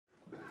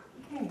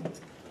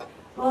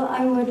Well,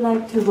 I would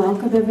like to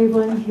welcome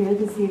everyone here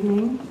this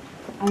evening.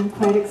 I'm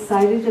quite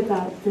excited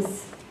about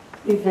this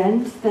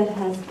event that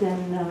has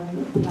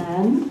been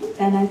planned,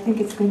 and I think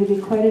it's going to be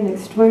quite an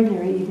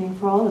extraordinary evening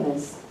for all of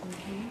us.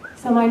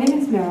 So my name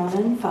is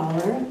Marilyn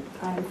Fowler.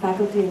 I'm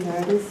faculty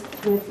emeritus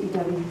with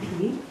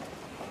EWP,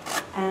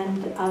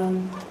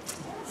 and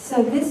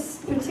so this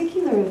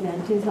particular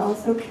event is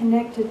also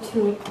connected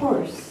to a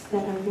course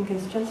that I think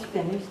has just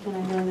finished, and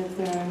I know that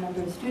there are a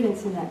number of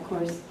students in that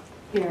course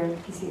here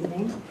this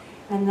evening,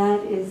 and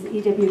that is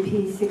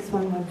EWP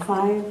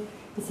 6115,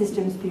 The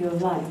Systems View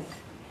of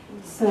Life.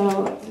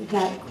 So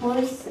that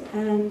course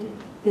and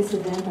this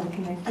event are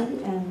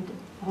connected, and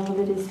all of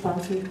it is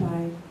sponsored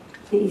by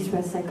the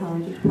East-West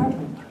Psychology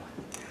Department.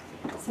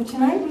 So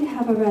tonight we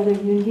have a rather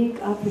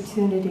unique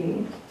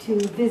opportunity to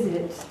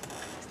visit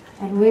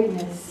and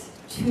witness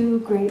two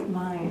great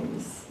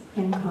minds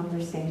in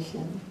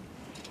conversation.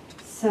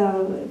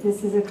 So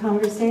this is a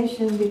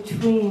conversation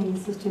between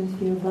Systems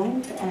View of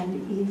Life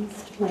and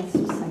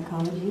East-West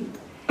Psychology.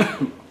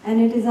 And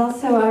it is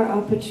also our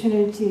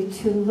opportunity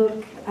to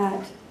look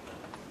at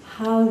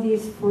how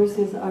these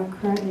forces are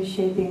currently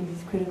shaping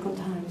these critical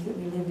times that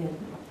we live in.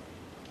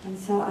 And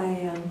so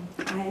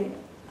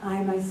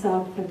I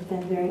myself have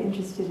been very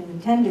interested in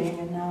attending,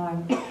 and now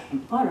I'm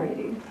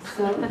moderating.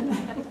 So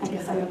I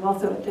guess I am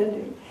also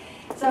attending.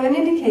 So in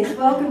any case,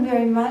 welcome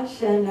very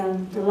much, and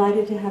I'm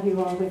delighted to have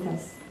you all with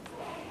us.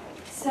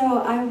 So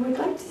I would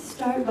like to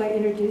start by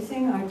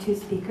introducing our two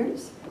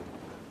speakers.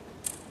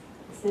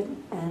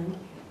 And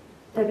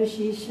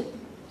Debashish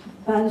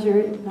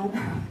Banerji,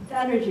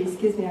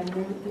 excuse me, I'm a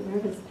bit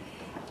nervous,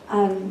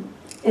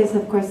 is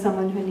of course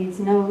someone who needs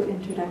no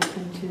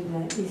introduction to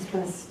the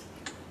East-West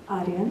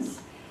audience.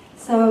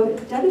 So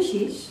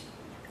Debashish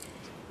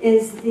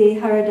is the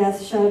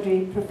Haridas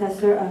Chaudhry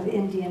Professor of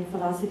Indian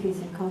Philosophies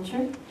and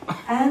Culture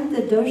and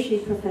the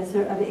Doshi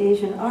Professor of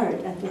Asian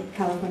Art at the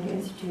California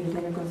Institute of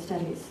Integral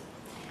Studies.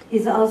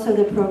 He's also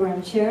the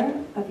Program Chair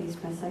of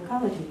East-West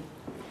Psychology.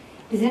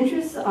 His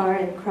interests are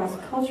in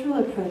cross-cultural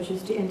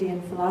approaches to Indian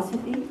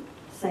philosophy,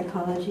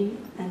 psychology,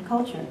 and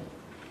culture.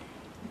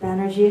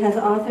 Banerji has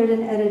authored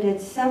and edited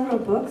several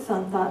books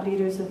on thought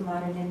leaders of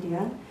modern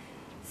India,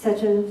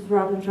 such as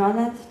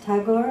Rabindranath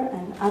Tagore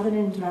and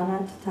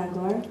Abanindranath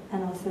Tagore,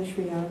 and also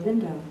Sri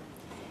Aurobindo.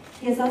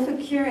 He has also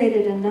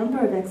curated a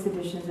number of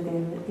exhibitions of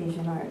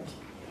Asian art.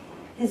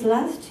 His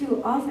last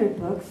two authored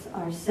books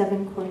are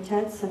 7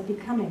 Quartets of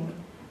Becoming,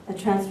 a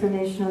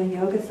transformational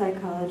yoga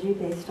psychology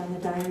based on the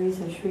diaries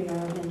of Sri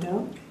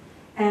Aurobindo,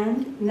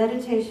 and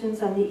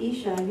Meditations on the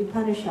Isha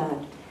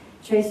Upanishad,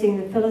 tracing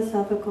the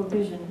philosophical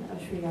vision of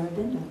Sri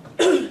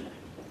Aurobindo.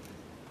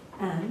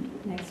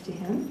 And next to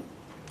him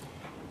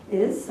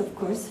is, of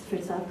course,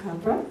 Fritjof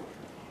Capra,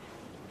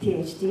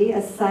 PhD,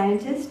 a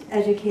scientist,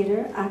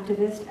 educator,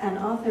 activist, and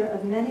author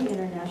of many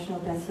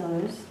international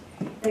bestsellers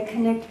that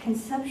connect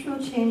conceptual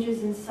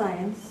changes in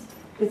science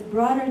with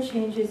broader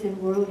changes in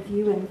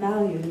worldview and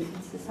values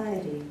in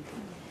society.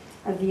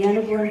 A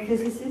Vienna-born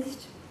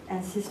physicist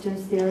and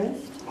systems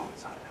theorist,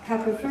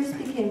 Capra first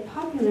became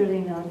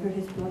popularly known for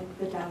his book,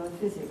 The Tao of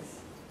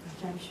Physics,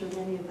 which I'm sure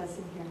many of us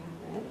in here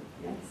have read,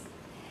 yes,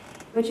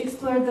 which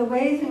explored the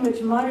ways in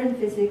which modern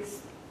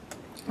physics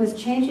was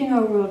changing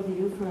our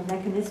worldview from a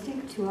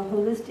mechanistic to a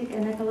holistic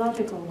and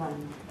ecological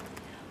one.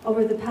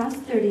 Over the past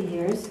 30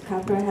 years,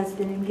 Capra has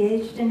been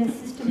engaged in a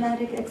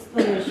systematic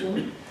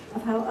exploration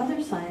of how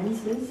other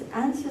sciences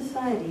and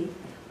society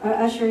are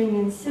ushering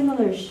in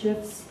similar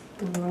shifts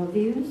in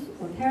worldviews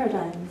or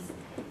paradigms,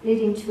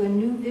 leading to a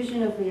new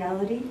vision of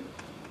reality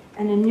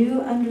and a new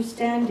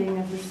understanding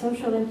of the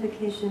social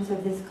implications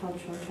of this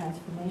cultural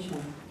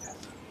transformation.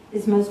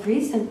 His most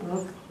recent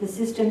book, The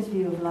Systems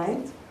View of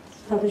Life,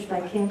 published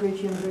by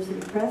Cambridge University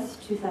Press,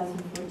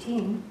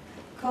 2014,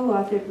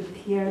 co-authored with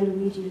Pierre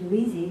Luigi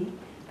Luisi,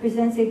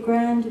 presents a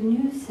grand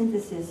new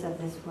synthesis of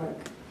this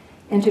work,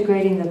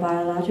 integrating the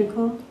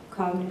biological,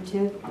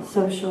 cognitive,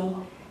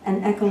 social,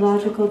 and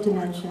ecological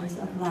dimensions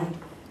of life.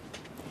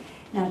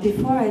 Now,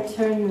 before I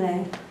turn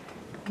the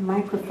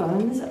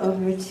microphones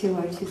over to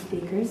our two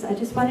speakers, I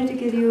just wanted to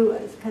give you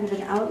kind of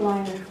an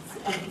outline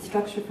of the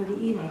structure for the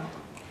evening.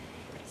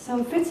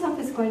 So Fritjof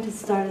is going to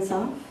start us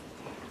off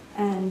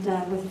and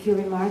with a few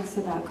remarks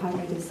about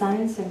cognitive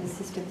science and the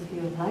systems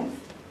view of life.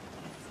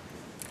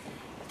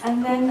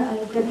 And then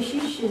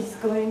Debashish is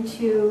going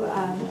to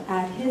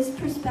add his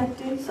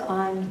perspectives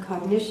on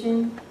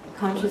cognition,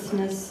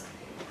 consciousness,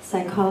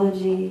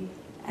 psychology,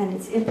 and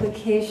its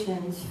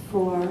implications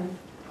for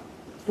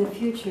the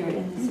future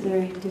in this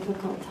very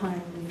difficult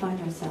time we find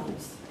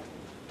ourselves.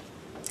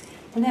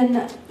 And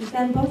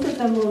then both of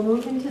them will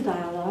move into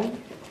dialogue,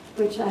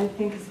 which I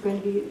think is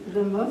going to be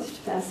the most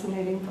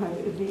fascinating part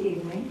of the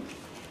evening.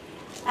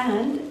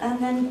 And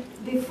then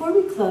before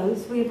we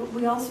close,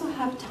 we also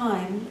have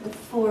time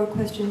for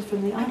questions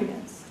from the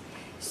audience.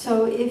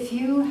 So if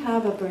you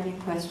have a burning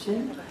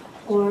question,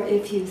 or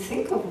if you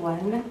think of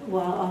one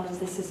while all of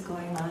this is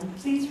going on,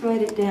 please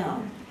write it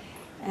down.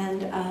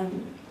 And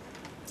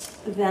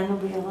then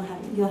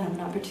you'll have an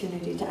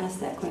opportunity to ask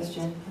that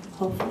question,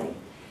 hopefully.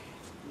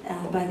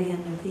 by the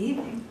end of the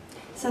evening.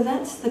 So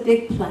that's the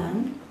big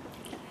plan.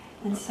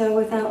 And so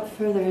without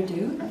further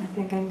ado, I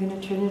think I'm going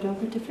to turn it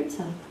over to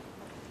Fritjof.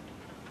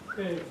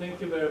 Okay,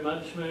 thank you very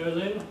much,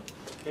 Marilyn.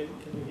 Can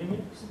you hear me?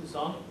 Is this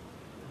on?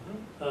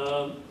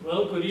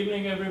 Well, good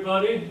evening,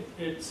 everybody.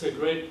 It's a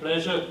great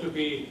pleasure to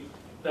be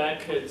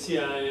back at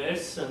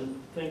CIIS,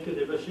 and thank you,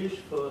 Debashish,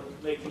 for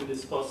making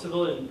this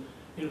possible and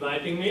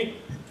inviting me.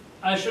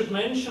 I should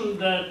mention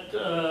that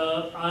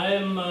I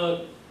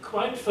am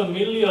quite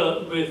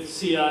familiar with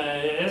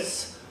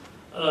CIIS.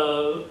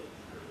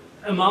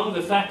 Among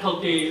the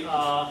faculty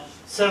are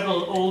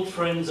several old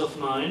friends of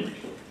mine,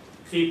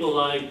 people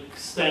like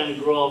Stan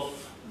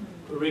Groff,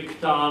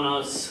 Rick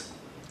Tarnas,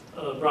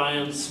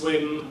 Brian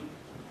Swim,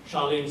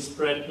 Charlene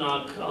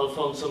Spretnak,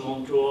 Alfonso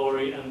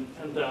Montuori,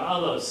 and there are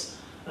others.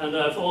 And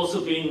I've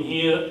also been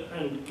here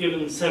and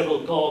given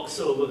several talks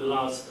over the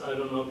last, I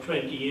don't know,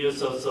 20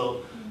 years or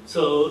so.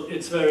 So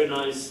it's very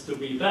nice to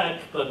be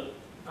back, but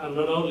I'm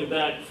not only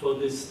back for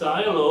this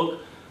dialogue.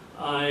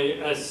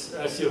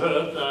 As you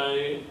heard,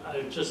 I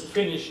just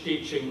finished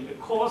teaching a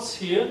course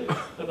here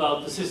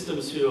about the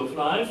systems view of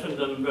life, and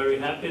I'm very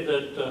happy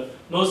that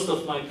most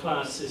of my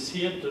class is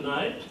here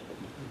tonight.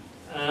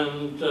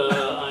 And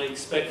I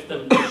expect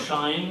them to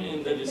shine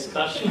in the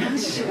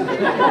discussions.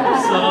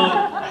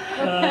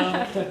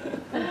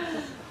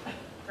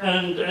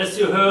 And as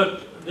you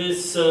heard,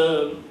 this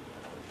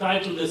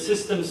title, The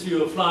Systems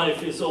View of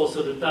Life, is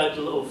also the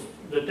title of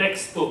the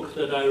textbook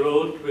that I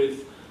wrote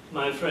with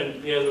my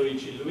friend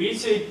Pierluigi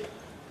Luisi,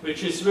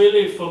 which is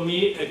really for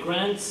me a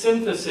grand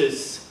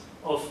synthesis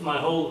of my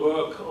whole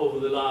work over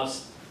the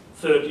last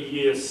 30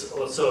 years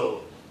or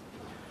so.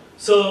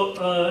 So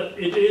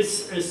it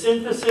is a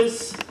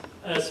synthesis,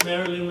 as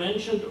Marilyn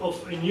mentioned,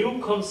 of a new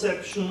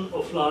conception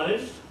of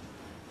life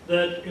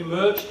that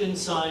emerged in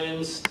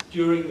science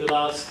during the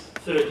last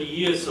 30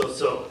 years or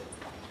so.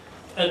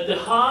 At the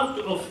heart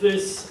of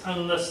this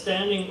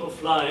understanding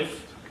of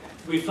life,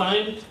 we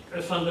find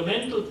a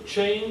fundamental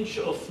change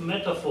of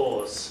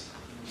metaphors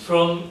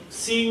from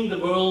seeing the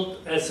world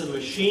as a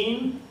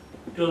machine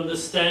to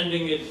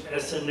understanding it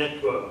as a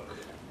network.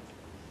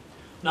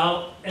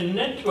 Now, a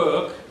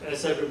network,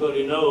 as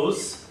everybody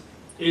knows,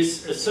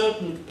 is a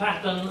certain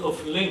pattern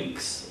of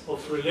links,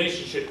 of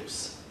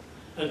relationships.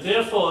 And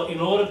therefore, in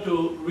order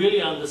to really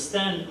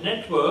understand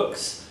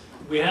networks,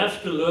 we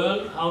have to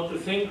learn how to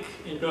think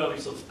in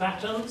terms of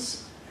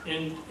patterns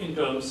and in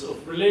terms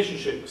of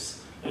relationships.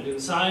 And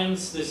in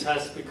science, this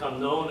has become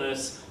known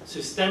as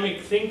systemic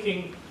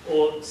thinking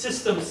or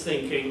systems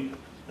thinking.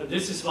 And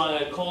this is why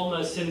I call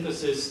my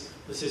synthesis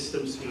the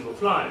systems view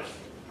of life.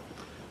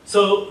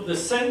 So the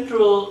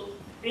central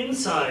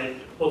insight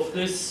of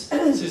this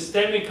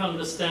systemic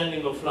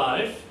understanding of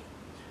life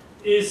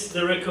is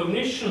the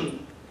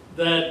recognition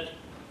that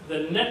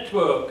the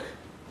network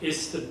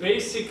is the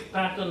basic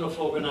pattern of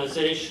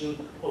organization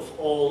of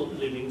all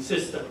living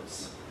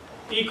systems.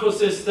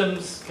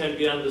 Ecosystems can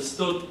be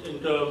understood in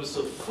terms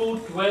of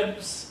food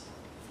webs,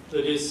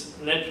 that is,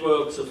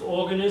 networks of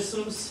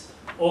organisms.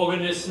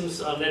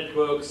 Organisms are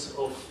networks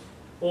of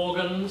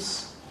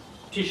organs.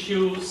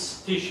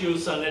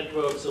 Tissues are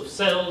networks of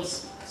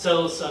cells.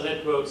 Cells are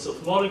networks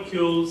of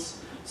molecules.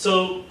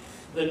 So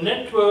the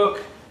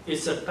network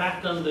is a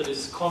pattern that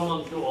is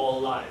common to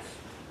all life.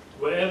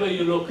 Wherever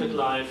you look at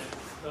life,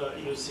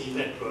 you see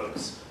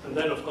networks. And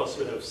then, of course,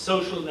 we have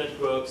social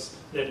networks,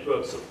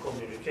 networks of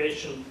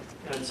communication,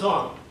 and so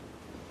on.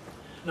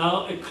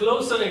 Now, a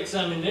closer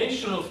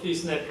examination of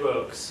these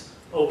networks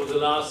over the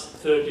last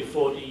 30,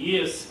 40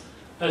 years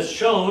has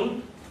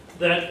shown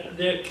that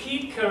their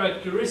key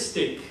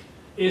characteristic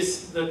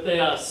is that they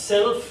are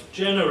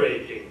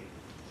self-generating.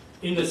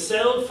 In a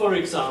cell, for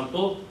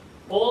example,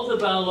 all the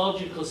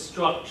biological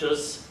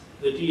structures,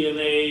 the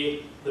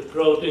DNA, the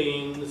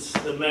proteins,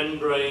 the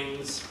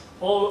membranes,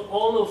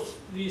 all of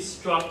these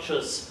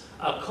structures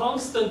are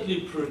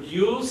constantly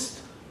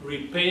produced,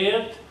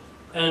 repaired,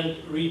 and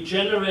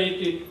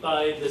regenerated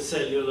by the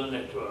cellular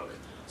network.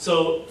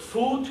 So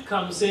food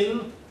comes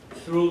in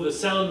through the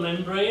cell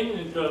membrane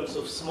in terms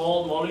of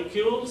small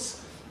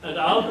molecules, and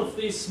out of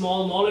these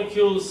small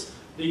molecules,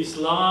 these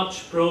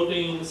large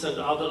proteins and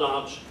other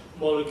large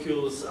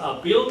molecules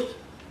are built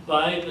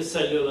by the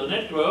cellular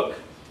network.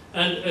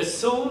 And as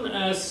soon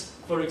as,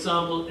 for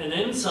example, an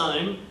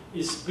enzyme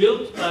is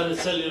built by the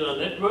cellular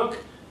network,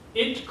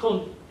 it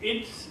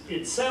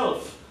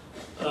itself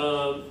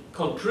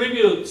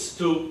contributes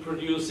to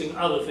producing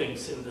other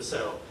things in the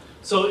cell.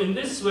 So in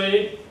this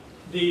way,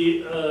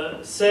 the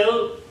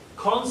cell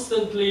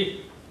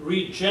constantly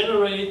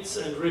regenerates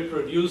and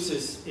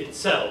reproduces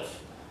itself.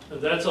 And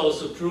that's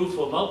also true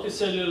for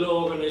multicellular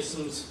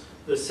organisms.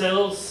 The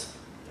cells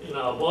in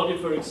our body,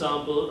 for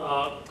example,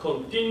 are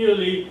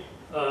continually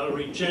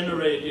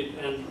regenerated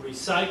and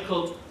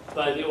recycled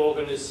by the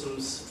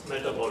organism's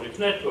metabolic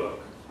network.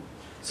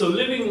 So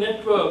living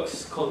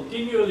networks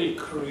continually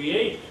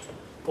create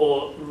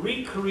or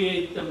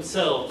recreate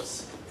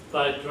themselves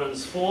by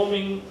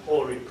transforming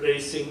or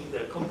replacing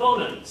their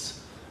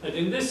components. And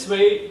in this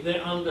way, they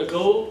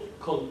undergo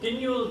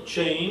continual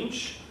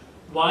change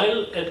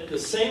while at the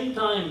same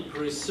time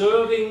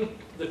preserving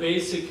the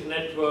basic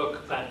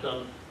network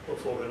pattern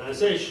of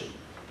organization.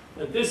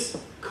 And this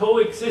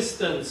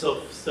coexistence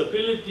of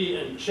stability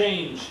and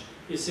change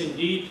is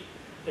indeed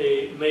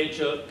a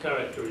major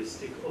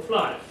characteristic of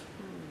life.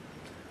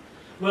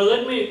 Well,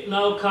 let me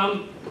now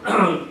come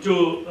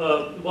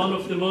to one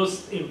of the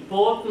most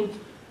important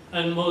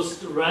and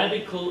most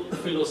radical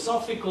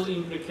philosophical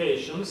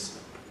implications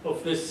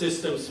of this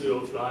systems view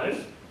of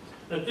life.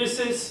 And this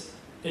is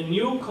a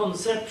new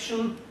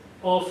conception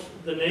of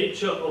the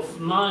nature of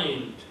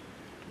mind,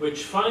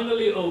 which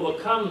finally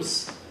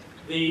overcomes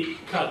the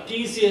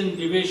Cartesian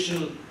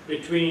division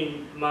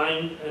between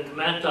mind and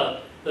matter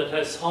that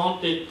has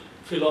haunted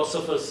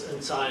philosophers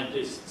and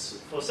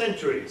scientists for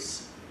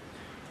centuries.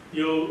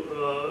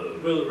 You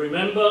will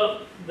remember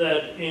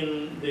that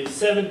in the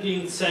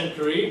 17th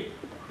century,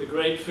 the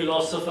great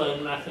philosopher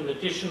and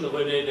mathematician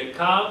René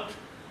Descartes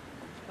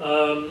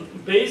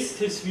based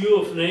his view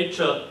of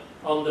nature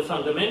on the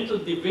fundamental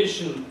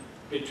division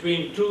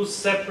between two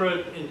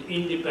separate and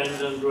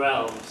independent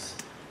realms.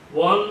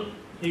 One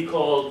he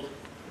called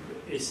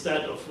is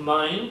that of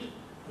mind,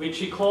 which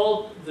he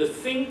called the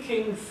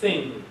thinking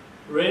thing,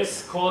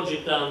 res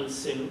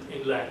cogitans in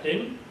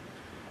Latin.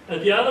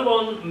 And the other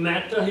one,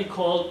 matter, he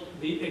called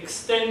the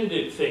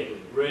extended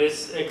thing,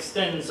 res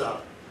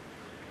extensa.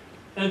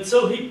 And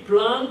so he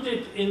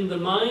planted in the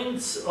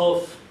minds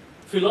of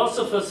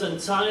philosophers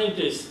and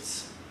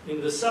scientists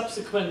in the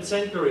subsequent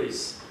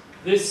centuries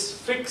this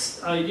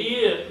fixed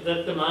idea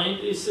that the mind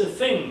is a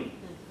thing,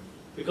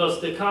 because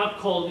Descartes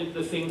called it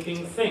the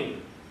thinking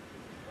thing.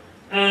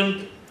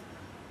 And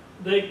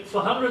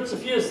for hundreds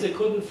of years they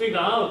couldn't figure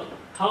out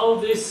how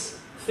this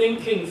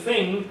thinking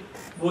thing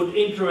would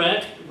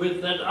interact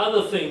with that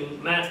other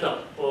thing,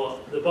 matter, or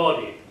the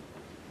body.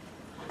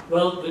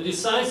 Well, the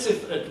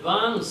decisive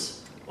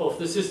advance of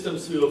the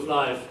systems view of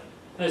life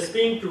has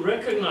been to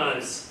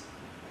recognize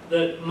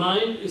that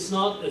mind is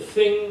not a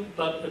thing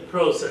but a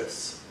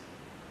process.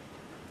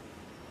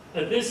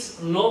 And this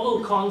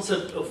novel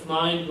concept of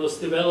mind was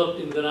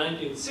developed in the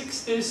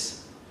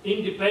 1960s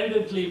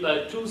independently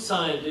by two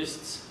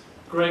scientists,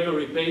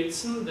 Gregory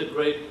Bateson, the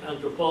great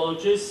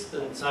anthropologist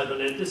and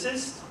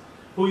cyberneticist,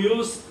 who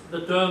used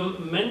the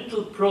term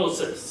mental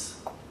process,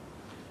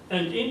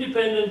 and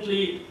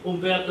independently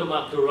Umberto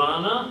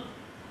Maturana,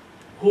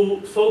 who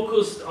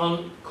focused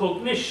on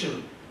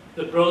cognition,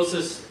 the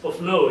process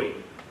of knowing.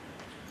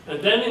 And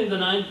then in the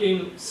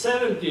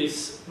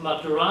 1970s,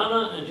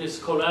 Maturana and his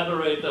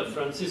collaborator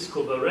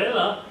Francisco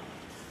Varela,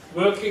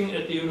 working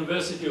at the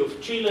University of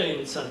Chile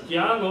in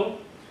Santiago,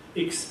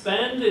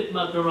 expanded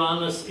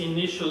Maturana's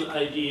initial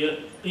idea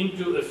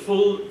into a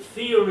full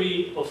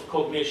theory of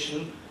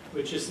cognition,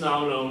 which is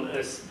now known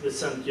as the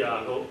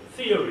Santiago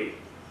theory.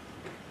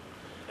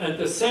 And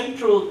the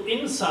central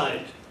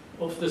insight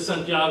of the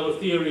Santiago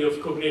theory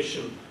of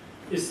cognition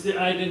is the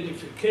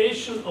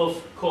identification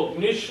of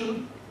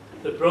cognition,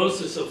 the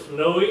process of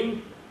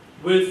knowing,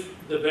 with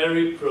the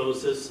very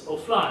process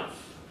of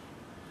life.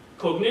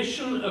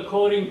 Cognition,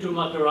 according to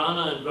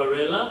Maturana and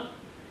Varela,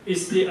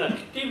 is the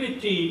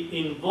activity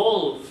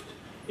involved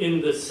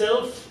in the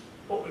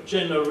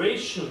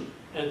self-generation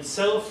and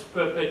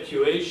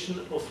self-perpetuation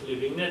of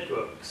living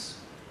networks.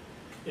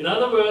 In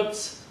other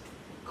words,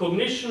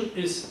 cognition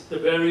is the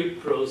very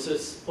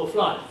process of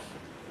life.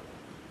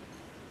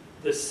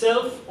 The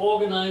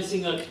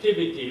self-organizing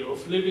activity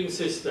of living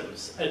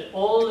systems at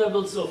all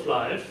levels of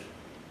life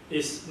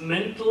is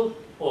mental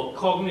or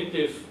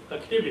cognitive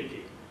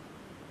activity.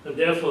 And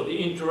therefore, the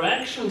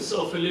interactions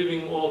of a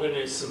living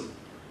organism,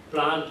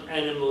 plant,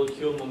 animal,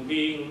 human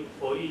being,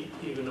 or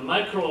even a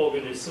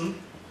microorganism,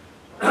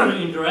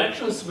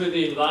 interactions with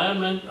the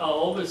environment are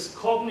always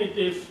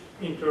cognitive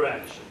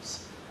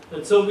interactions.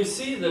 And so we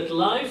see that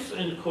life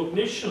and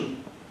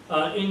cognition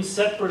are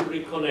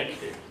inseparably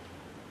connected.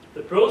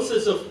 The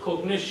process of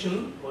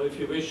cognition, or if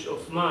you wish,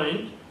 of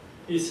mind,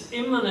 is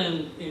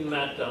immanent in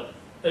matter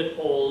at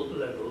all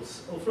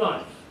levels of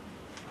life.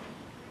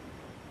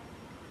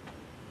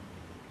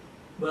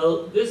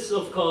 Well, this,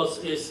 of course,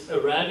 is a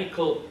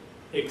radical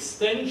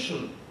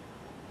extension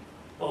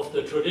of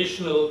the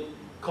traditional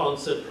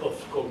concept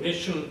of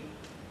cognition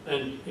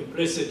and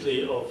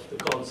implicitly of the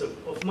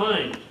concept of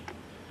mind.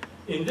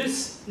 In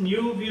this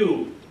new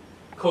view,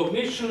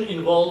 cognition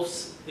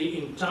involves the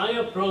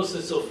entire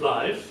process of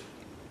life,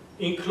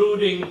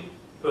 including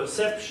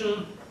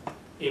perception,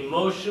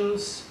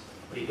 emotions,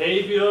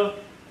 behavior.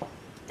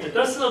 It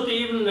does not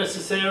even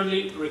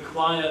necessarily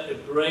require a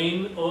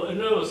brain or a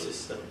nervous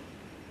system.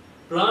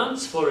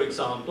 Plants, for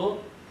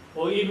example,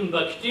 or even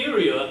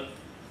bacteria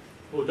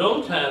who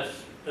don't have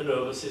a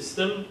nervous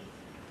system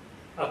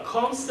are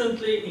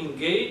constantly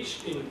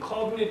engaged in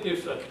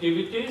cognitive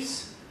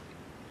activities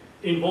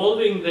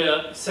involving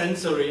their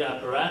sensory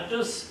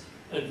apparatus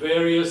and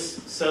various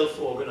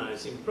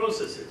self-organizing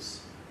processes.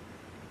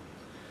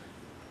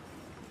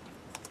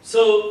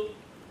 So,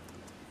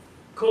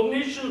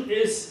 cognition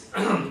is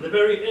the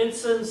very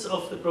essence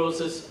of the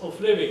process of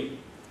living.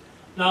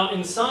 Now,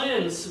 in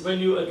science, when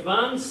you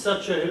advance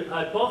such a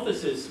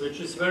hypothesis, which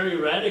is very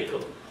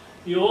radical,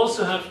 you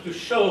also have to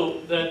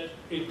show that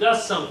it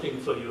does something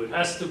for you. It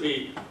has to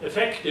be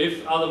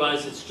effective,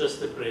 otherwise it's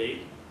just a play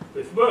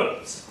with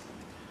words.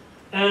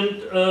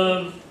 And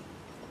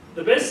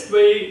the best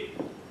way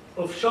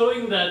of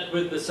showing that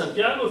with the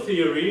Santiago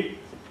theory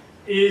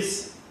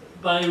is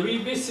by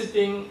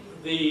revisiting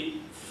the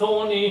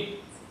thorny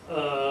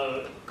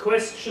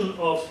question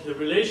of the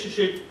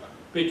relationship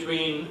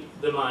between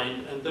the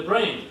mind and the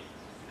brain.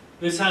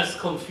 This has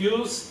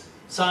confused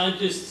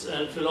scientists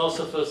and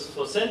philosophers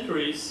for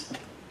centuries,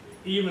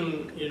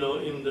 even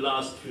in the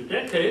last few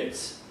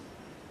decades.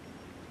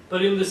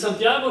 But in the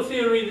Santiago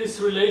theory, this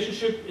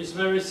relationship is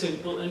very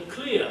simple and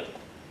clear.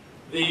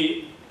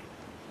 The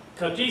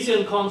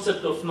Cartesian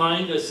concept of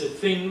mind as a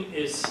thing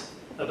is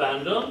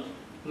abandoned.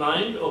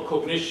 Mind or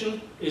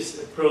cognition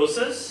is a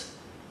process,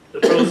 the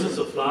process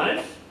of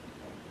life,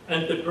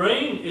 and the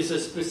brain is a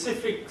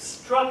specific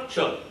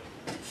structure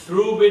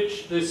through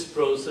which this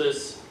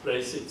process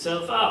plays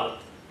itself out.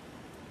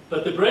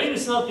 But the brain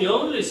is not the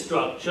only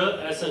structure,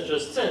 as I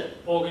just said.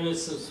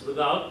 Organisms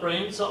without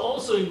brains are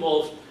also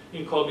involved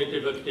in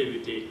cognitive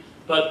activity,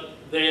 but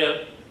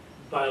their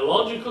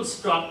biological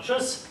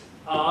structures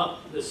are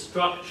the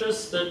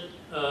structures that,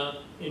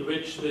 in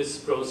which this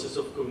process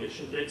of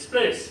cognition takes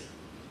place.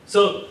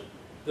 So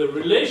the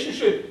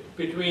relationship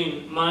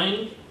between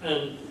mind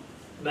and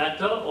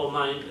matter, or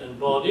mind and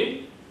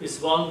body,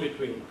 is one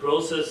between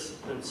process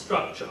and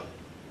structure.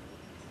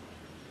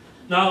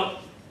 Now,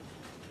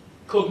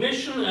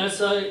 cognition,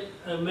 as I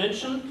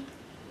mentioned,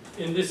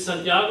 in this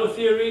Santiago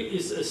theory,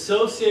 is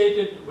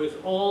associated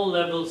with all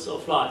levels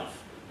of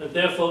life, and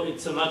therefore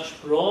it's a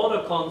much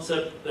broader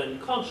concept than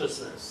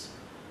consciousness.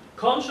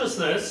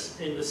 Consciousness,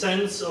 in the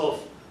sense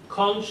of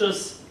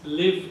conscious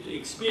lived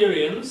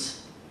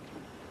experience,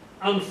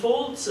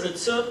 unfolds at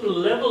certain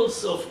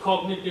levels of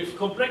cognitive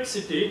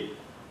complexity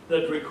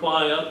that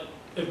require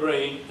a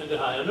brain and a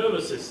higher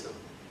nervous system.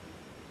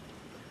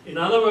 In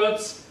other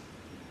words,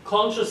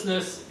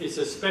 consciousness is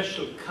a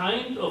special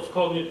kind of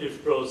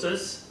cognitive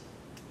process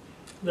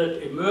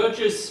that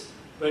emerges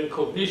when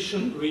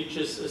cognition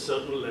reaches a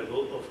certain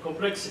level of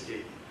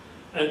complexity.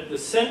 And the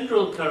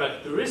central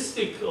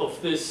characteristic of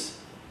this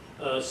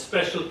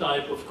special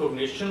type of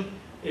cognition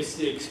is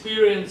the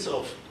experience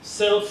of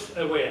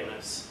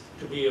self-awareness.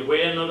 To be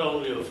aware not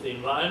only of the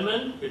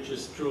environment, which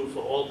is true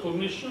for all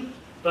cognition,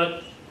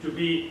 but to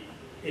be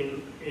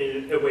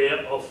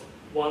aware of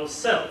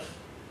oneself.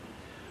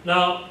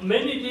 Now,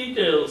 many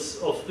details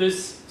of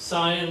this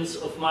science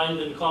of mind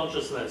and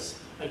consciousness,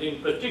 and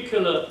in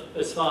particular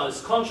as far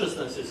as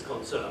consciousness is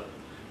concerned,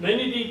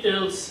 many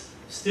details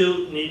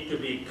still need to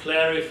be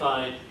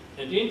clarified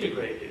and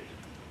integrated.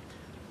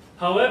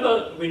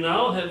 However, we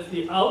now have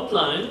the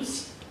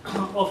outlines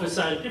of a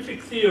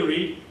scientific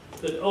theory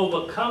that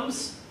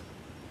overcomes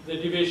the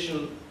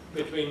division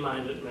between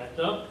mind and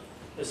matter.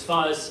 As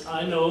far as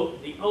I know,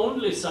 the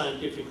only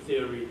scientific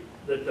theory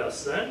that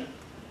does that.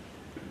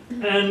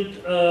 And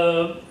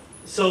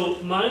so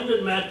mind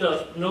and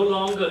matter no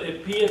longer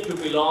appear to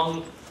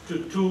belong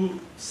to two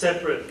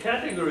separate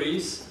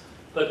categories,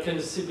 but can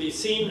be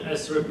seen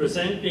as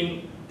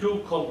representing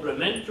two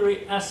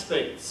complementary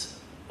aspects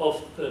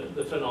of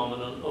the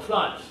phenomenon of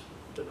life,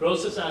 the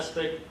process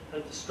aspect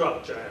and the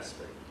structure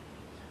aspect.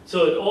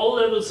 So at all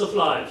levels of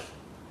life,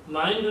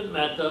 mind and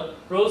matter,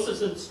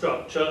 process and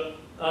structure,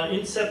 are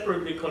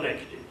inseparably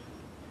connected.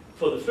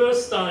 For the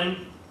first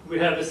time, we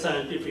have a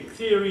scientific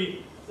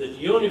theory that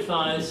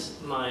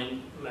unifies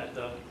mind,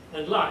 matter,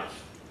 and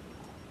life.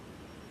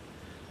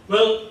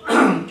 Well,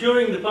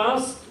 during the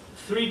past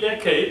 3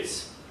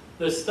 decades,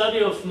 the study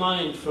of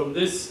mind from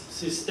this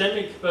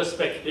systemic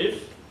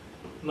perspective,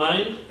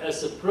 mind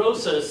as a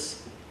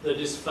process that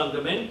is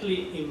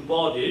fundamentally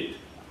embodied,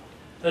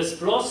 has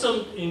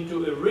blossomed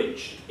into a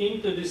rich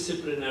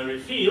interdisciplinary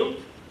field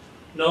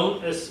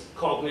known as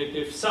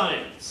cognitive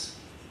science.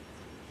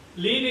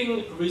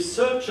 Leading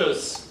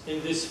researchers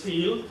in this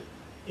field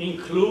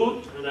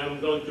include, and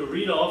I'm going to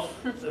read off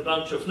a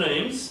bunch of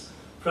names,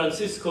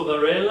 Francisco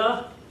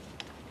Varela,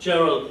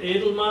 Gerald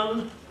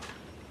Edelman,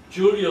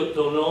 Giulio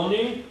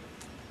Tononi,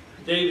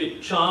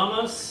 David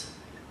Chalmers,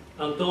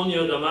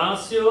 Antonio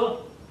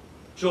Damasio,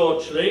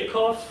 George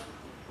Lakoff,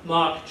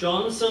 Mark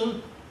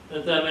Johnson,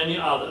 and there are many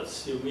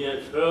others. You may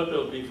have heard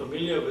or be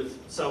familiar with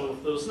some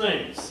of those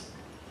names.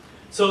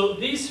 So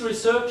these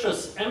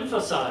researchers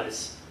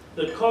emphasize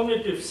that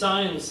cognitive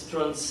science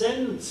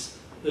transcends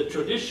the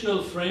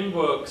traditional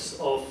frameworks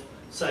of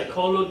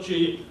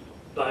psychology,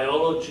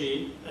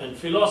 biology, and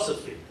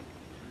philosophy.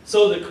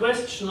 So the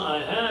question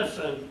I have,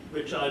 and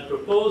which I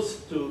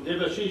propose to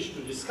Debashish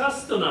to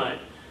discuss tonight,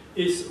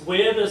 is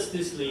where does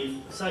this leave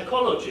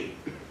psychology?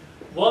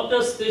 What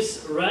does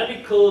this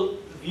radical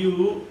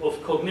view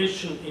of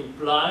cognition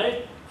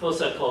imply for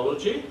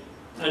psychology?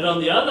 And on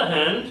the other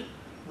hand,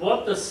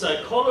 what does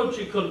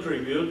psychology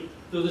contribute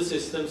to the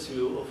system's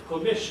view of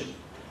cognition?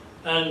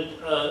 And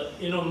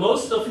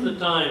most of the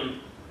time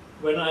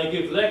when I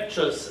give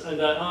lectures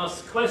and I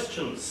ask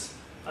questions,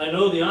 I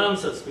know the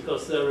answers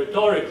because they're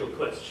rhetorical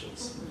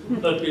questions.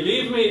 But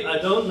believe me, I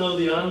don't know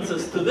the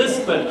answers to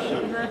this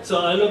question. So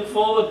I look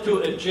forward to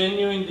a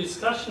genuine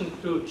discussion,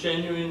 to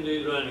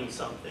genuinely learning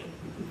something.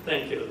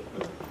 Thank you.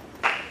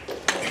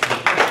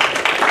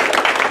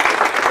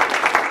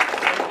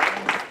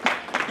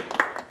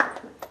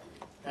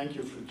 Thank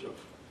you, Fritjof.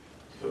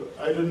 So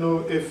I don't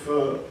know if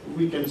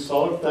we can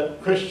solve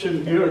that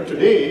question here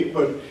today,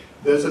 but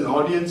there's an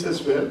audience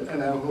as well,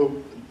 and I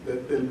hope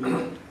that there'll be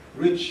a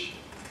rich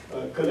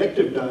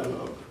collective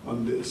dialogue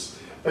on this.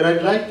 But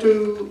I'd like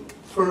to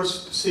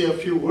first say a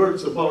few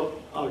words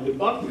about our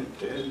department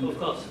and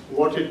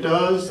what it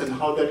does and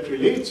how that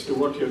relates to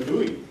what you're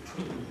doing.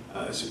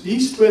 So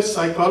East-West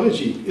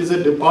Psychology is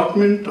a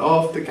department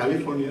of the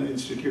California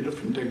Institute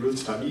of Integral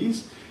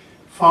Studies,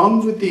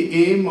 found with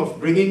the aim of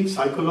bringing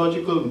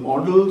psychological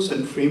models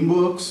and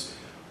frameworks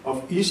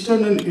of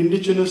Eastern and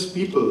indigenous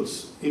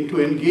peoples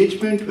into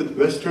engagement with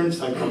Western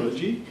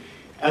psychology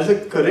as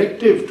a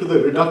corrective to the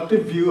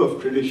reductive view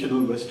of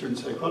traditional Western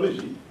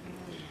psychology.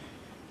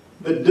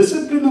 The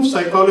discipline of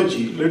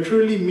psychology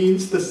literally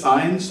means the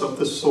science of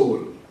the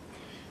soul.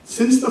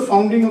 Since the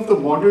founding of the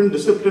modern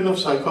discipline of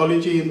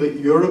psychology in the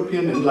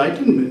European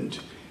Enlightenment,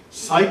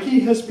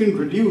 psyche has been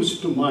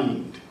reduced to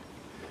mind.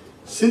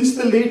 Since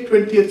the late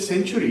 20th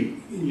century,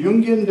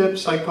 Jungian depth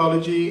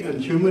psychology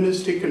and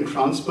humanistic and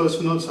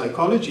transpersonal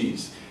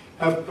psychologies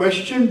have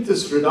questioned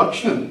this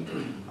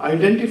reduction,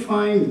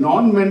 identifying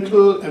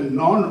non-mental and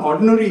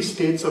non-ordinary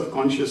states of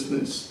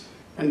consciousness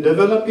and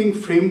developing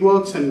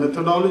frameworks and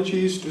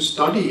methodologies to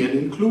study and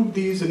include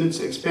these in its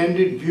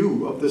expanded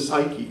view of the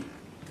psyche.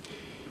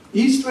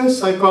 East-West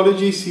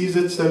psychology sees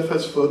itself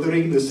as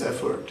furthering this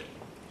effort.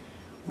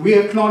 We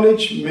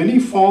acknowledge many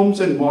forms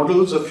and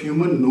models of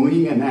human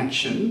knowing and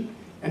action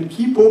and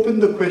keep open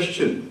the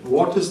question,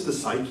 what is the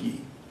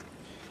psyche?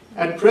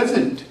 At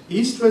present,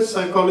 East-West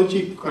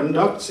psychology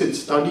conducts its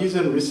studies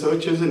and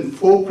researches in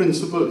 4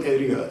 principal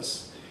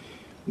areas.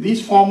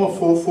 These form a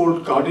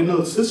fourfold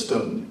cardinal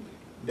system,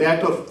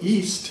 that of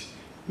East,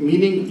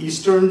 meaning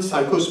Eastern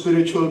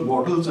psychospiritual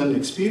models and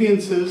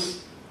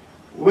experiences,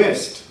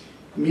 West,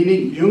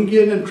 meaning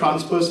Jungian and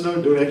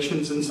transpersonal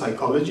directions in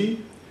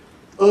psychology,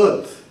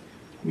 Earth,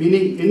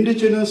 meaning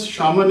indigenous,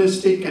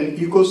 shamanistic, and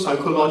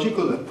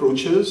eco-psychological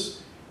approaches,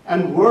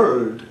 and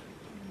world,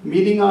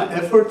 meaning our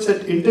efforts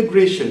at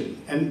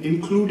integration and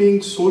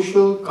including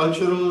social,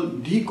 cultural,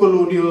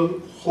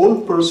 decolonial,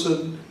 whole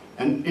person,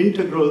 and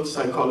integral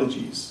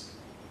psychologies.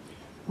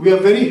 We are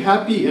very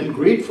happy and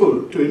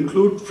grateful to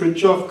include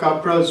Fritjof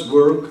Capra's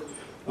work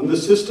on the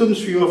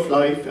systems view of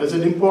life as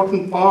an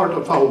important part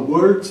of our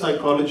world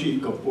psychology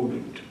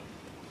component.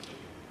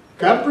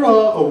 Capra,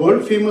 a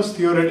world-famous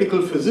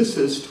theoretical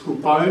physicist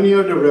who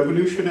pioneered a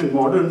revolution in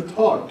modern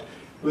thought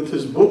with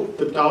his book,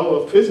 The Tao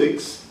of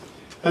Physics,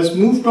 has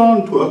moved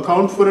on to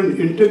account for an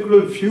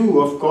integral view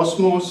of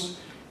cosmos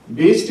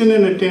based in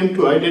an attempt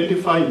to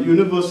identify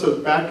universal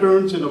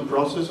patterns in a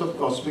process of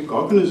cosmic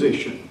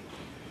organization.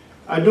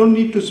 I don't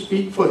need to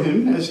speak for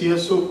him as he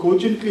has so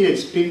cogently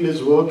explained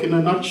his work in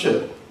a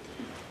nutshell.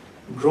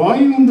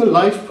 Drawing on the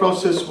life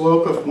process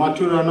work of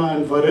Maturana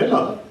and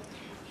Varela,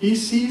 he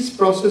sees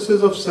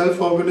processes of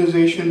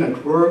self-organization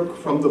at work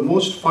from the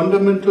most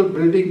fundamental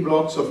building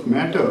blocks of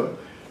matter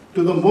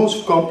to the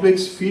most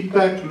complex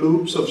feedback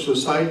loops of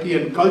society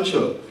and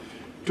culture,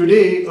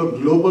 today a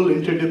global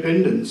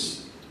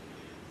interdependence.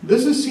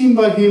 This is seen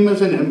by him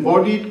as an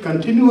embodied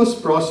continuous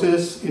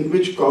process in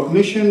which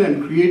cognition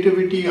and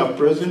creativity are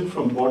present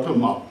from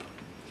bottom up.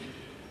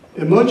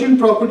 Emergent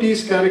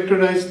properties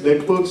characterize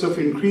networks of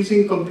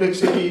increasing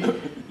complexity,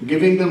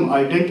 giving them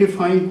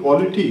identifying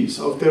qualities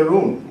of their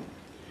own.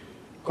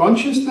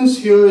 Consciousness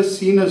here is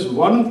seen as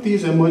one of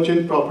these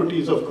emergent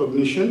properties of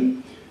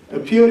cognition,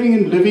 appearing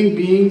in living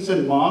beings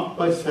and marked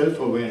by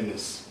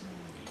self-awareness.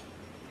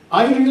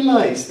 I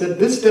realize that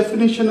this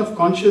definition of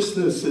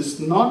consciousness is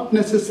not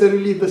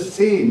necessarily the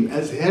same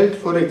as held,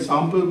 for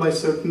example, by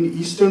certain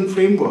Eastern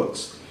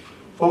frameworks,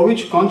 for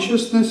which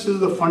consciousness is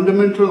the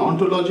fundamental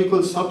ontological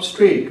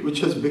substrate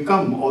which has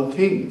become all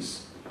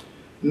things.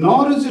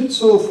 Nor is it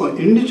so for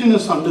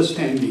indigenous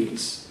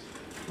understandings,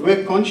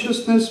 where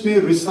consciousness may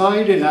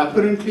reside in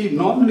apparently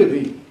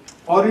non-living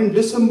or in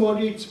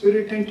disembodied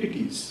spirit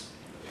entities.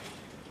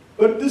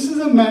 But this is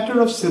a matter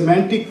of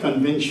semantic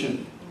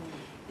convention.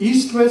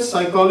 East-West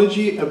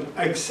psychology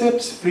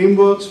accepts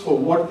frameworks for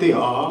what they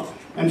are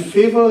and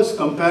favors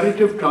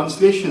comparative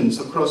translations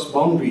across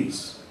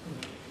boundaries.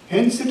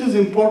 Hence, it is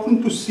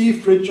important to see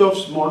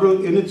Fritjof's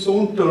model in its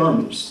own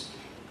terms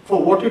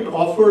for what it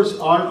offers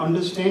our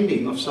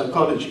understanding of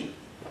psychology.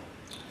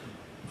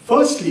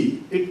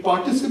 Firstly, it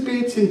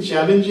participates in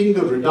challenging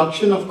the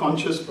reduction of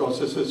conscious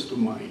processes to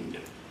mind.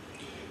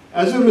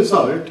 As a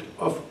result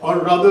of, or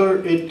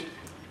rather,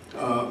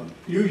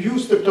 you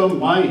use the term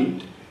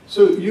mind,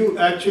 so you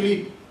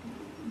actually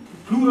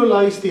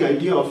pluralize the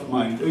idea of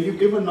mind, or you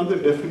give another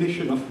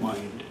definition of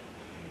mind.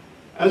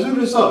 As a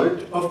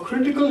result of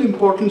critical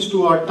importance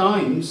to our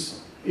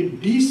times, it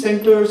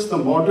decenters the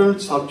modern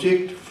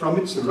subject from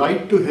its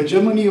right to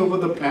hegemony over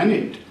the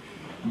planet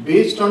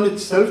based on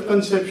its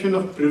self-conception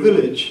of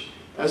privilege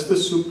as the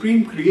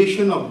supreme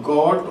creation of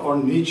God or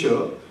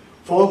nature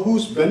for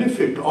whose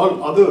benefit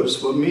all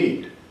others were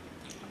made.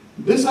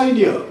 This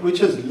idea, which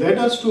has led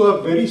us to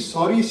a very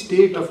sorry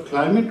state of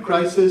climate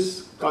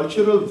crisis,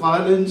 cultural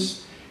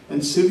violence,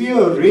 and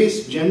severe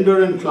race,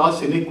 gender, and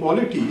class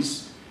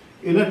inequalities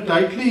in a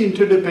tightly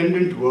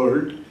interdependent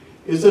world,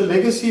 is a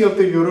legacy of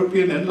the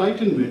European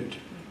Enlightenment,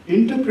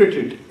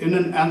 interpreted in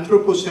an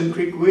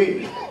anthropocentric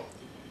way.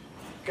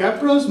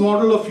 Capra's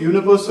model of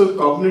universal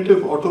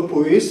cognitive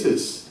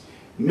autopoiesis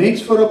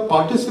makes for a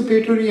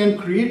participatory and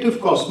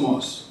creative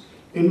cosmos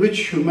in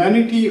which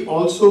humanity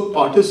also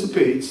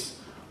participates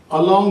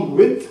along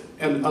with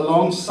and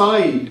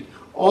alongside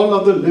all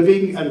other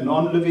living and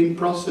non-living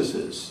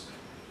processes.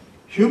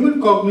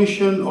 Human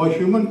cognition or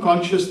human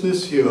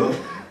consciousness here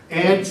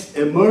adds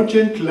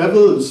emergent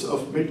levels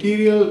of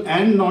material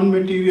and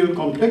non-material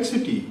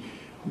complexity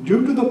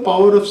due to the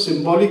power of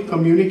symbolic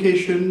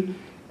communication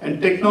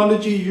and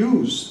technology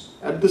use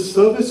at the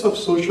service of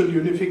social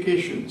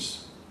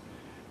unifications.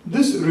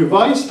 This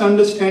revised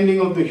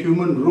understanding of the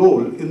human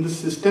role in the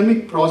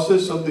systemic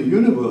process of the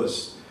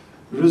universe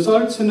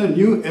results in a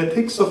new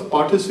ethics of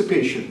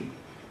participation,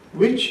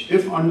 which,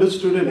 if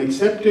understood and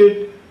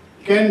accepted,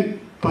 can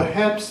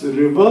perhaps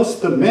reverse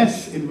the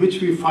mess in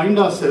which we find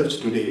ourselves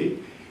today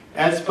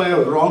as by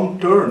a wrong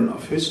turn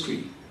of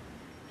history.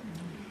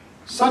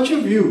 Such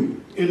a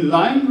view, in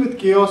line with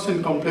chaos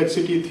and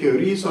complexity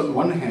theories on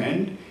one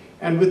hand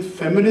and with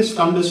feminist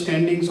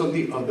understandings on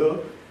the other,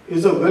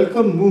 is a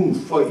welcome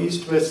move for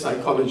East-West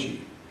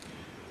psychology.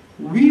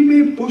 We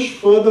may push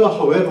further,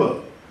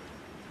 however,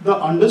 the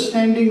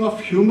understanding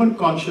of human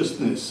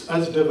consciousness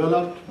as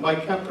developed by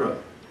Capra.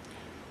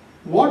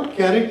 What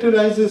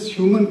characterizes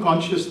human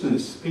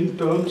consciousness in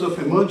terms of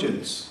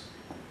emergence?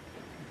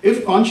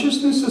 If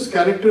consciousness is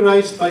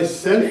characterized by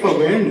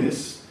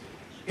self-awareness,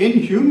 in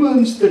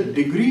humans the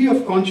degree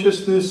of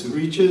consciousness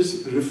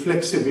reaches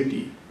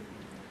reflexivity.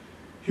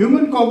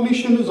 Human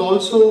cognition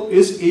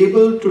is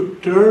able to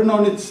turn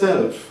on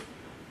itself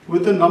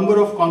with a number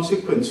of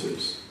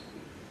consequences.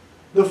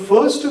 The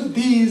first of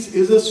these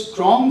is a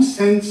strong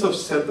sense of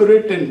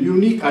separate and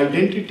unique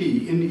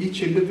identity in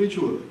each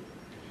individual,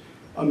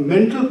 a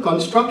mental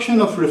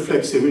construction of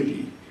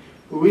reflexivity,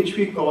 which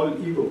we call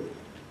ego.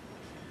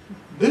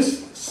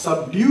 This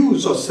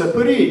subdues or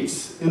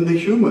separates in the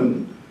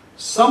human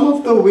some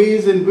of the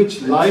ways in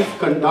which life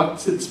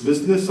conducts its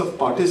business of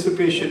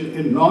participation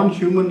in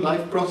non-human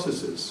life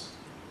processes.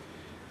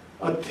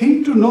 A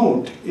thing to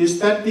note is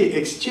that the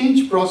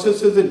exchange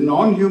processes in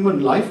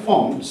non-human life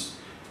forms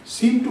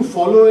seem to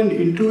follow an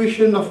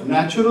intuition of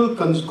natural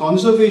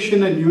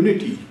conservation and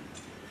unity,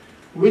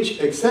 which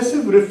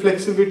excessive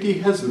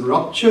reflexivity has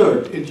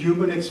ruptured in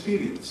human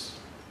experience.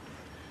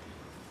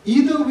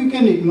 Either we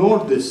can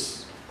ignore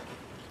this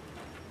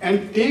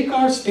and take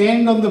our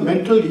stand on the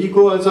mental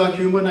ego as our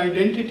human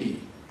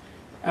identity,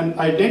 an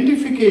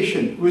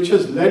identification which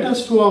has led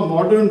us to our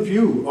modern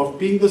view of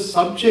being the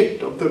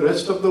subject of the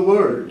rest of the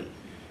world,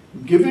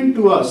 given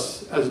to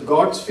us as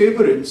God's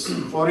favorites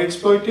for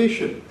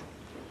exploitation.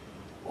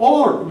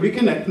 Or we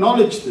can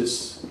acknowledge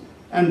this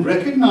and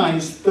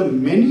recognize the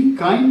many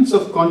kinds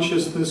of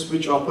consciousness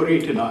which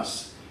operate in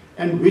us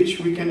and which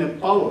we can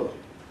empower.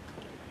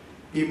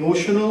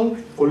 Emotional,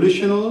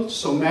 volitional,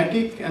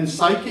 somatic, and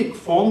psychic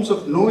forms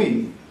of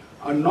knowing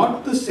are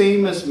not the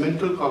same as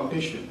mental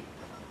cognition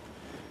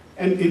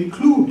and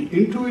include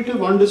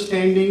intuitive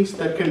understandings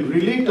that can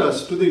relate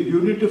us to the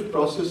unitive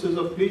processes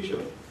of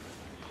nature.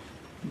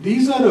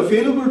 These are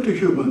available to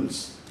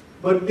humans,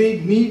 but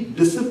they need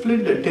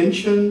disciplined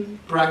attention,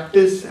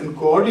 practice, and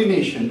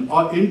coordination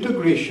or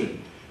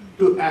integration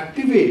to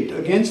activate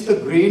against the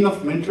grain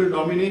of mental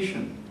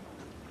domination.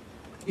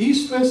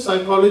 East-West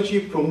psychology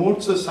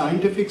promotes a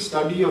scientific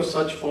study of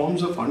such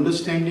forms of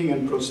understanding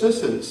and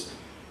processes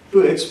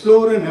to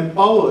explore and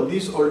empower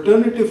these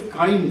alternative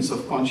kinds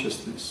of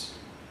consciousness.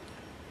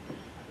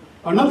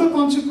 Another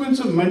consequence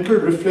of mental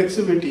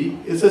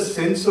reflexivity is a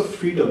sense of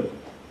freedom.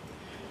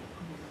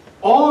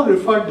 Or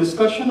if our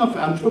discussion of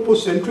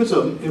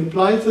anthropocentrism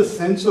implies a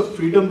sense of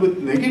freedom with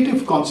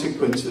negative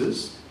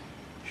consequences,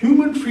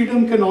 human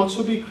freedom can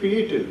also be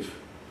creative.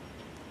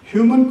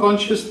 Human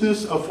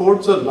consciousness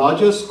affords a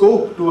larger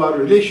scope to our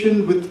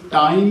relation with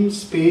time,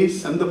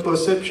 space, and the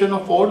perception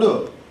of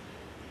order.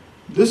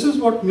 This is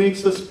what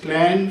makes us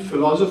plan,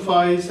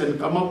 philosophize, and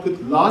come up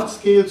with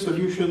large-scale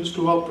solutions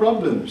to our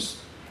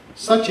problems,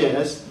 such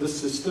as the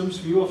system's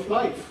view of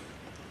life.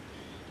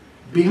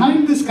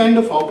 Behind this kind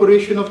of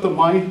operation of the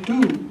mind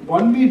too,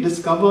 one may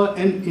discover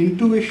an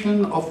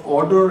intuition of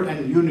order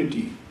and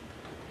unity.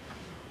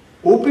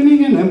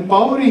 Opening and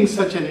empowering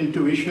such an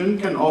intuition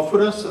can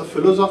offer us a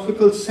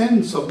philosophical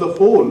sense of the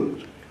whole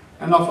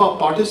and of our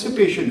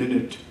participation in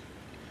it.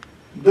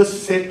 The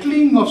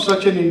settling of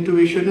such an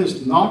intuition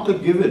is not a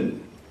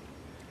given,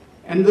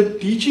 and the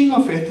teaching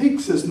of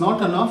ethics is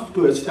not enough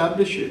to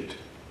establish it.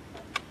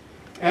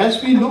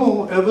 As we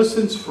know, ever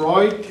since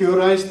Freud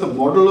theorized the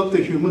model of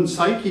the human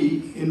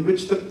psyche, in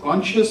which the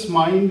conscious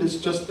mind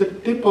is just the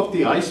tip of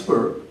the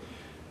iceberg,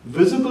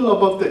 visible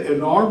above the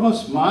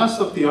enormous mass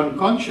of the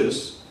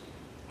unconscious,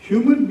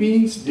 human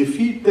beings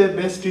defeat their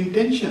best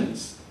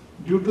intentions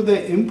due to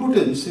their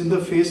impotence in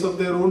the face of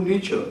their own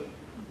nature.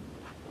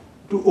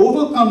 To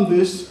overcome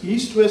this,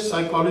 East-West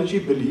psychology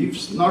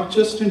believes not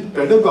just in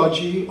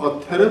pedagogy or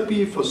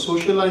therapy for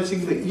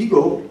socializing the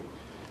ego,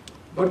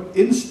 but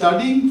in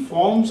studying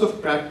forms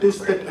of practice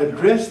that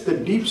address the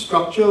deep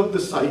structure of the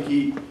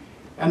psyche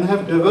and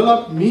have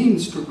developed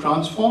means to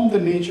transform the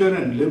nature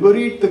and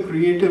liberate the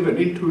creative and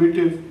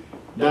intuitive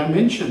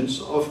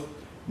dimensions of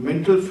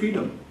mental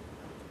freedom.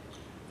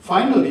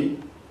 Finally,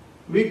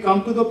 we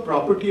come to the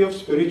property of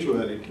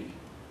spirituality.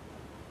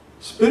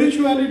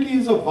 Spirituality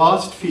is a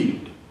vast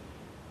field,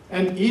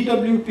 and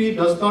EWP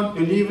does not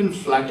believe in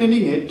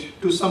flattening it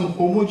to some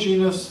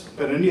homogeneous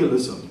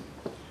perennialism.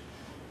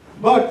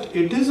 But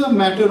it is a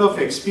matter of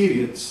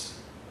experience,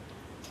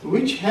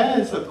 which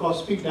has a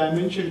cosmic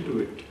dimension to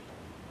it.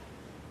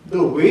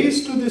 The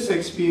ways to this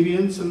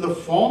experience and the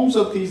forms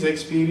of these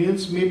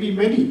experiences may be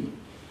many.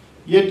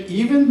 Yet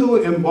even though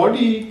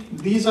embodied,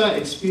 these are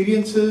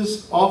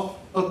experiences of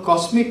a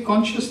cosmic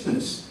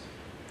consciousness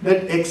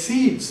that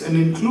exceeds and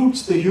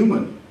includes the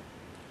human.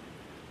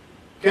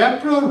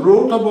 Capra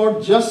wrote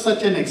about just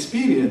such an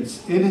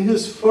experience in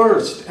his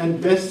first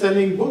and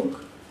best-selling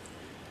book,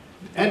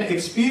 an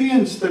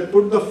experience that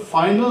put the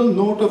final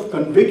note of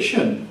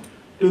conviction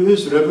to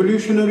his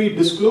revolutionary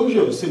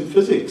disclosures in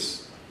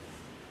physics.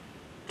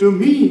 To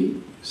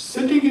me,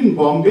 sitting in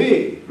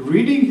Bombay,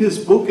 reading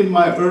his book in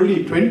my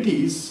early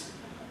 20s,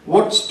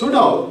 what stood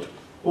out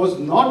was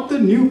not the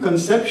new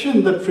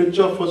conception that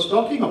Fritjof was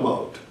talking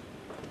about,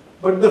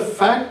 but the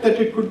fact that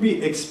it could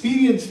be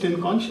experienced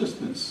in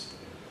consciousness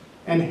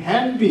and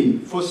had been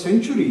for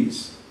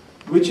centuries,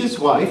 which is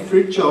why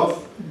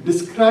Fritjof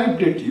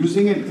described it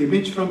using an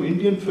image from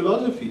Indian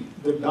philosophy,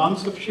 the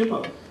dance of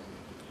Shiva.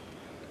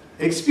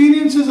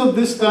 Experiences of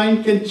this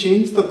kind can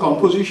change the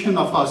composition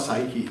of our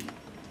psyche,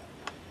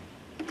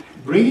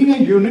 bringing a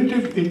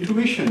unitive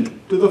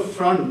intuition to the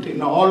front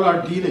in all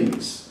our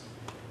dealings.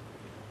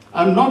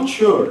 I'm not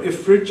sure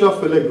if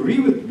Fritjof will agree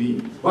with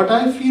me, but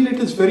I feel it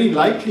is very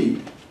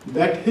likely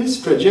that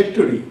his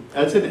trajectory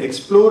as an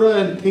explorer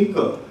and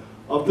thinker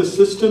of the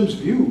system's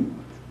view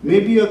may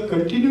be a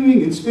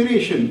continuing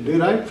inspiration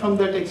derived from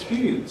that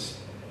experience.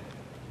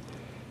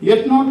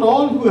 Yet not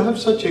all who have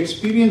such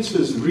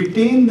experiences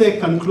retain their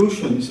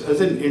conclusions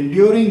as an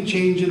enduring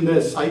change in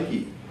their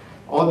psyche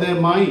or their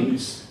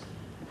minds.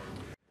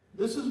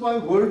 This is why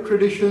world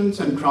traditions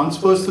and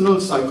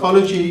transpersonal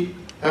psychology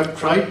have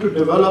tried to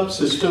develop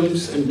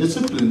systems and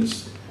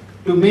disciplines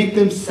to make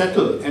them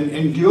settle and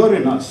endure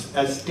in us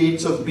as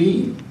states of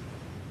being.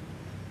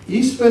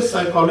 East-West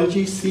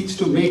psychology seeks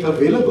to make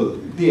available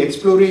the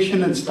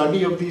exploration and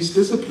study of these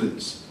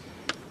disciplines,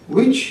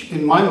 which,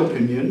 in my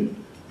opinion,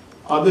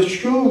 are the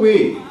sure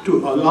way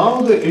to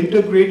allow the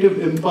integrative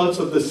impulse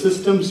of the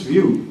system's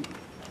view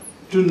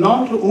to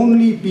not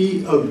only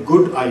be a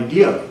good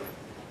idea,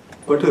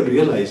 but a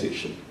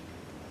realization.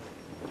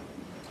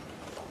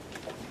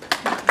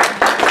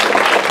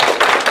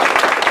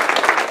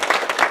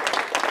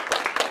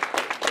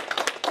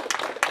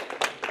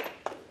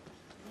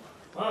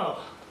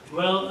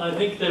 Well, I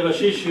think,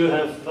 Debashish, you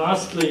have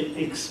vastly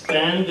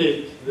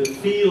expanded the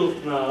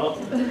field now,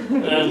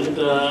 and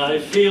I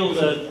feel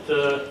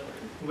that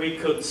we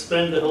could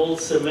spend the whole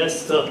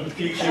semester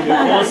teaching a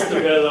course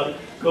together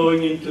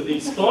going into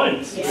these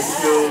points, which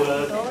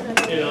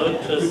you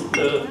just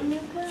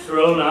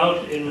thrown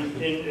out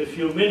in a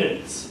few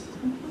minutes.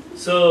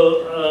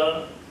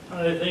 So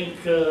I think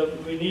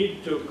we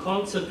need to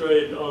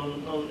concentrate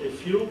on a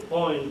few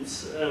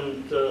points,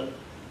 and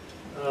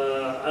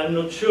I'm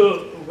not sure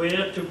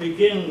where to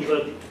begin,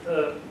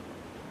 but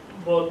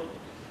what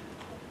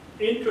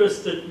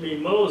interested me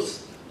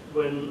most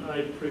when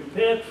I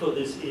prepared for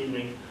this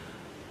evening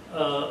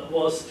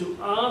was to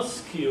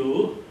ask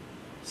you,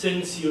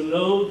 since you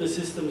know the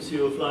systems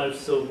view of life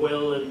so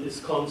well and this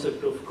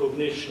concept of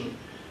cognition,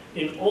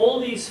 in all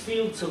these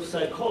fields of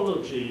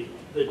psychology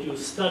that you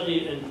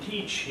study and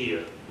teach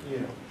here,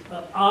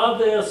 are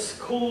there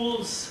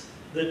schools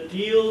that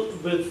deal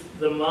with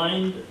the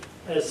mind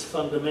as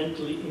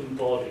fundamentally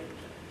embodied?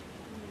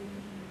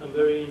 I'm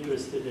very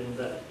interested in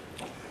that.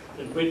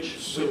 And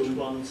which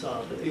ones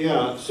are there?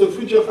 Yeah, so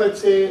Fritjof, I'd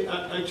say,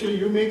 actually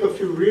you make a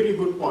few really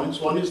good points.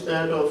 One is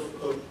that of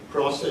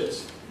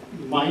process,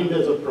 mind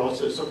as a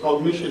process, or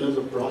cognition as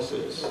a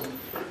process.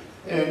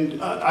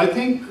 And I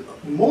think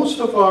most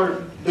of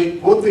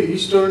both the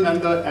Eastern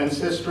and the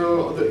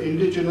ancestral or the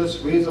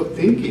indigenous ways of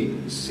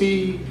thinking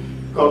see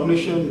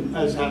cognition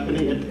as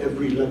happening at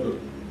every level.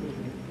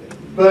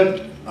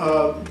 But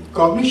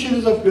cognition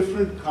is of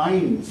different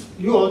kinds.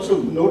 You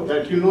also note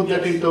that, you know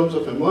that in terms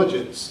of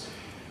emergence.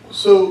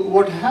 So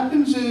what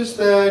happens is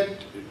that,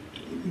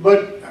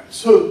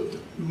 so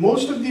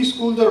most of these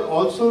schools are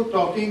also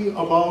talking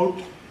about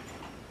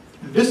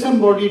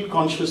disembodied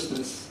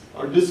consciousness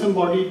or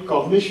disembodied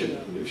cognition,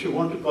 if you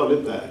want to call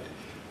it that.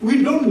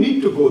 We don't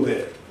need to go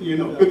there,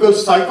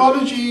 because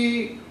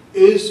psychology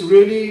is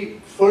really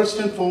first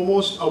and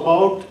foremost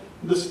about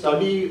the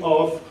study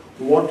of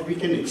what we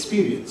can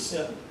experience.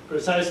 Yeah,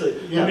 precisely.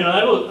 Yeah. I mean,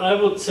 I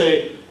would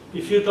say,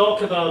 if you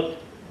talk about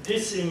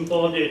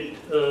disembodied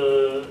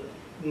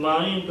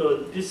mind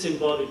or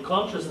disembodied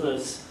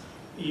consciousness,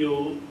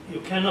 you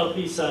cannot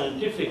be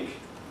scientific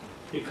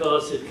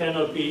because it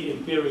cannot be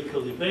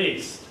empirically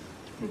based.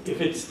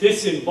 If it's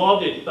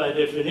disembodied by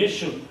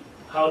definition,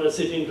 how does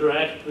it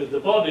interact with the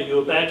body?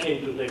 You're back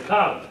into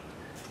Descartes.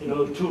 You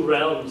know, two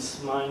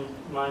realms, mind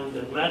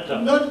and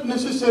matter. Not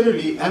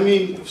necessarily. I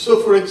mean,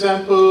 so for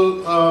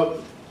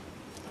example,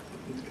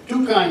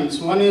 two kinds.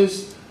 One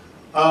is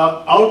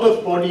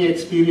out-of-body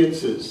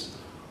experiences,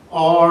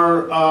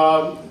 or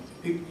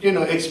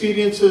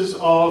experiences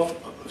of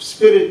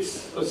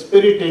spirits or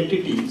spirit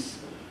entities,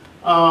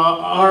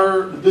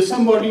 are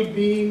disembodied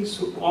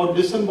beings or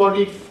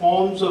disembodied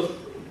forms of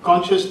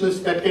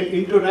consciousness that can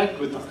interact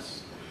with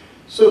us.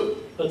 So,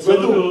 but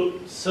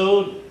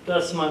so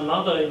does my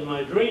mother in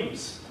my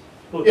dreams,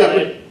 who yeah,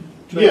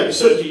 died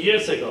 30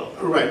 years ago.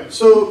 Right.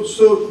 So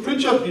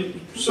Fritjof,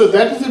 so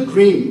that is a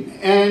dream,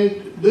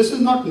 and this is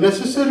not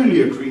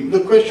necessarily a dream.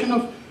 The question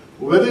of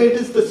whether it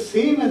is the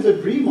same as a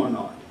dream or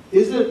not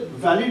is a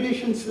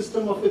validation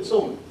system of its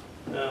own.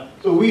 Yeah.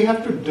 So we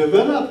have to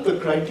develop the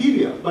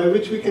criteria by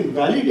which we can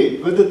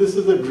validate whether this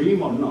is a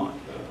dream or not.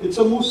 It's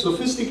a more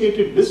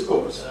sophisticated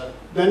discourse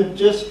than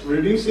just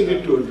reducing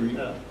it to a dream.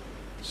 Yeah.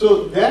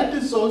 So that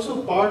is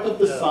also part of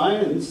the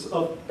science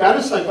of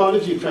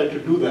parapsychology. Tried to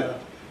do that.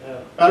 Yeah.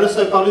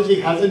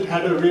 Parapsychology hasn't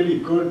had a really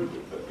good,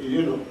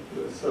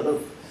 sort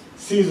of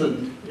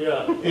season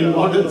in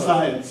modern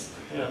science.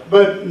 Yeah.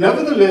 But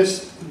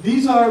nevertheless,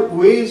 these are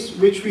ways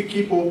which we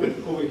keep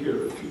open over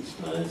here at least.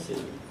 I see.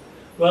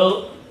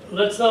 Well,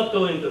 let's not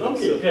go into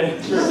this, okay?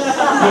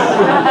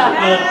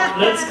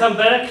 Let's come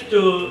back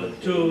to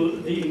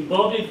the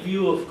embodied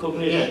view of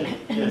cognition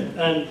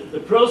and the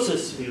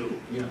process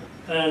view. Yeah.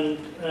 And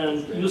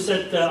you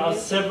said there are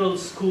several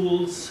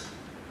schools,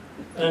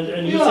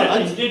 and you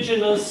said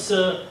indigenous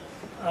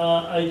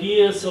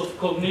ideas of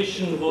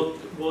cognition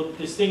would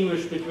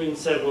distinguish between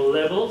several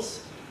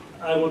levels.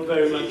 I would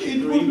very much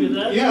agree with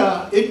that.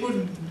 Yeah, it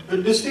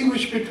would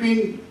distinguish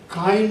between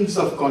kinds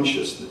of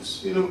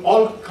consciousness.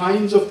 All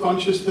kinds of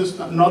consciousness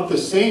are not the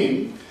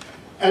same,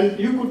 and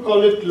you could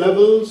call it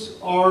levels,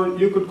 or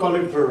you could call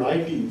it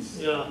varieties.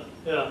 Yeah,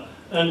 yeah.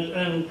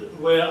 And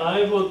where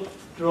I would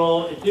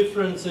draw a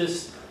difference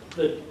is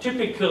that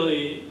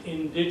typically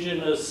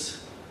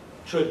indigenous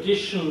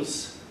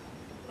traditions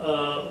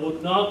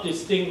would not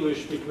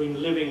distinguish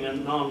between living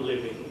and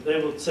non-living.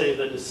 They would say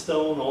that a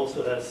stone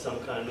also has some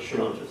kind of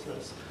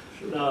consciousness.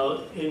 Sure.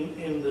 Now,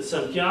 in the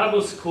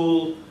Santiago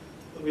school,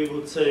 we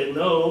would say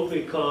no,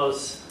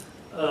 because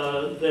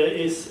there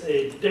is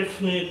a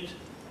definite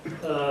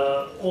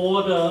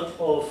order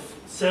of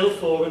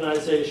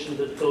self-organization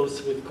that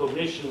goes with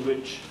cognition,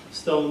 which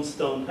stones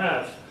don't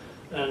have.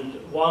 And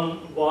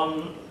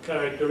one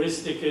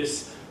characteristic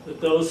is that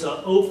those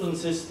are open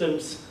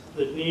systems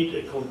that need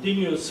a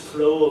continuous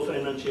flow of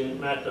energy and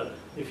matter.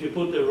 If you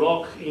put a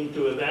rock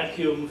into a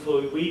vacuum for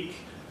a week,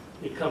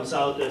 it comes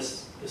out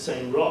as the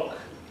same rock.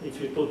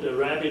 If you put a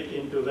rabbit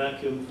into a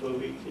vacuum for a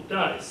week, it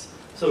dies.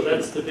 So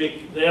that's the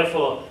big,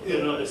 therefore,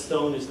 a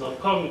stone is not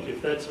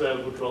cognitive. That's where I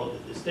would draw the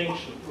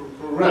distinction.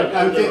 Right,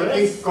 I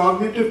think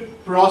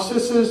cognitive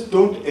processes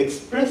don't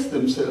express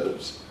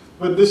themselves,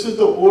 but this is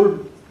the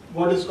old,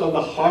 what is called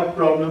the hard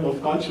problem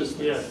of consciousness.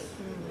 Yes.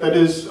 That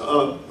is,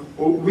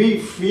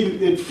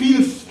 it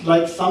feels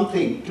like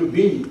something to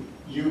be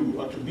you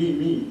or to be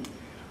me.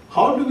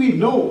 How do we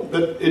know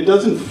that it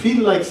doesn't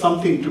feel like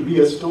something to be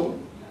a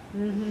stone?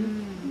 Mm-hmm.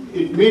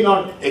 It may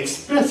not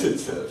express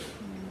itself,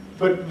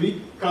 but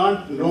we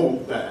can't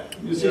know that.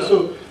 You see,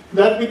 so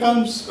that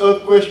becomes a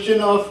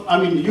question of,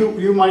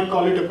 you might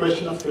call it a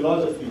question of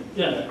philosophy.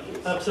 Yeah,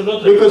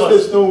 absolutely. Because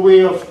there's no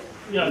way of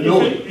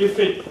knowing. If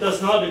it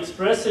does not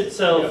express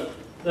itself,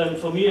 then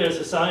for me as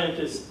a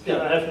scientist,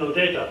 I have no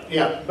data.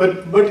 Yeah,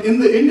 but in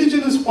the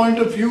indigenous point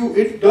of view,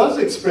 it does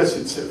express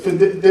itself. And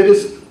there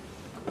is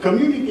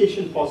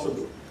communication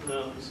possible.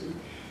 No.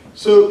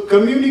 So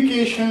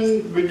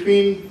communication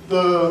between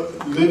the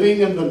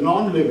living and the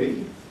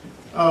non-living,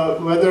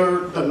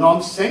 whether the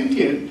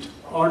non-sentient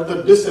or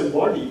the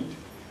disembodied,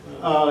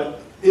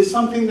 is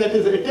something that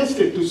is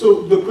attested to.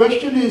 So the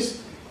question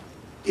is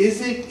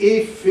it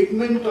a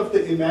figment of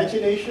the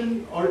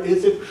imagination or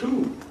is it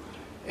true?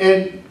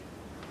 And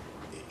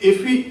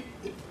if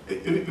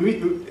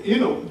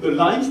the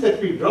lines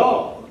that we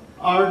draw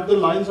are the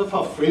lines of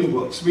our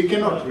frameworks. We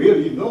cannot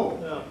really know.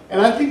 Yeah.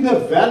 And I think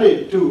they're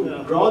valid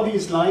to draw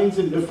these lines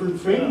in different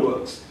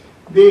frameworks.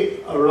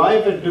 They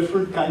arrive at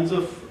different kinds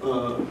of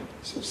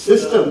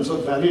systems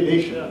of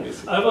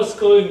validation. I was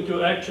going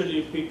to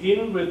actually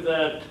begin with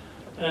that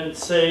and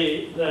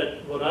say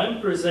that what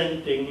I'm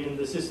presenting in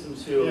the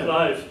systems view of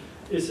life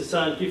is a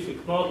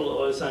scientific model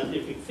or a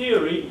scientific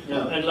theory,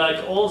 and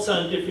like all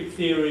scientific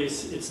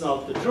theories, it's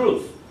not the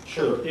truth.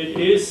 Sure. It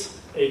is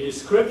a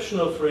description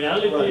of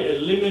reality, a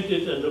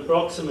limited and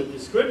approximate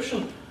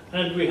description,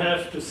 and we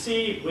have to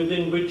see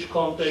within which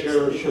context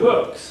it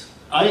works.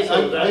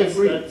 I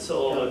agree. That's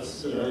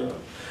always. Yeah.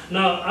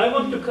 Now, I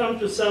want to come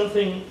to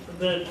something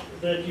that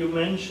you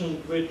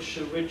mentioned, which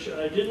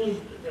I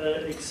didn't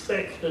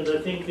expect, and I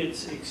think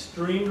it's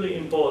extremely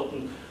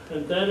important.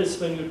 And that is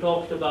when you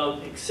talked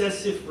about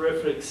excessive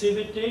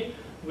reflexivity,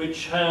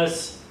 which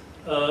has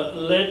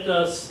led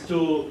us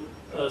to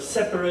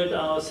separate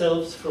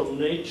ourselves from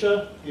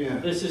nature. Yeah.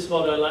 This is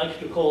what I like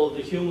to call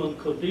the human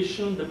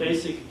condition, the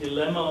basic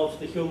dilemma of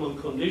the human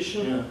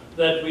condition, Yeah.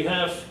 that we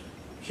have,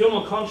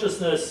 human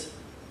consciousness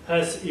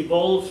has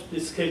evolved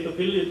this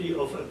capability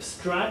of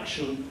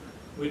abstraction,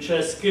 which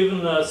has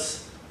given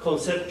us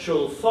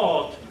conceptual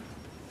thought,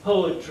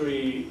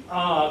 poetry,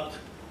 art,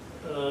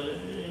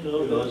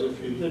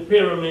 the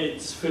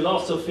pyramids,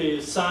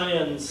 philosophy,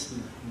 science,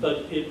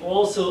 but it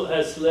also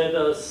has led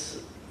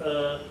us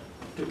to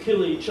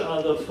kill each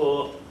other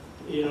for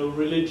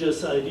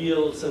religious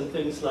ideals and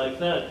things like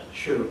that.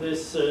 Sure.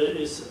 This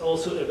is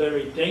also a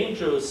very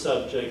dangerous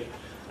subject,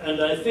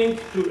 and I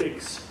think to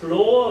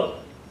explore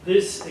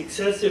this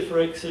excessive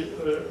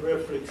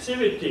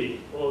reflexivity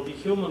or the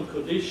human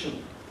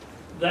condition,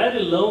 that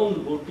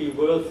alone would be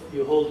worth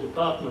your whole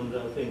department,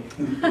 I think.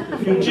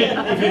 if you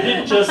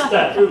did just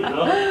that,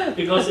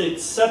 because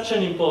it's such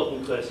an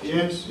important question.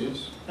 Yes,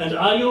 yes. And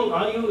are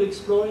you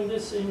exploring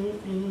this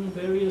in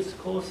various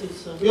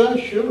courses? Yeah,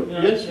 sure.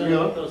 Yeah, Yes, yeah, we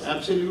are.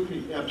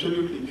 Absolutely,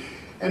 absolutely.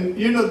 And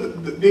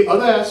the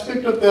other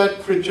aspect of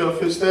that,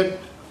 Fritjof, is that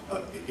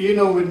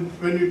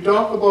when you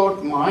talk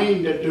about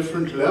mind at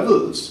different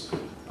levels,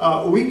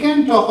 we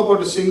can talk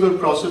about a single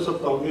process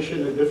of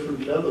cognition at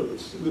different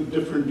levels with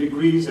different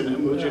degrees and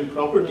emergent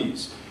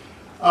properties.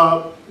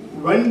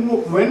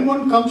 When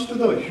one comes to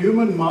the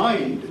human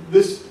mind,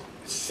 this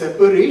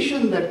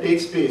separation that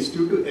takes place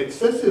due to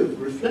excessive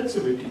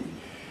reflexivity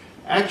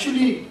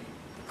actually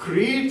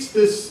creates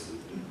this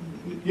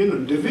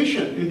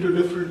division into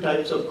different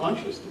types of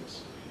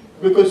consciousness.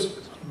 Because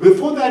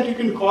before that you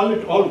can call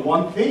it all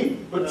one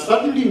thing, but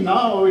suddenly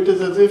now it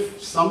is as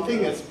if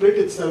something has split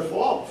itself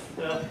off.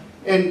 Yeah.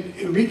 And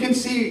we can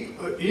see,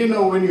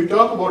 when you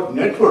talk about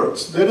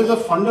networks, there is a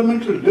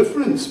fundamental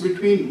difference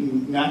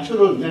between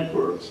natural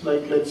networks,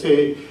 like let's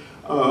say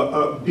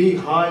a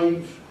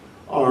beehive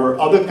or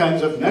other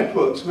kinds of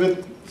networks, where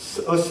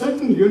a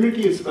certain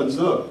unity is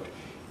conserved.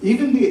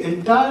 Even the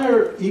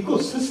entire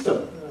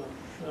ecosystem,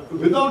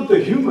 without the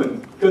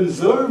human,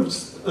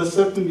 conserves a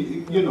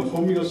certain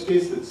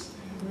homeostasis.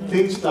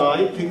 Things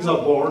die, things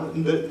are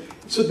born.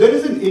 So there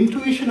is an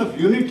intuition of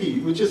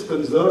unity which is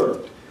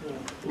conserved.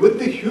 With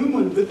the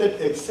human, with that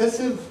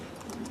excessive,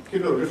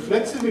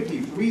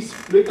 reflexivity, we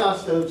split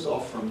ourselves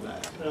off from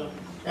that,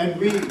 and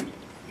we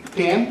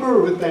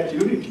tamper with that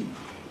unity.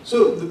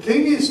 So the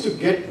thing is to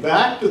get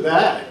back to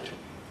that.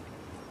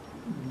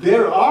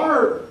 There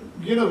are,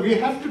 we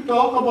have to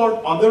talk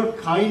about other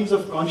kinds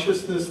of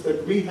consciousness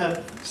that we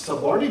have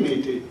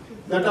subordinated,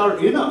 that are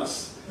in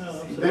us,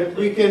 that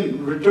we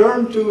can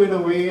return to in a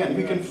way, and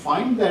we can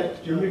find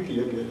that unity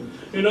again.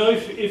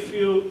 If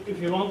you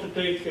want to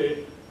take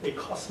a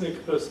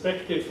cosmic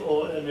perspective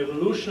or an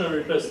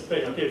evolutionary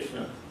perspective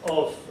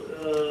of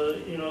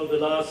the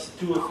last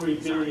 2 or 3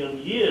 billion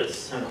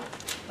years,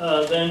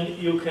 then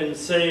you can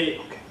say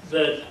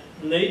that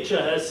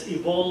nature has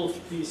evolved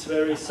these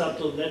very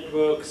subtle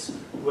networks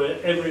where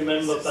every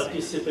member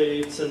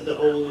participates and the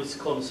whole is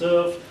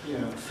conserved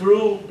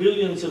through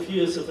billions of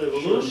years of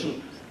evolution.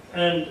 Sure.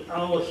 And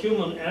our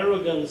human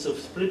arrogance of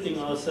splitting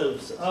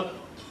ourselves up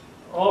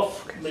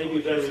off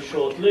maybe very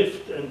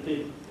short-lived, and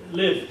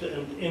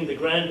in the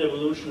grand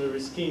evolutionary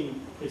scheme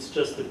it's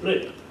just a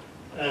blip.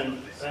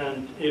 And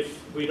if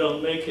we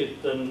don't make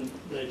it, then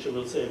nature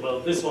will say,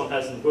 well, this one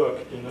hasn't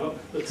worked,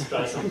 let's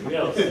try something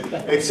else.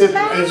 Except,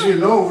 as you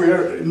know, we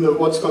are in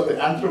what's called the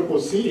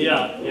Anthropocene.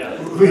 Yeah.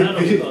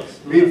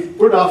 We've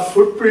put our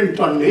footprint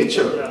on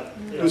nature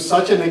to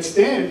such an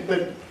extent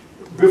that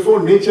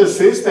before nature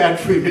says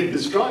that, we may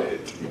destroy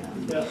it.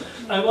 Yeah.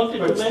 I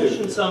wanted to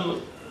mention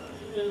some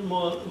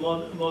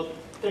more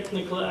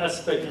technical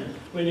aspect.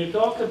 When you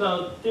talk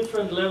about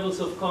different levels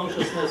of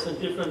consciousness and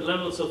different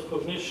levels of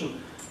cognition,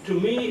 to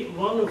me,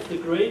 one of the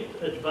great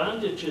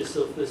advantages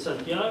of the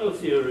Santiago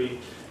theory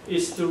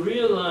is to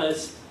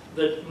realize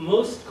that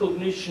most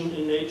cognition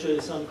in nature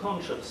is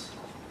unconscious.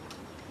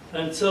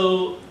 And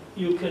so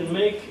you can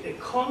make a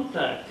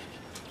contact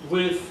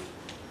with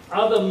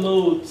other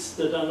modes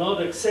that are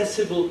not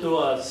accessible to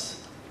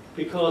us,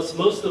 because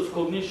most of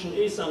cognition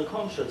is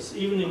unconscious,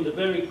 even in the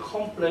very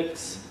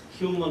complex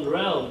human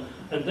realm.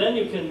 And then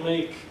you can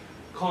make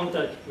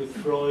contact with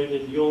Freud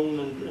and Jung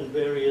and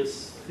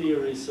various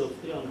theories of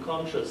the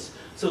unconscious.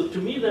 So to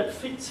me that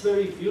fits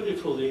very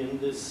beautifully in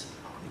this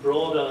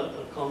broader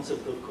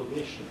concept of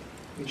cognition.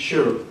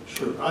 Sure.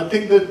 I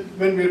think that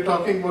when we're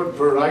talking about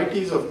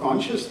varieties of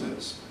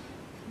consciousness,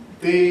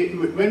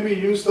 when we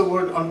use the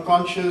word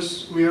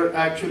unconscious, we are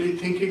actually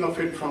thinking of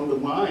it from the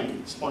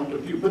mind's point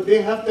of view. But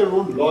they have their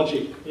own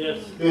logic.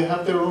 Yes. They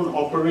have their own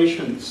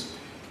operations.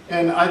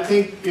 And I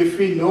think if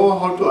we know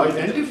how to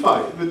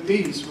identify with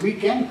these, we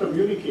can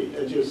communicate,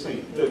 as you're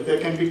saying. That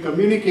there can be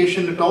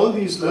communication at all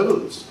these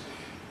levels.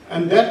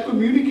 And that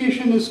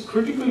communication is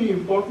critically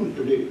important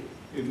today,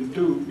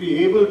 to be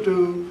able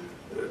to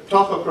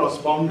talk across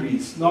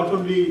boundaries, not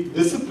only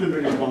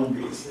disciplinary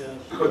boundaries,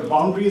 but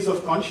boundaries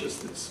of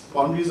consciousness,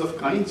 boundaries of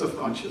kinds of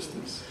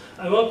consciousness.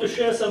 I want to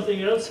share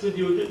something else with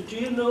you. Do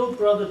you know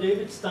Brother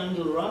David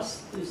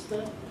Steindl-Rast? Is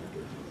that?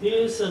 He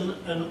is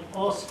an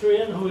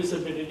Austrian who is a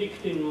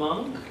Benedictine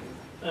monk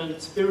and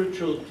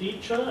spiritual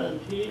teacher, and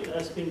he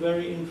has been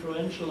very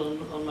influential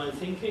on my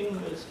thinking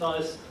as far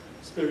as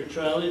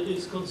spirituality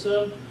is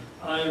concerned.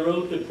 I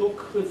wrote a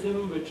book with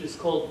him which is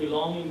called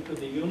Belonging to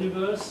the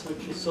Universe,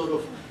 which is sort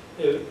of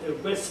a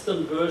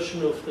Western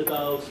version of the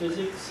Tao of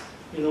Physics,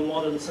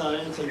 modern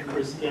science and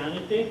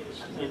Christianity,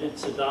 and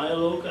it's a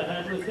dialogue I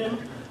had with him.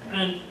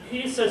 And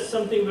he says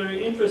something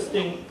very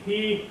interesting.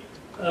 He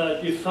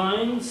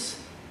defines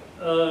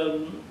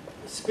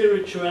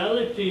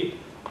spirituality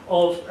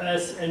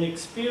as an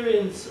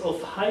experience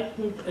of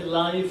heightened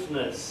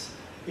aliveness,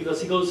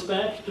 because he goes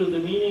back to the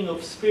meaning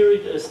of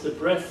spirit as the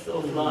breath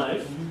of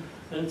life.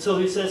 And so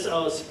he says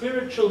our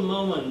spiritual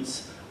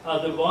moments are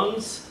the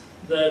ones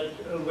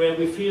where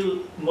we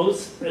feel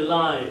most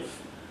alive.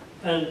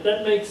 And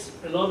that makes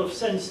a lot of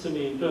sense to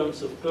me in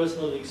terms of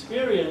personal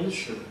experience.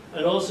 Sure.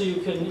 And also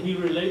he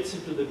relates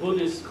it to the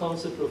Buddhist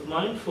concept of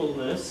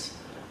mindfulness.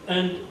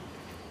 And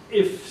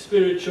if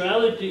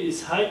spirituality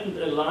is heightened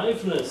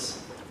aliveness,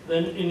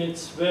 then in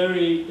its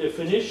very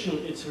definition,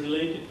 it's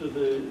related to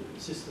the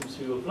system's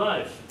view of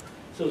life.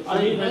 So to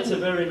me, that's a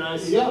very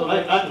nice connection.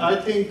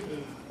 I think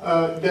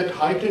that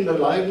heightened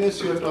aliveness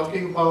you're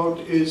talking about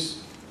is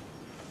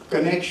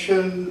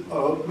connection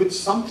with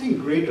something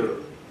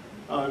greater.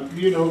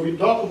 We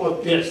talk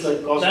about things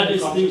like cosmic that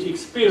is the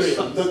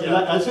experience.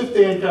 As if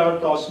the entire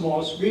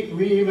cosmos,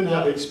 we even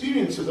have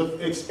experiences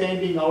of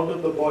expanding out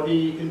of the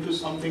body into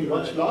something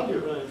much larger.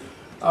 Right.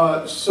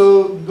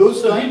 So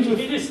those kinds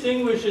he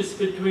distinguishes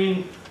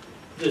between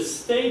the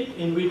state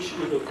in which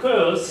it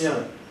occurs,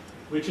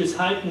 which is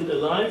heightened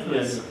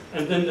aliveness,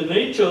 and then the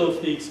nature of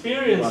the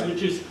experience,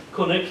 which is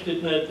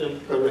connectedness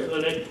and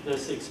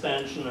connectedness,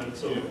 expansion, and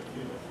so on.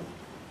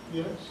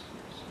 Yes.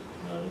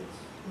 I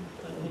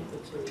think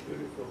that's very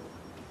beautiful.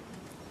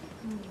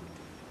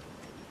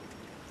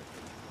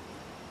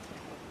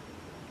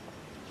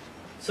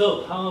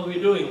 So, how are we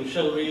doing?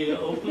 Shall we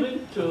open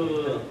it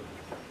to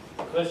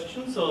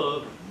questions,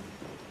 or?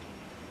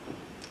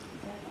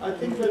 I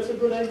think that's a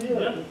good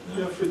idea.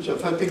 Yeah,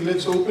 Fritjof. I think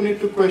let's open it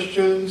to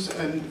questions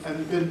and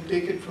then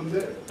take it from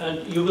there.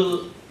 And you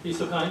will be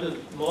so kind to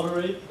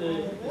moderate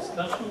the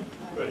discussion?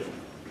 Great.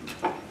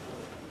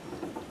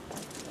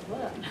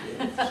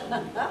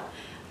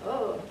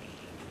 Oh,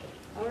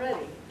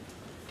 already.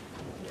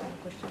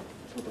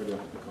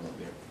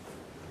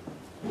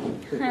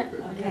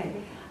 Okay.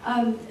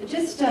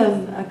 Just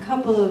a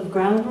couple of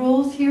ground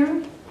rules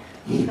here.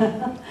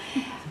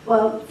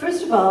 Well,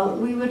 first of all,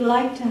 we would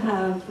like to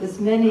have as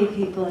many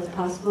people as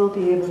possible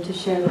be able to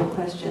share their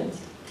questions.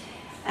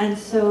 And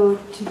so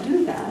to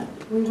do that,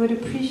 we would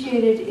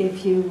appreciate it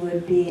if you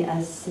would be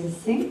as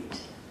succinct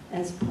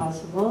as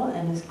possible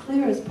and as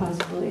clear as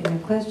possible in your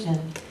question.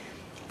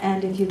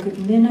 And if you could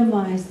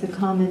minimize the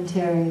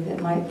commentary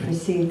that might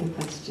precede the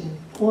question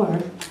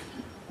or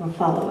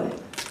follow it.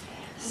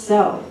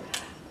 So,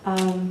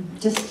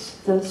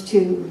 just those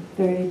two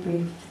very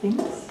brief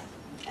things.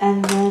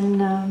 And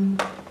then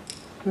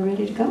we're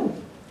ready to go.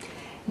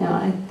 Now,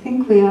 I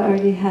think we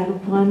already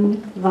had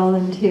one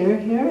volunteer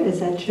here. Is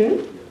that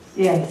true?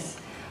 Yes.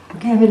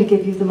 Okay, I'm going to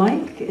give you the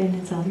mic, and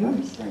it's all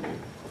yours. Thank you.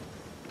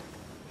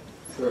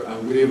 So,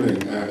 good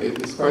evening.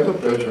 It's quite a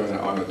pleasure and an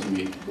honor to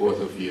meet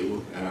both of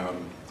you. I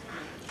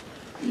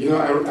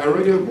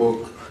read your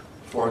book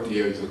 40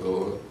 years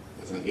ago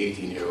as an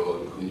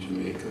 18-year-old in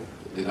Jamaica,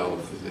 the Tao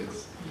of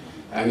Physics.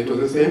 And it was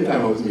the same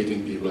time I was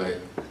meeting people like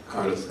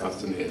Carlos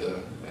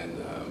Castaneda and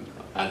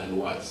Alan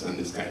Watts and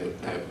this kind of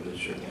type of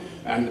literature.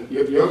 And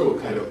your book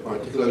had a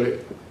particularly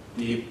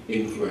deep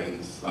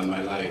influence on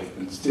my life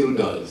and still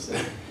does.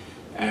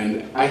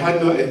 And I had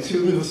no,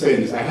 excuse me for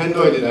saying this, I had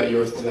no idea that you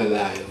were still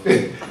alive.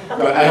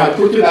 But I had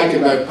put you like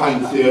in my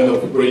pantheon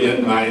of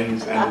brilliant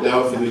minds and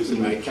Tao of Physics in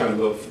my canon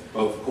of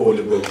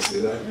holy books.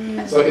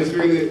 So it's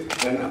really,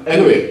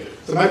 anyway,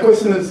 so my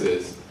question is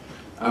this.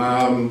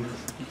 At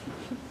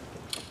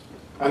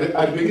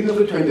the beginning of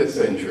the 20th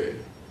century,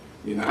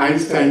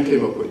 Einstein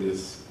came up with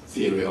this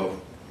theory of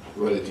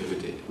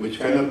relativity, which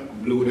kind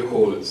of blew the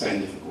whole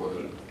scientific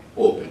world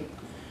open,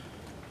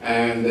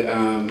 and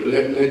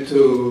led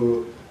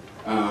to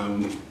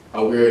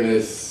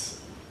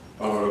awareness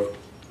of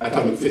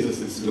atomic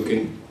physicists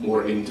looking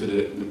more into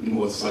the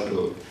more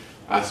subtle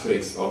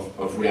aspects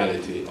of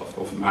reality,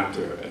 of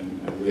matter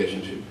and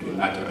relationship between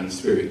matter and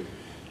spirit.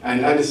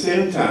 And at the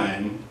same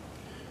time,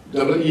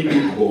 W.E.B.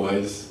 Du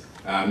Bois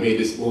made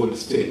this bold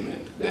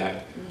statement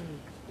that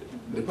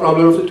the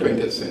problem of the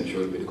 20th century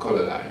will be the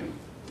color line.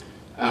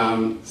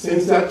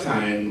 Since that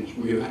time,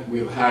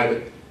 we've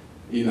had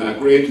a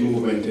great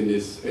movement in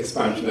this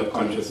expansion of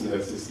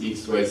consciousness, this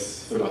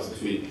East-West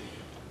philosophy,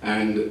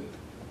 and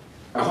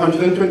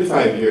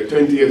 125 years,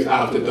 20 years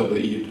after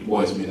W.E. Du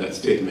Bois made that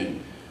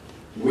statement,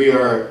 we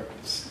are,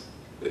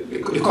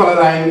 the color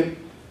line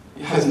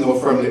has now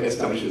firmly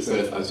established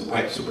itself as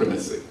white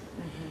supremacy,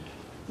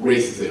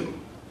 racism.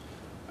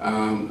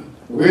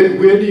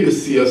 Where do you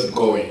see us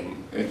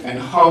going? And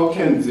how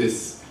can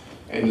this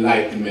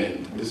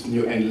enlightenment, this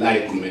new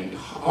enlightenment,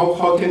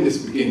 how can this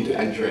begin to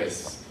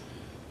address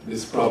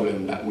this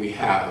problem that we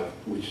have,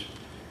 which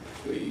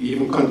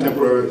even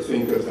contemporary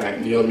thinkers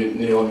like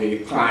Naomi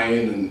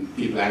Klein and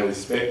people I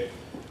respect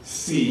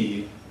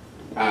see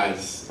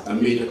as a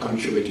major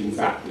contributing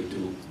factor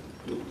to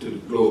the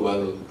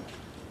global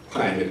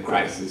climate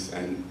crisis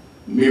and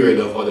myriad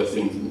of other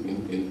things,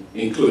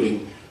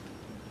 including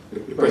the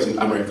present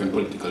American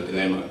political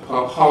dilemma.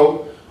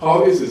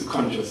 How is this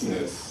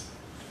consciousness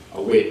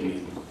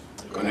awakening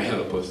going to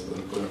help us,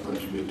 going to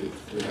contribute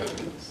to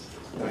helping us?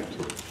 Thank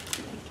you.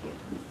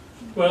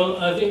 Well,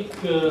 I think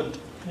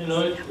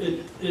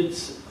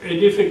it's a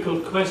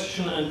difficult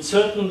question, and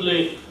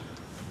certainly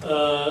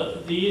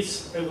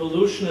these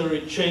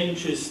evolutionary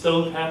changes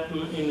don't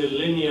happen in a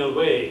linear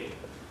way.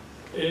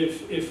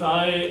 If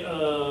I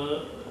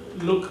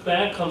look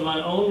back on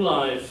my own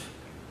life,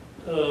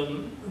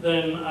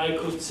 then I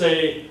could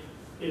say,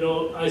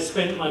 I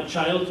spent my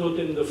childhood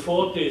in the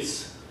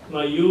 40s,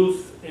 my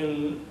youth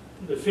in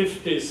the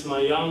 50s, my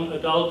young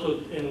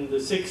adulthood in the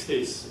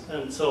 60s,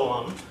 and so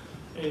on.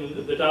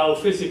 In the Tao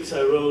of Physics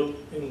I wrote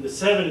in the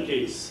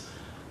 70s.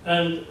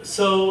 And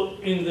so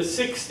in the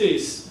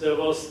 60s there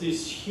was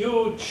this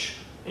huge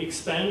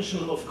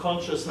expansion of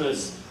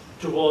consciousness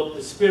toward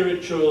the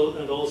spiritual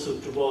and also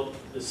toward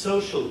the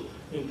social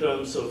in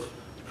terms of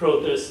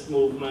protest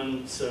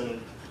movements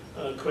and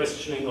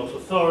questioning of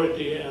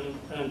authority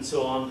and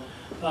so on.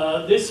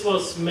 This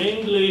was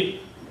mainly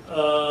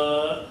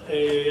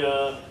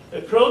a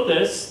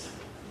protest,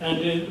 and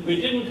we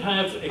didn't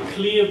have a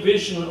clear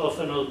vision of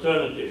an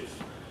alternative.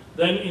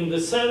 Then in the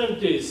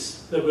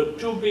 70s, there were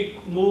two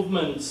big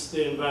movements,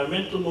 the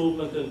environmental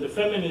movement and the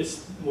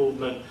feminist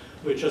movement,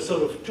 which are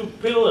sort of two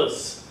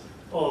pillars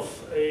of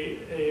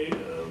a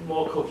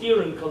more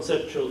coherent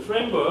conceptual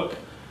framework.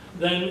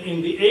 Then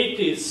in the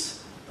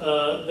 80s,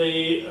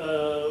 they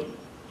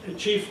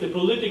achieved the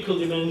political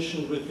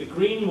dimension with the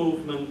Green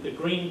movement, the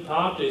Green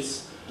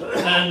parties,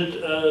 and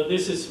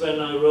this is when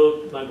I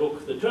wrote my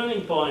book, The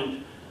Turning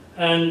Point.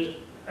 And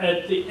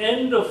at the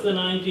end of the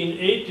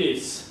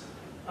 1980s,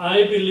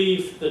 I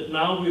believed that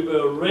now we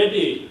were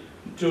ready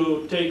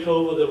to take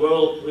over the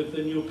world with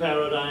the new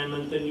paradigm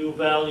and the new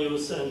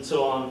values and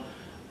so on.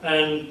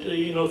 And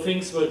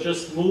things were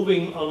just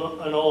moving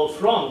on all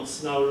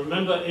fronts. Now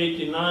remember,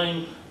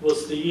 '89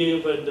 was the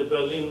year when the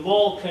Berlin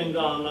Wall came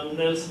down and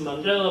Nelson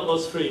Mandela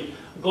was free.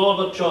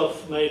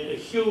 Gorbachev made a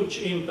huge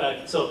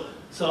impact. So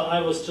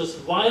I was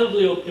just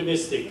wildly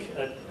optimistic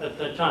at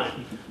that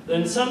time.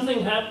 Then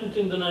something happened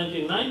in the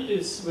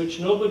 1990s which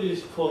nobody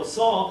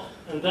foresaw,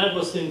 and that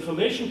was the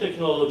information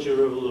technology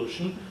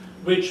revolution,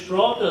 which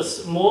brought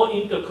us more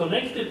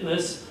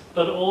interconnectedness,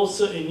 but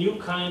also a new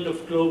kind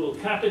of global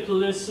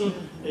capitalism,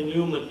 a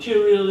new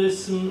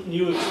materialism,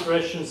 new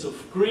expressions of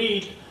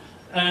greed.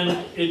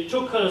 And it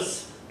took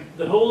us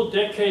the whole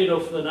decade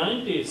of the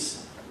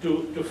 90s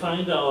to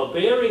find our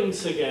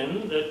bearings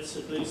again. That's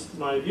at least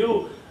my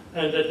view.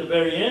 And at the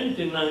very end,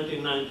 in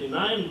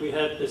 1999, we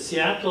had the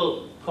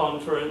Seattle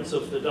conference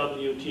of the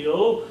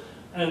WTO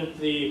and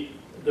the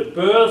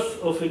birth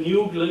of a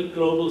new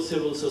global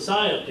civil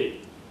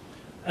society.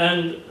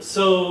 And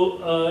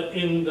so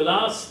in the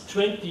last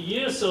 20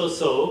 years or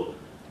so,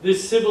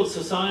 this civil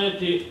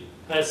society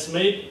has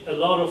made a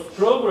lot of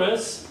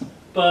progress,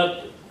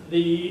 but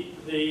the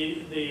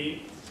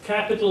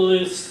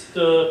capitalist,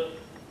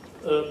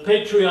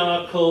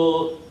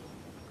 patriarchal,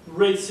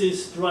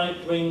 racist,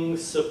 right-wing,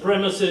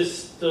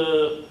 supremacist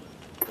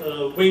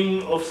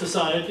wing of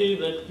society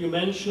that you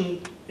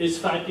mentioned is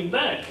fighting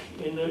back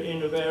in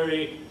a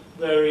very,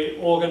 very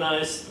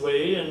organized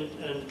way and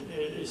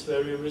is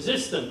very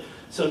resistant.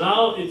 So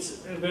now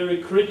it's a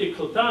very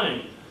critical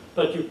time,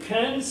 but you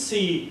can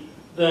see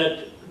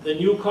that the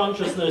new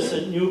consciousness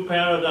and new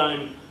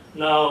paradigm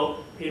now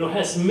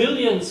has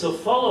millions of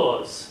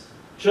followers.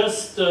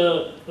 Just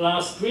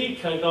last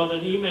week I got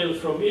an email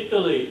from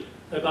Italy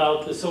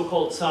about the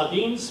so-called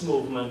sardines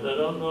movement. I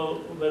don't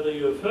know whether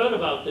you have heard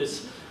about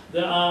this.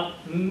 There are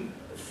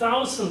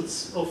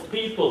thousands of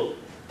people,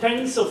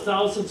 tens of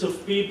thousands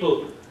of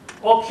people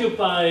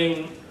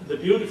occupying the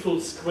beautiful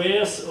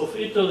squares of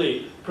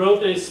Italy,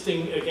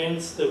 protesting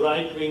against the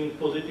right-wing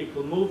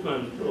political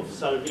movement of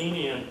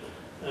Salvini and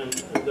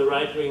the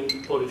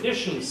right-wing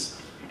politicians.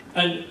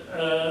 And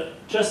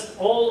just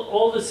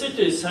all the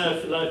cities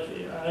have, like,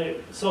 I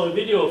saw a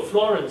video of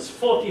Florence,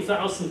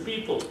 40,000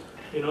 people,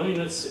 in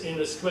a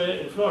square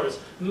in Florence.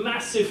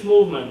 Massive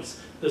movements.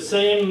 The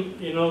same,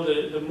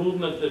 the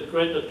movement that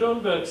Greta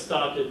Thunberg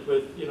started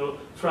with,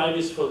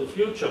 Fridays for the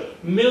Future.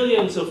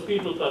 Millions of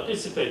people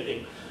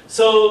participating.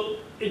 So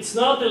it's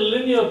not a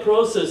linear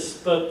process,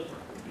 but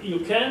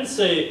you can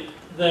say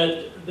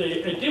that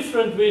a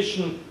different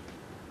vision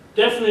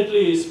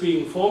definitely is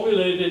being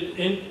formulated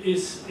and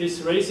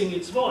is raising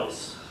its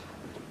voice.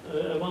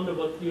 I wonder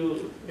what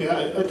you...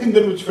 Yeah, I think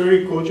that was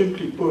very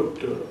cogently put,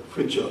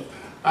 Fritjof.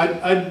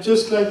 I'd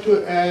just like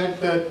to add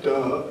that,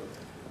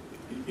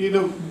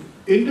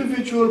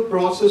 individual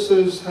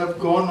processes have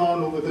gone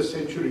on over the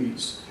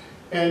centuries,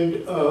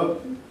 and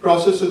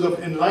processes of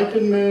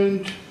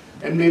enlightenment,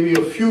 and maybe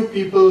a few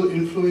people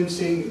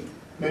influencing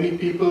many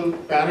people,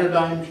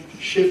 paradigm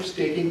shifts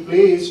taking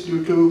place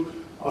due to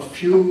a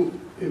few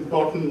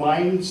important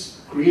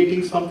minds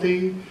creating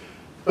something.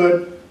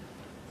 But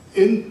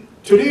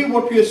today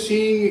what we are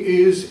seeing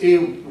is a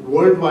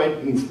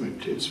worldwide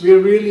movement. We are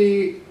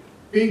really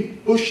being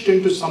pushed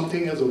into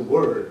something as a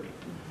word.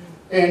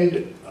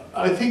 And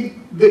I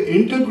think the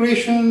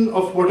integration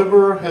of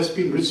whatever has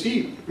been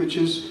received, which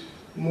is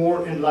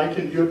more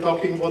enlightened, you're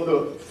talking about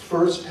the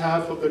first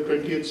half of the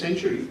 20th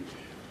century,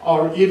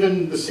 or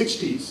even the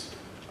 60s,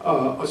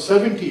 or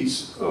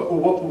 70s,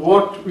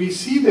 what we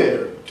see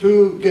there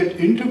to get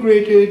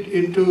integrated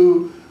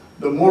into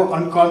the more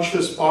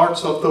unconscious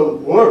parts of the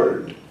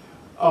world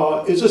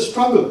is a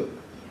struggle.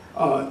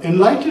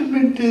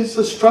 Enlightenment is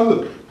a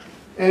struggle,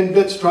 and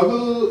that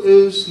struggle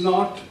is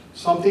not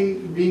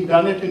something being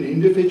done at an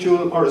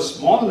individual or a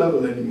small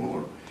level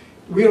anymore.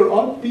 We are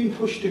all being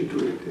pushed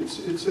into it.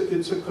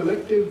 It's a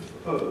collective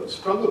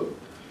struggle.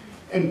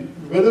 And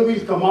whether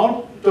we'll come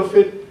out of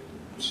it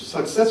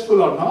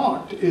successful or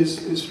not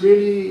is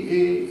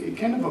really a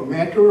kind of a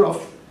matter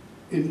of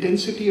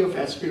intensity of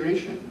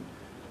aspiration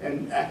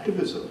and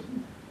activism.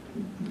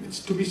 It's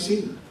to be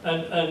seen.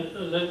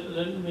 And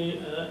let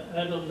me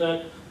add on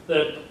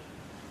that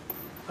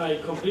I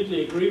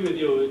completely agree with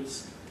you.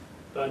 It's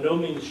by no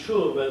means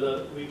sure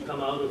whether we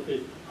come out of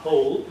it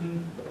whole,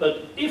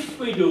 but if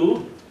we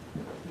do,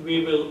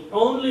 we will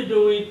only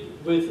do it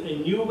with a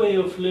new way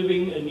of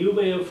living, a new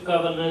way of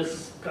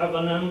governance,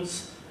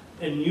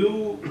 a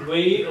new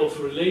way of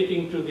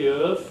relating to the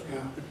earth,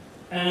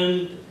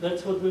 and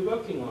that's what we're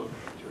working on.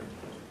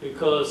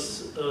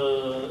 Because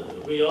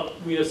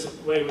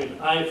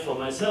I, for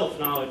myself,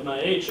 now at my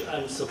age,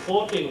 I'm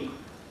supporting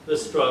the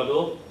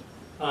struggle,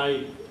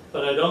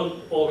 but I don't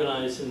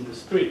organize in the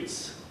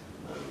streets.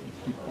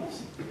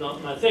 It's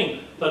not my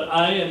thing. But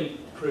I am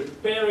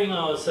preparing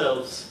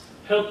ourselves,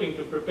 helping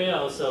to prepare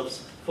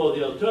ourselves for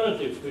the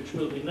alternative, which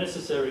will be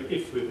necessary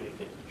if we make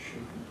it.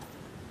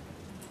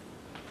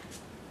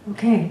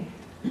 Okay.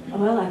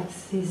 Well, I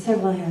see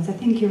several hands. I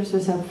think yours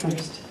was up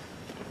first.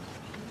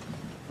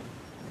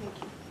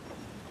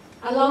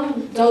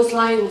 Along those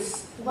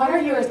lines, what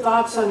are your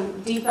thoughts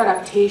on deep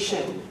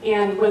adaptation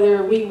and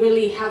whether we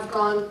really have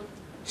gone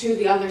to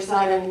the other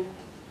side and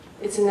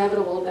it's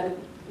inevitable that,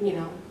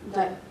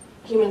 that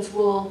humans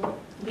will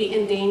be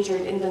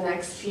endangered in the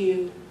next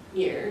few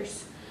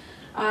years?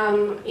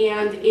 And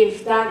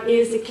if that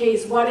is the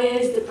case, what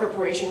is the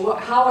preparation?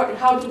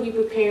 How do we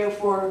prepare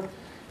for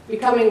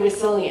becoming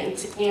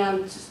resilient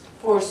and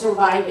for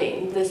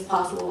surviving this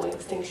possible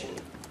extinction?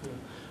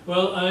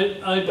 Well,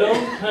 I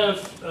don't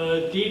have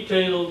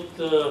detailed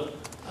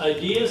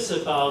ideas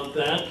about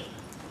that,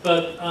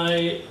 but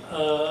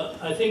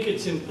I think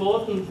it's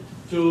important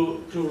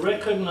to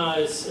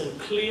recognize and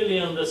clearly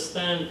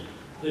understand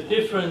the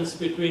difference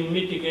between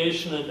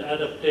mitigation and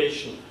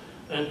adaptation.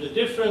 And the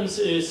difference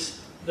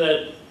is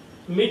that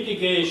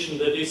mitigation,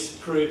 that is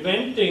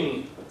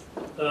preventing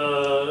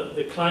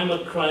the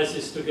climate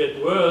crisis to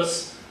get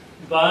worse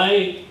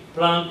by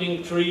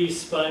planting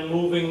trees, by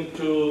moving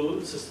to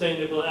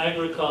sustainable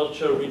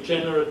agriculture,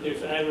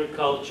 regenerative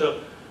agriculture,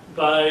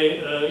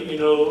 by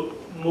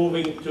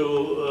moving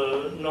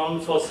to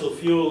non-fossil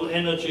fuel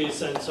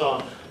energies and so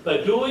on. By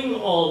doing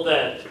all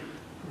that,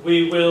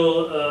 we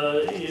will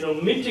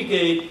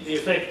mitigate the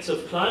effects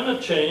of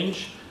climate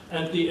change,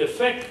 and the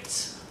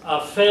effects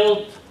are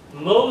felt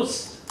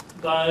most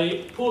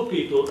by poor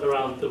people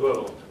around the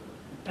world.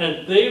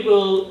 And they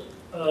will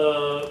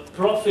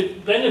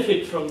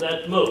benefit from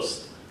that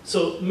most.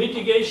 So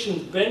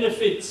mitigation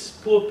benefits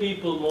poor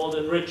people more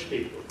than rich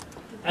people.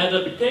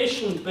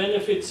 Adaptation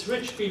benefits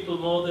rich people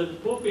more than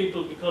poor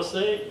people because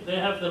they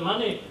have the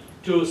money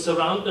to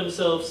surround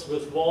themselves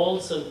with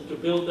walls and to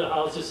build their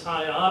houses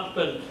higher up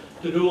and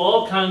to do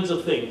all kinds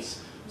of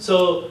things.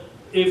 So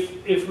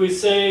if we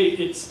say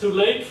it's too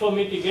late for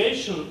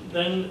mitigation,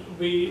 then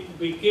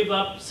we give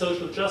up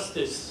social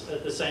justice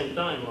at the same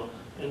time, or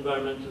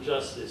environmental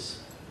justice.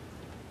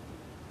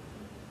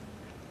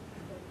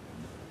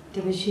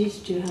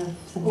 Debashish, do you have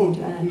something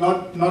to add?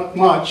 Not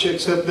much,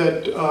 except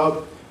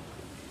that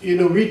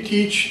we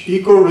teach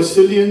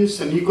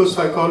eco-resilience and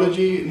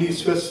eco-psychology in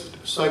East-West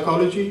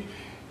psychology,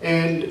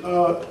 and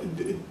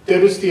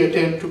there is the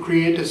attempt to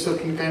create a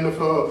certain kind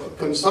of a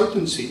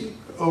consultancy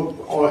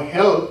or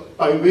help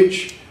by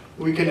which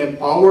we can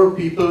empower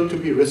people to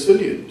be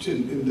resilient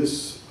in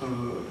this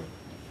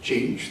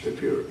change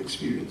that we are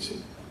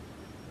experiencing.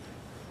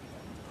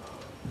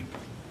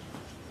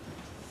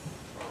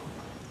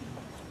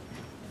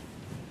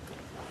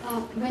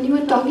 When you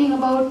were talking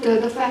about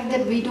the fact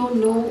that we don't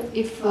know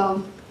if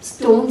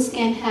stones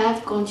can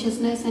have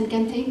consciousness and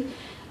can think,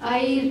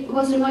 I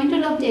was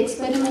reminded of the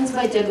experiments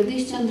by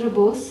Jagadish Chandra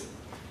Bose,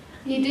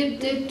 He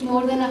did it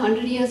more than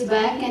 100 years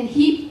back, and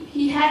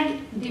he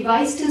had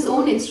devised his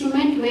own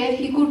instrument where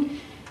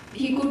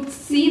he could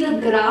see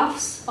the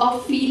graphs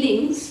of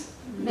feelings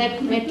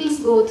that metals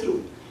go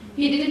through.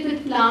 He did it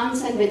with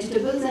plants and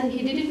vegetables, and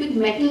he did it with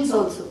metals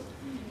also.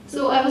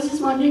 So I was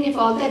just wondering if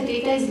all that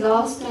data is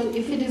lost, and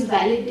if it is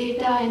valid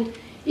data, and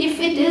if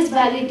it is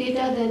valid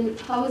data, then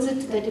how is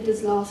it that it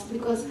is lost?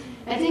 Because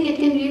I think it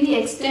can really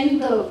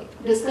extend the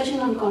discussion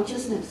on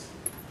consciousness.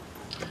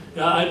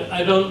 Yeah,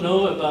 I don't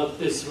know about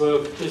this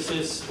work. This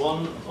is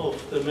one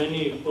of the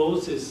many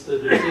Boses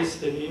that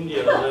exist in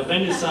India. There are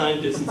many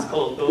scientists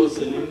called Bose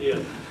in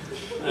India.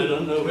 I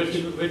don't know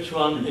which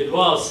one it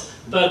was.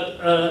 But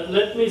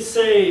let me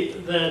say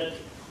that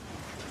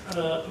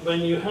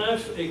when you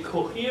have a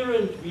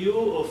coherent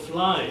view of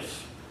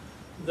life,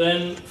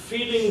 then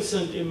feelings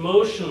and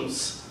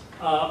emotions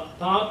are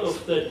part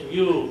of that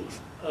view.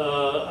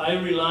 I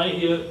rely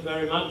here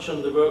very much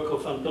on the work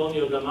of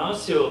Antonio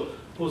Damasio,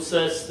 who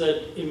says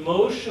that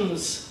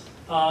emotions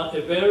are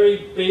a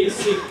very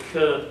basic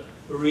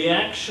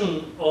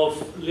reaction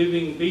of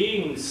living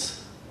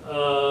beings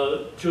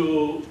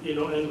to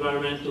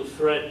environmental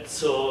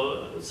threats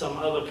or some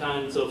other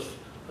kinds of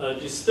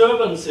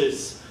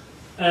disturbances.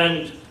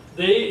 And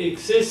they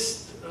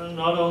exist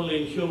not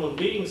only in human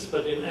beings,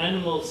 but in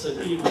animals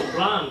and even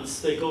plants.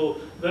 They go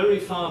very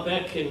far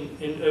back in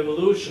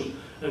evolution.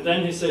 And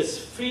then he says,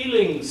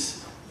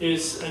 feelings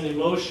is an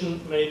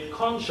emotion made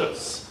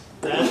conscious.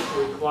 That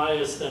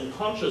requires then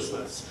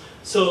consciousness.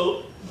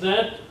 So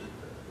that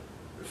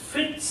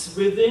fits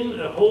within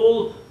a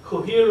whole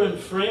coherent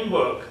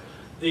framework.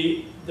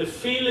 The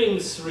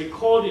feelings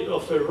recorded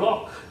of a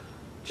rock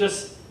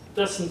just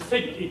doesn't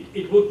fit.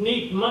 It would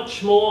need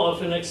much more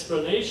of an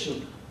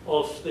explanation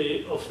of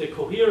the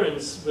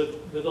coherence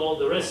with all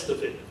the rest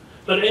of it.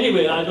 But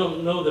anyway, I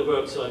don't know the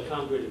work, so I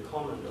can't really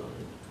comment on it.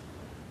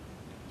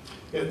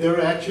 Yeah, there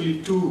are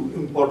actually two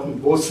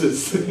important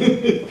Boses.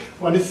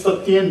 One is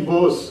Satyen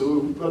Bose,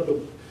 who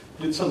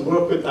did some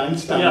work with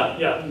Einstein. Yeah,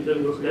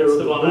 that's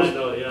the one I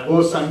know, yeah.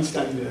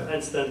 Bose-Einstein, yeah.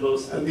 Einstein,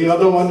 Bose. And the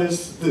other one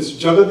is this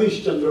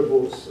Jagadish Chandra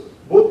Bose,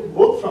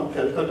 both from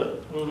Calcutta.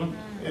 Mm-hmm.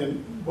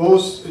 And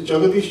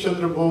Jagadish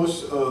Chandra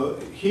Bose,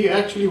 he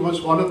actually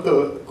was one of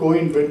the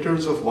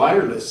co-inventors of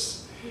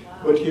wireless. Wow.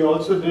 But he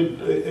also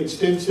did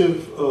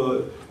extensive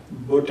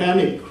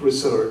botanic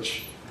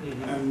research.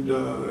 Mm-hmm.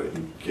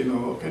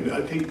 And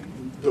I think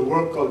the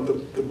work called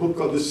the book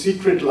called The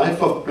Secret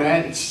Life of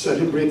Plants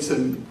celebrates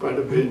him quite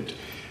a bit.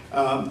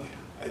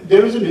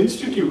 There is an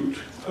institute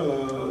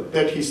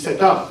that he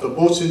set up, the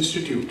Bose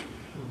Institute.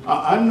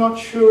 I'm not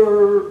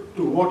sure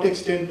to what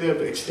extent they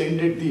have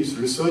extended these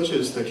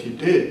researches that he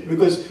did,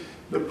 because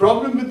the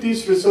problem with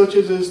these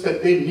researches is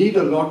that they need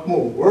a lot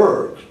more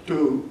work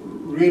to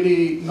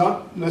really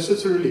not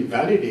necessarily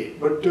validate,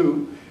 but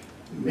to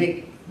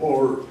make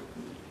more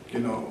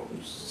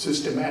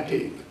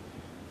systematic,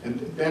 and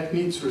that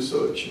needs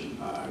research, and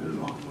I don't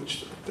know how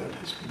much of that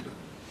has been done.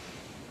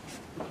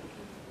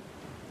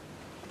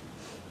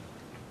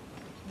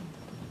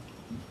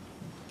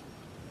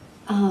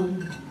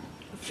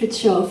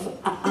 Fritjof,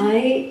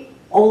 I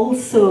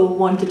also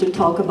wanted to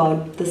talk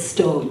about the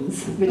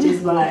stones, which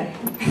is why.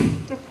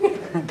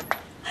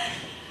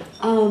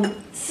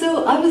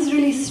 So I was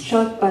really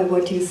struck by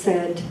what you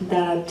said,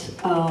 that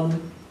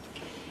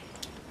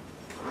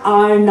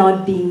are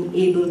not being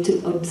able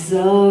to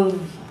observe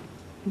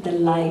the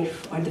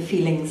life or the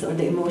feelings or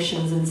the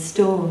emotions in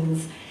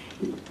stones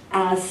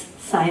as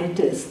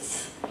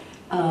scientists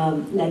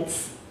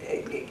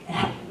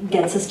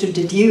gets us to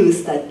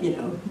deduce that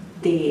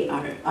they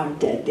are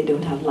dead, they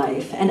don't have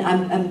life. And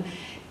I'm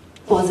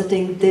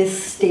positing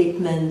this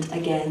statement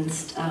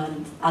against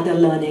other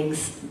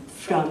learnings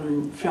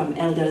from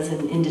elders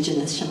in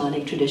indigenous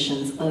shamanic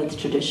traditions, earth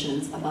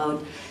traditions,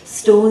 about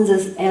stones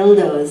as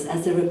elders,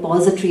 as the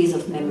repositories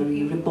of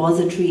memory,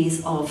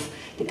 repositories of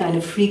the kind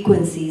of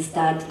frequencies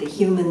that the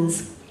human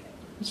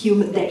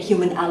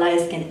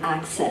allies can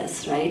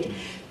access, right?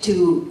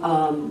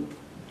 To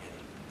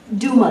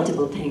do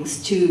multiple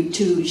things,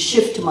 to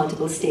shift to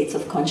multiple states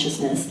of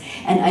consciousness.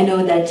 And I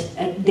know that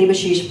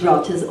Debashish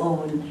brought his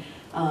own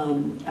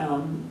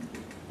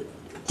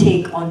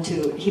take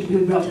onto, he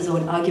brought his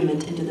own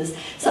argument into this.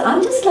 So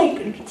I'm just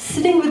like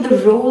sitting with the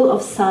role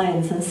of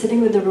science and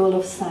sitting with the role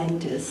of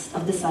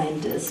the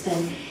scientist.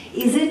 And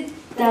is it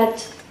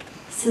that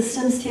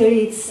systems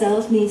theory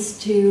itself needs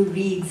to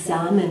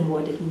re-examine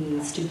what it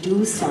means to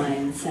do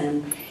science?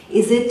 And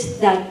is it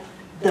that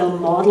the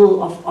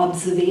model of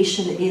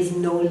observation is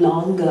no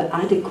longer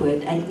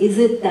adequate? And is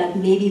it that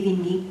maybe we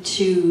need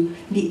to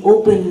be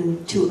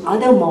open to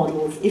other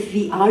models if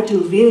we are to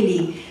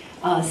really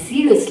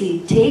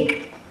seriously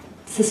take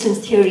systems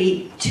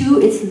theory to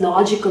its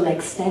logical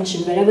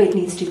extension, wherever it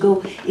needs to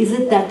go? Is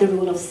it that the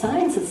role of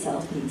science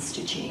itself needs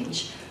to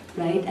change,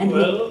 right? And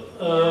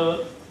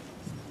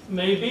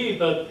maybe,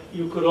 but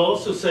you could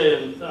also say,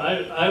 and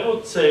I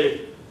would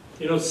say,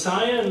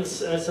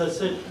 science, as I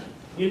said,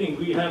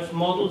 we have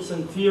models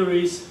and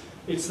theories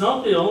It's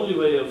not the only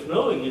way of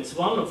knowing, it's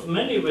one of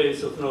many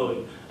ways of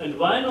knowing. And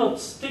why not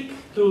stick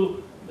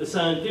to the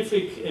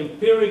scientific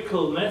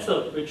empirical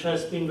method, which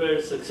has been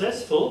very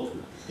successful?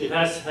 It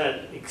has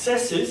had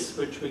excesses,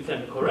 which we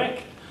can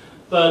correct,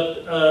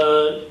 but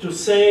to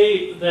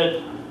say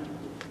that,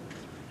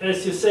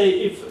 as you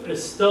say, if a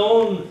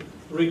stone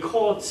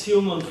records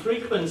human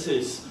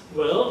frequencies,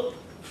 well,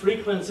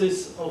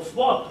 frequencies of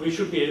what? We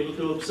should be able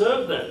to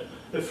observe that.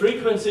 A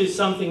frequency is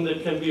something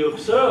that can be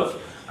observed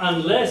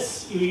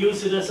unless you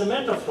use it as a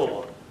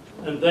metaphor.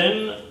 And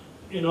then,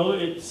 you know,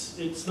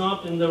 it's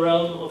not in the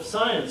realm of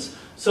science.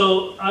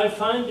 So I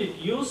find it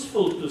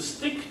useful to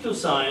stick to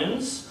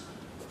science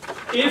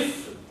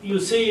if you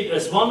see it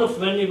as one of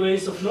many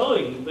ways of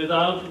knowing,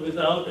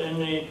 without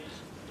any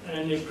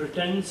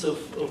pretense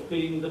of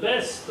being the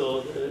best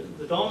or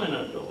the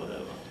dominant or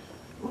whatever.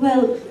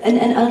 Well,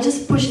 and I'll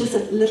just push this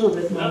a little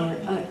bit more.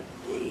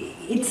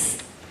 It's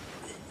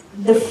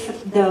the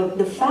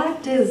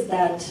fact is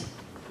that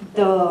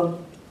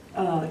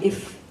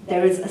if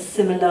there is a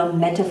similar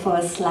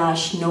metaphor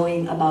 /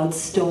 knowing about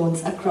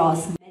stones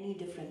across many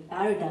different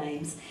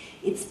paradigms,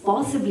 it's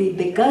possibly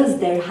because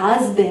there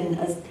has been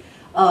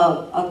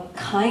a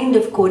kind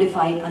of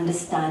codified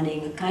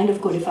understanding, a kind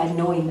of codified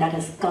knowing that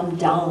has come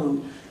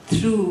down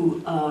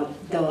through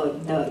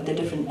the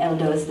different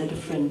elders, the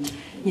different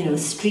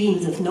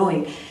streams of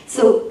knowing.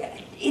 So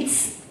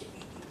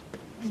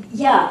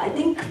I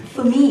think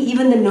for me,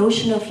 even the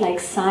notion of like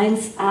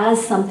science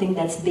as something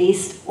that's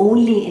based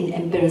only in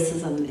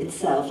empiricism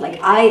itself, like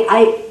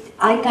I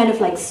kind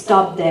of like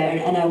stop there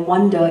and I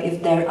wonder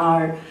if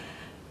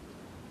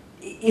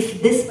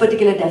this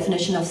particular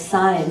definition of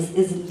science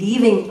is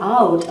leaving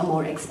out a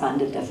more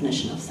expanded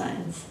definition of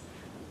science.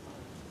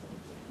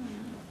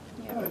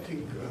 I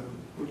think,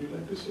 would you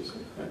like to say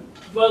something?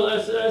 Well,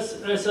 as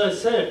I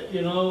said,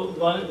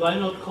 why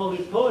not call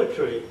it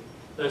poetry?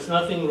 There's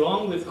nothing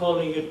wrong with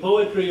calling it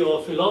poetry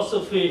or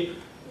philosophy.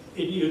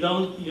 You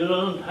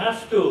don't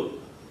have to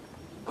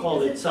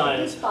call it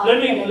science.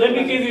 Let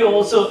me give you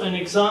also an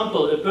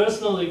example, a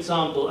personal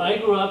example. I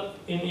grew up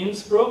in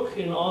Innsbruck,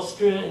 in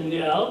Austria, in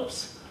the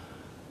Alps,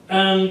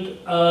 and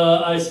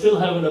I still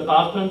have an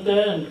apartment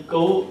there and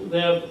go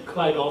there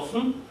quite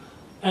often.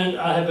 And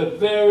I have a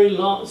very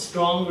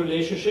strong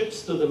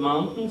relationships to the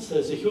mountains.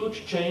 There's a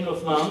huge chain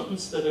of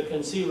mountains that I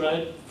can see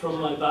right from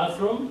my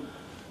bathroom.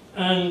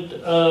 And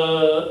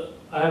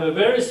I have a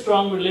very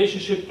strong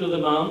relationship to the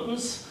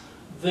mountains.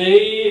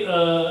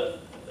 I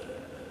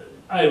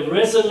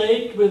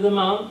resonate with the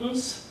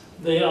mountains.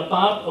 They are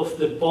part of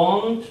the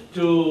bond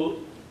to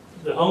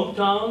the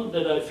hometown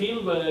that I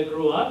feel where I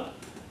grew up.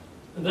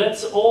 And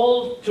that's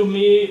all to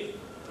me,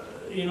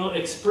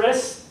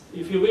 expressed,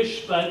 if you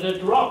wish, by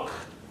that rock.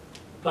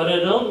 But I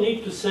don't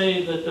need to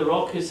say that the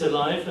rock is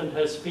alive and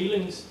has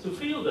feelings to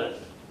feel that.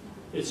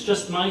 It's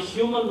just my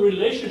human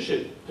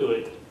relationship to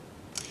it.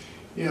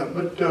 Yeah,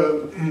 but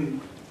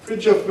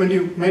Fritjof, when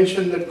you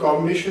mentioned that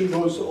cognition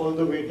goes all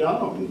the way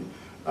down,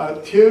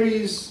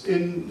 theories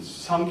in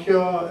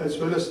Sankhya as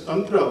well as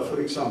Tantra, for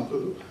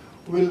example,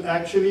 will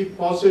actually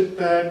posit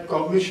that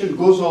cognition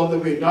goes all the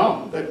way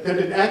down, that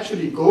it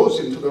actually goes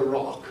into the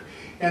rock.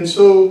 And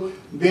so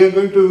they are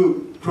going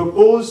to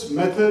propose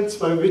methods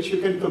by which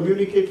you can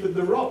communicate with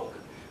the rock,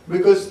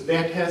 because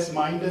that has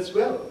mind as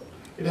well.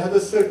 It has a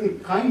certain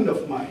kind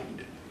of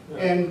mind.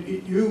 And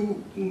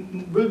you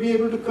will be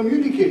able to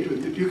communicate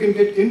with it. You can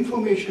get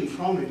information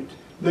from it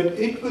that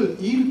it will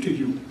yield to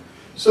you.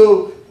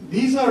 So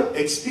these are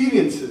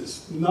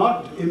experiences,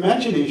 not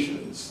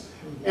imaginations.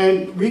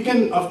 And we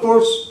can, of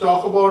course,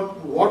 talk about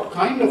what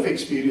kind of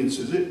experience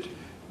is it,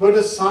 but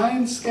a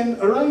science can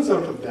arise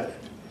out of that.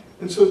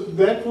 And so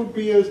that would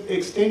be an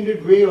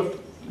extended way of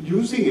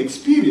using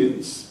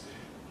experience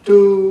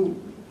to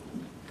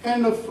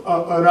kind of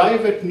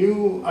arrive at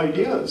new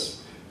ideas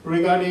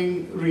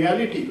regarding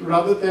reality,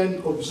 rather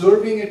than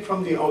observing it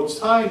from the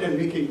outside and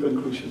making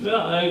conclusions. Yeah,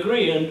 I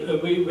agree,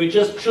 and we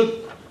just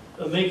should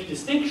make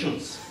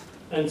distinctions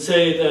and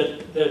say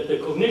that the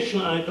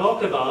cognition I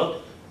talk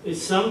about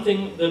is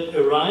something that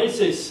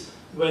arises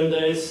when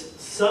there is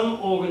some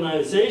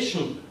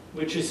organization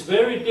which is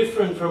very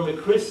different from a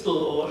crystal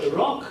or a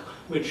rock,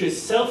 which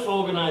is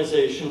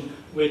self-organization,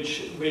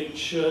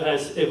 which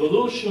has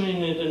evolution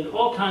in it and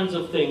all kinds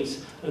of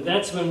things, and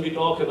that's when we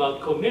talk about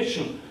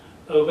cognition.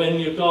 When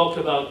you talk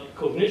about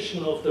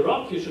cognition of the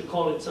rock, you should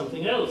call it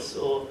something else,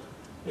 or,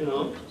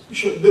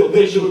 Sure.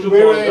 cognition 2.0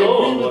 where I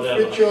or agree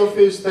whatever. with Fritjof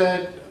is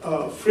that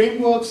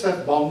frameworks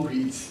have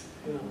boundaries.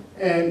 Yeah.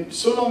 And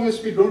so long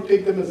as we don't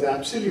take them as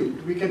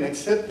absolute, we can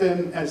accept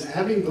them as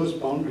having those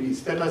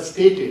boundaries that are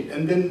stated,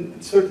 and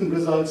then certain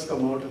results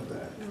come out of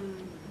that.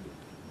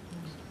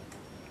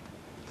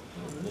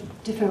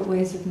 Different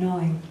ways of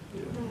knowing.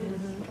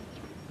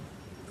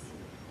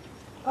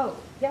 Oh,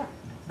 yeah.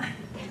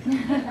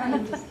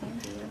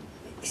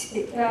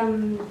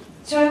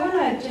 So I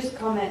want to just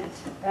comment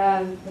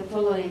the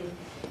following.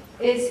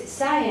 Is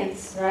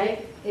science,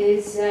 right,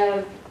 is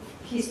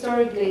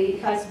historically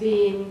has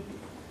been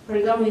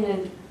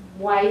predominant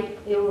white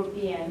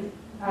European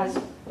as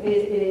it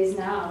is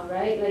now,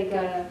 right? Like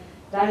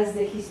that is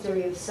the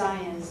history of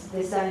science,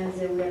 the science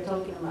that we are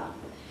talking about.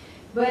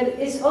 But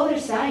it's other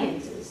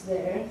sciences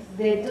there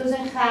that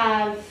doesn't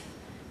have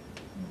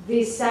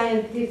this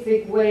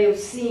scientific way of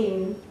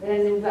seeing,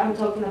 and I'm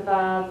talking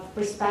about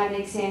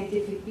Hispanic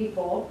scientific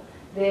people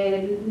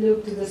that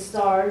look to the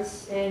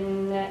stars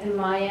in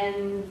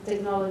Mayan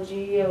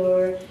technology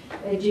or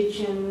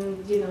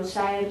Egyptian,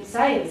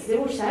 science. They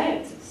were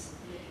scientists.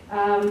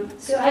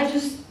 So I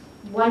just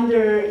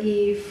wonder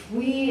if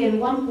we, at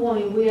one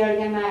point, we are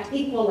gonna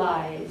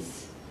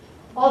equalize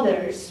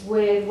others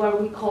with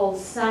what we call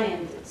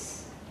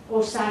scientists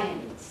or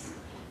science,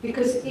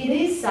 because it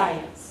is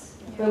science,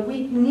 but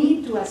we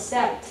need to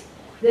accept.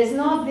 There's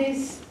not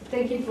this.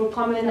 Thank you for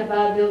comment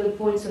about the other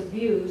points of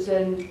views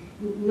and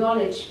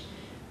knowledge.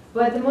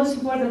 But the most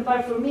important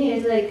part for me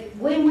is like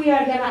when we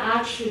are gonna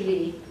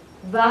actually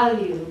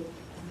value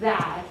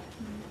that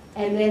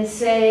and then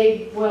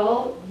say,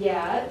 well,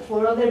 yeah,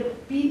 for other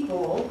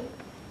people,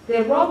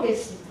 the rock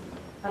is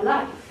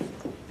alive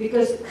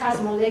because it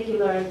has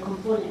molecular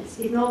components.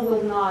 It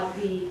will not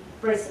be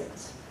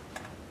present.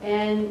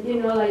 And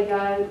like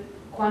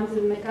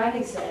quantum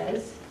mechanics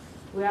says,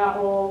 we are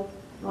all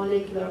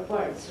molecular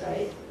parts,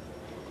 right?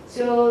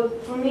 So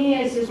for me,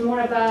 it's just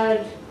more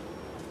about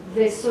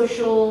the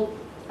social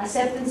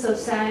acceptance of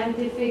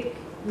scientific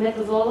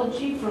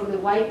methodology from the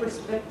white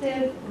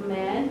perspective,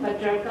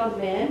 patriarchal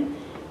man,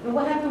 and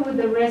what happened with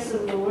the rest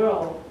of the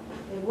world?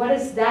 And what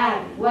is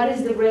that? What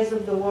is the rest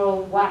of the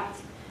world? What?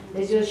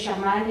 It's just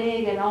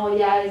shamanic and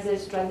it's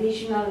this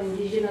traditional,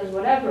 indigenous,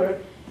 whatever.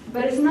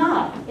 But it's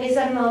not. It's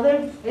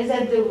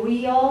the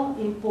real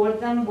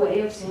important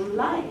way of seeing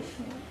life.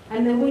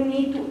 And then we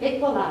need to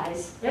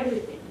equalize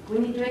everything. We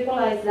need to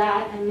equalize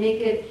that and make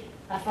it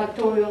a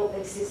factorial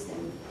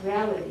existent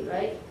reality,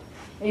 right?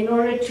 In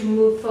order to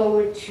move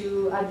forward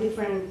to a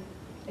different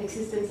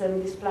existence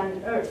on this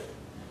planet Earth.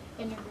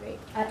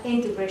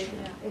 Integration,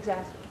 yeah,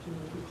 exactly.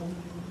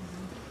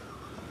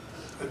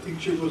 I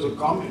think it was a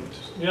comment.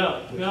 Yeah,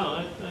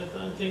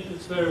 I think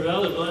it's very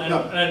valuable,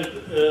 and,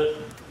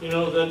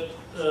 that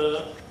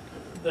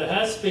there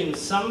has been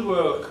some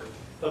work,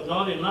 but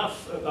not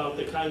enough, about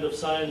the kind of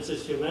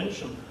sciences you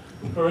mentioned.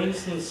 For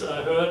instance,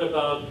 I heard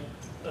about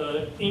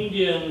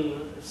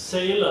Indian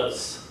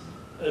sailors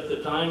at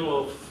the time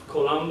of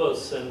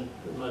Columbus and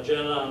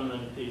Magellan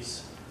and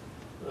these,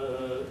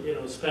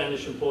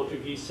 Spanish and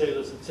Portuguese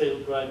sailors that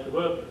sailed around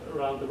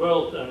the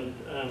world,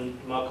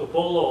 and Marco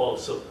Polo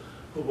also,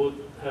 who would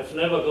have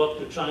never got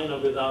to China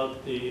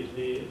without the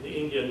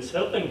Indians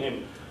helping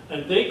him.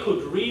 And they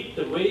could read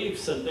the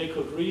waves and they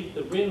could read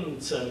the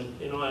winds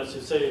and, as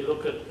you say,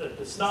 look at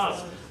the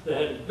stars. They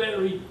had a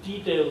very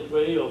detailed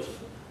way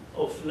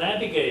of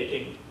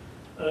navigating.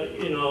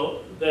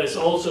 There's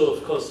also,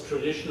 of course,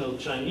 traditional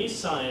Chinese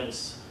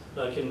science,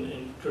 like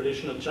in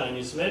traditional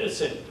Chinese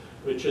medicine,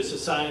 which is a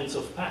science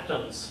of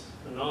patterns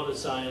and not a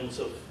science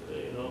of,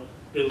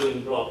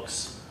 building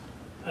blocks.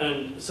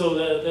 And so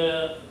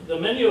there are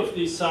many of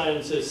these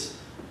sciences,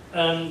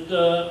 and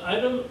I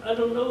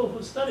don't know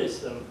who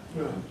studies them.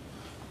 Yeah.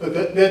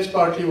 But that's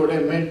partly what I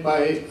meant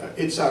by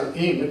it's our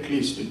aim, at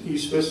least in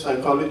East-West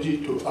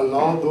psychology, to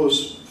allow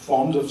those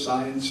forms of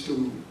science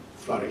to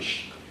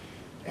flourish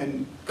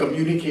and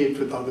communicate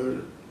with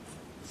other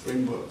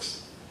frameworks.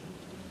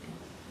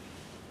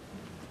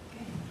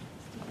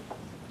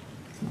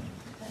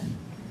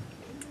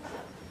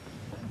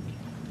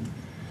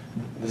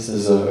 This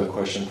is a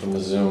question from the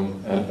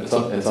Zoom, and it's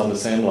on the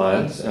same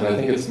lines, and I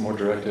think it's more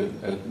directed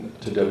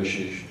to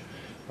Debashish.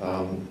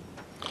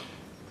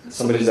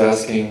 Somebody's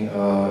asking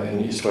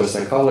in East-West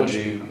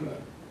psychology,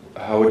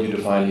 how would you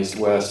define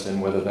East-West,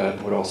 and whether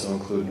that would also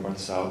include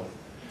North-South?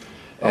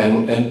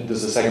 And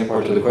there's a second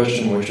part to the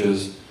question, which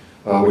is,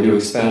 would you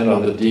expand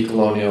on the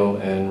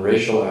decolonial and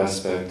racial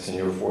aspects in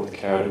your fourth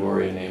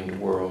category named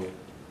world?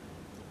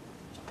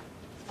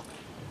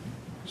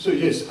 So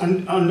yes,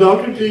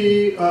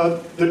 undoubtedly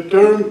the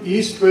term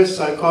East-West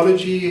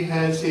psychology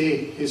has a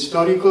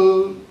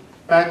historical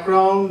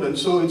background, and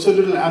so it's a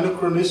little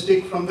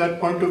anachronistic from that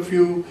point of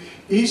view.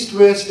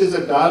 East-West is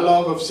a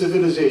dialogue of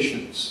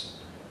civilizations.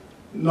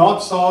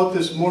 North-South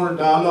is more a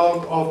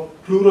dialogue of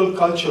plural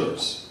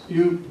cultures.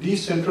 You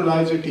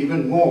decentralize it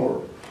even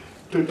more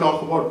to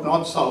talk about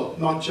North-South,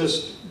 not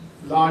just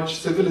large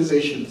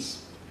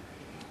civilizations.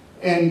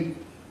 And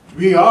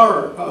we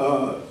are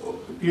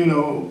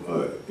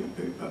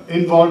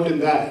involved in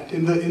that,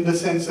 in the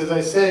sense, as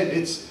I said,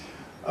 it's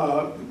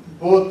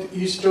both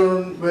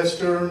Eastern,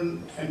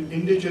 Western, and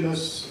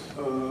indigenous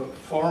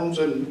forms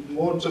and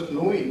modes of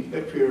knowing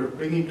that we are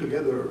bringing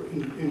together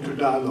into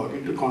dialogue,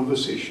 into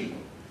conversation.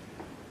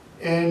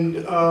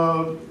 And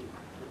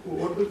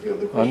what was the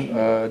other question?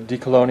 On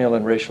decolonial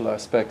and racial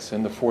aspects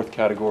in the fourth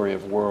category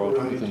of world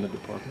within the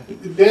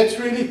department. That's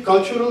really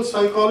cultural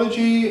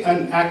psychology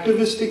and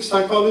activistic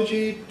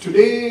psychology.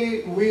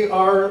 Today we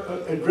are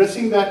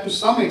addressing that to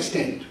some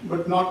extent,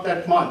 but not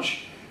that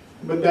much.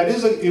 But that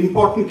is an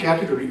important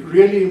category,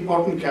 really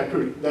important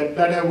category, that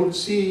I would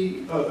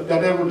see,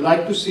 that I would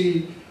like to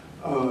see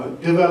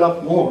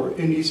develop more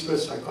in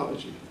East-West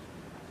psychology.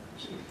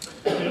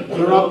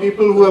 There are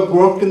people who have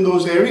worked in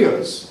those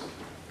areas,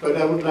 but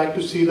I would like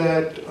to see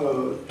that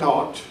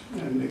taught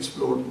and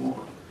explored more.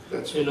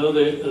 That's you know,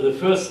 the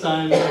first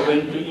time I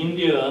went to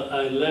India,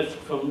 I left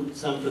from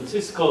San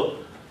Francisco,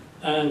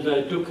 and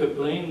I took a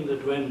plane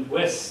that went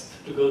west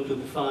to go to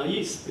the Far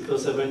East,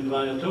 because I went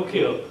via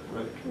Tokyo.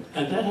 right.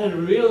 And that had a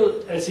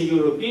real, as a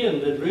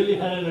European, that really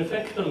had an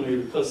effect on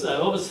me, because I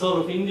always thought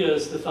of India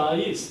as the Far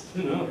East,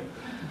 you know.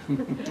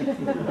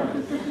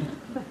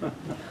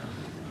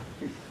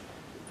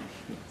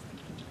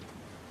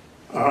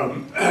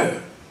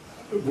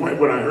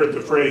 When I heard the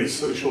phrase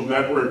social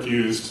network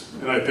used,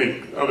 and I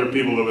think other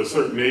people of a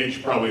certain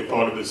age probably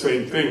thought of the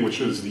same thing, which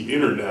was the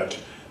internet.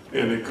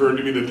 And it occurred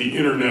to me that the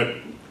internet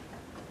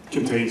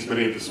contains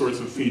many of the sorts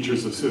of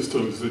features of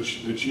systems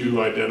that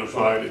you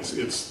identified. It's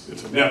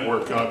a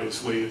network,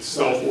 obviously. It's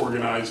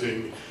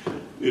self-organizing.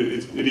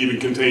 It even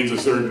contains a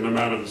certain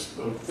amount of,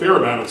 a fair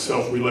amount of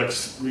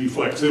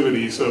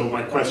self-reflexivity. So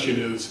my question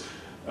is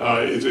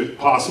it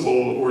possible,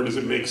 or does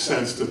it make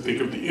sense to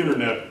think of the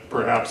internet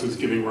perhaps as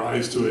giving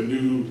rise to a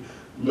new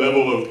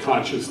level of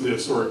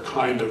consciousness or a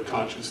kind of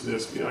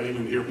consciousness? I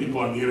even hear people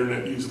on the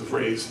internet use the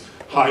phrase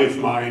hive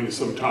mind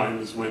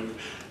sometimes when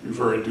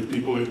referring to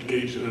people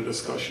engaged in a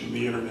discussion on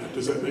the internet.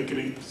 Does that make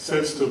any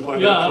sense to apply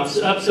that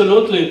concept?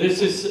 Absolutely.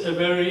 This is a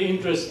very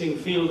interesting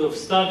field of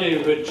study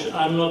which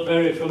I'm not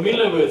very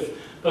familiar with.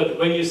 But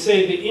when you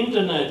say the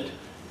internet,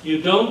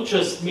 you don't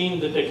just mean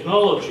the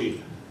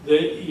technology.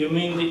 You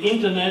mean the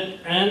internet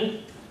and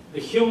the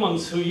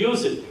humans who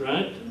use it,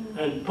 right?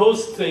 And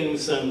post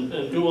things and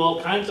do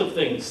all kinds of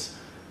things,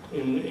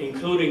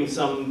 including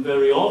some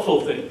very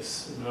awful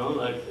things, you know,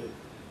 like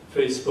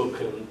Facebook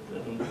and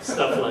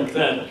stuff like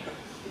that.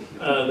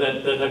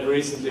 That have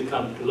recently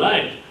come to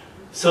light.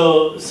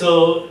 So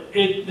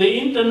the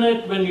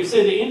internet, when you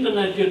say the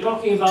internet, you're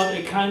talking about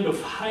a kind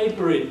of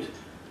hybrid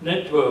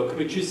network,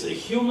 which is a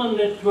human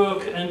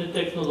network and a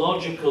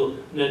technological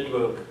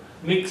network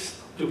mixed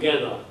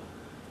together.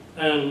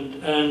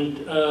 And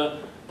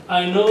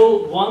I know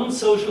one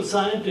social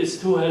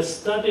scientist who has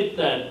studied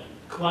that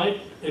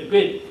quite a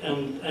bit,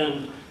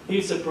 and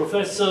he's a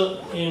professor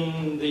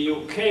in the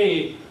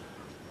UK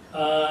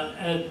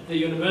at the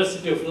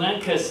University of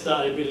Lancaster,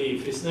 I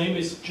believe. His name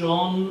is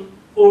John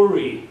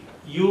Urry,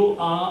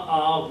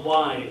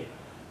 U-R-R-Y.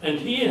 And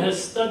he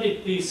has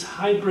studied these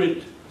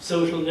hybrid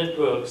social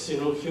networks, you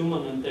know,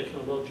 human and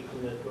technological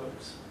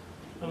networks.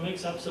 That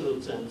makes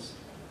absolute sense.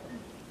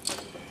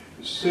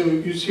 So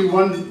you see,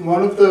 one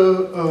of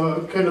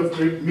the kind of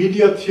great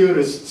media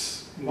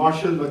theorists,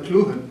 Marshall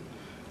McLuhan,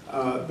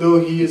 though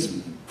he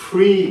is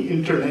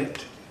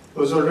pre-internet,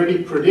 was already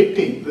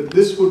predicting that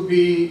this would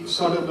be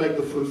sort of like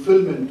the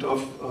fulfillment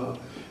of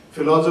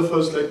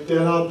philosophers like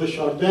Teilhard de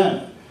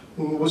Chardin,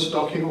 who was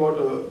talking about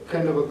a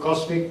kind of a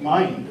cosmic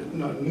mind,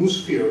 a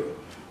noosphere.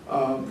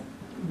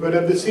 But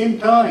at the same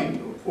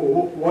time,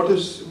 what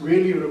is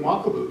really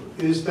remarkable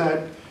is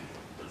that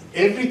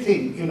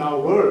everything in our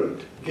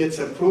world gets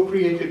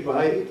appropriated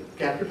by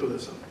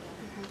capitalism.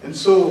 And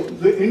so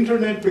the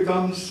internet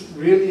becomes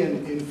really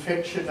an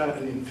infection,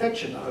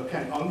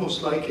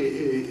 almost like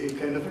a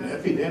kind of an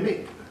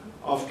epidemic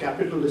of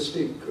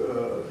capitalistic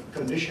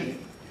conditioning.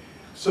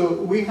 So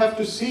we have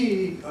to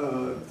see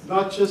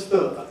not just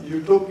the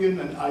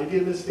utopian and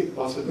idealistic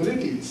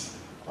possibilities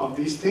of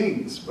these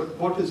things, but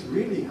what is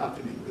really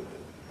happening with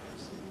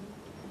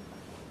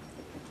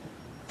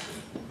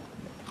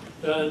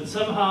it. And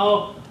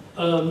somehow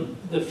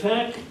the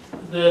fact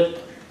that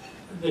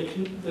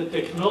the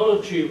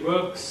technology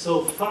works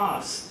so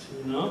fast,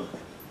 you know,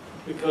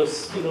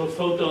 because, you know,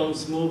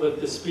 photons move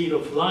at the speed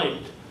of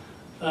light,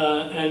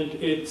 and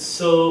there's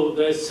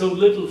so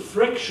little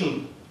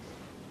friction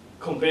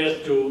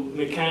compared to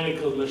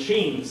mechanical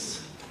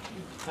machines,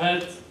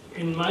 that,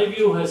 in my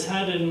view, has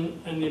had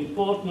an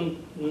important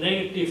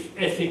negative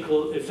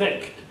ethical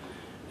effect.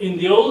 In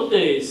the old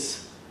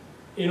days,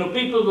 you know,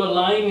 people were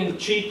lying and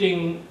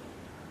cheating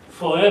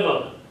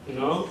forever, you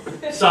know,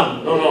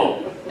 some, not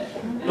all.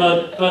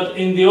 But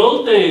in the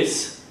old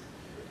days,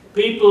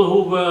 people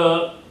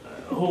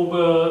who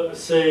were,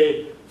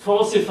 say,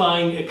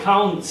 falsifying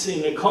accounts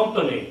in a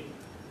company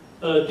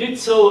did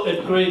so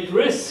at great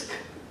risk.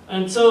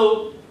 And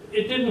so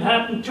it didn't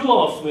happen too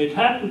often. It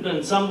happened,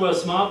 and some were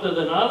smarter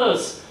than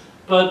others,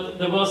 but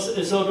there was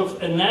a sort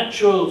of a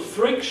natural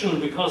friction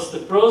because the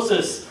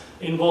process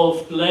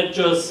involved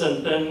ledgers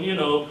and then, you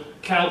know,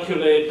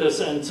 calculators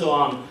and so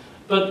on.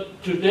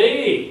 But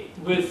today,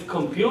 with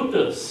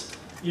computers,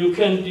 you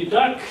can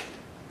deduct,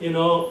 you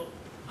know,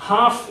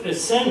 half a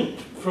cent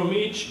from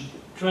each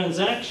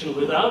transaction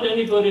without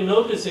anybody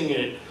noticing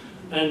it.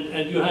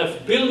 And you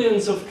have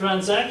billions of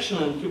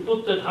transactions, and you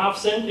put that half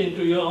cent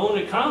into your own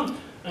account,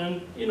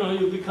 and, you know,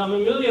 you become a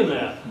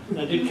millionaire.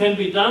 And it can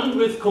be done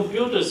with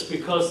computers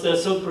because they're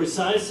so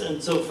precise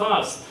and so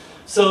fast.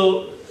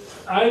 So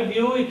I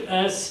view it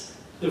as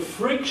the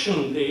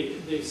friction,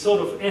 the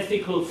sort of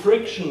ethical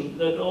friction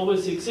that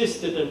always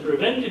existed and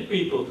prevented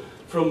people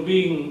from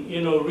being,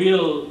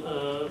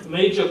 real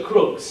major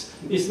crooks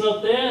is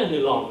not there any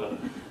longer.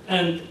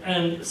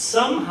 And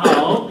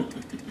somehow,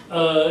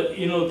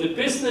 the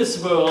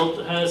business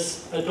world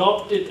has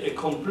adopted a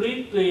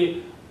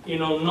completely,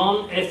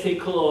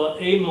 non-ethical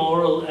or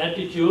amoral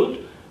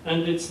attitude,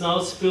 and it's now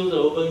spilled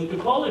over into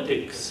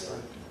politics.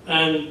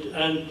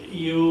 And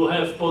you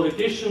have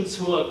politicians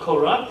who are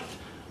corrupt,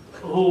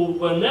 who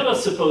were never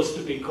supposed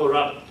to be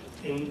corrupt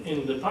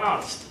in the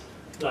past.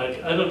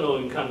 Like, I don't know,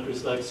 in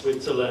countries like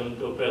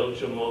Switzerland or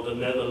Belgium or the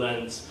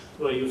Netherlands,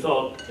 where you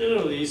thought,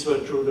 these were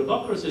true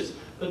democracies,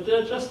 but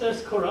they're just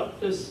as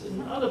corrupt as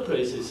in other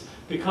places,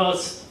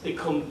 because the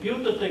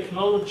computer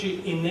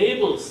technology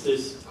enables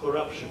this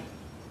corruption.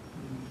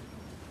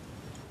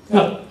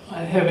 Yeah,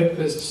 I have a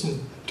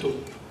question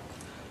too.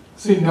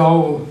 See,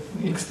 now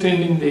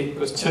extending the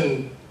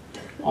question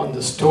on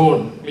the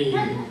stone being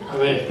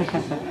aware,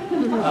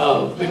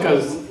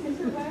 because,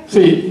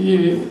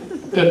 see,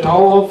 the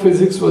Tao of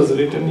Physics was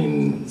written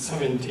in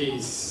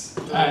 70s,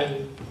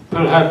 and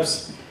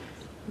perhaps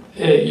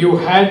you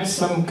had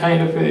some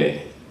kind of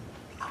a,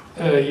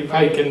 if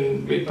I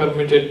can be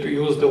permitted to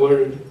use the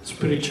word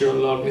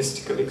spiritual or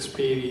mystical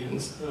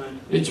experience,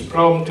 which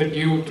prompted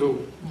you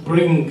to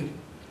bring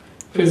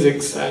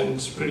physics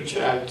and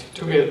spirituality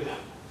together.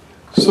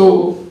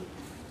 So,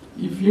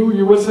 if you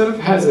yourself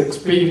has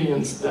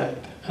experienced that,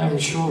 I'm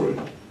sure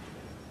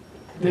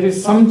there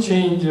is some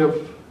change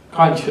of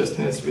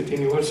consciousness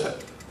within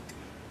yourself.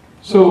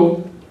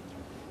 So,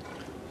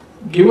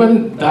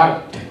 given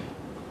that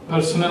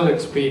personal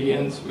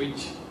experience,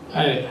 which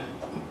I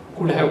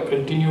could have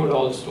continued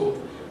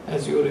also,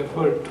 as you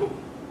referred to,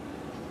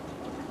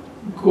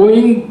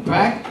 going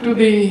back to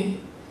the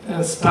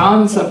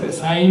stance of a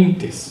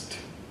scientist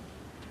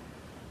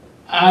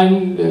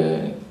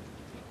and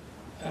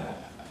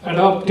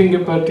adopting a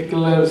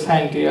particular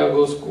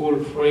Santiago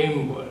school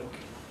framework,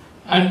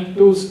 and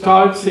to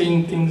start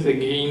seeing things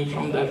again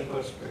from that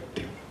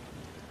perspective.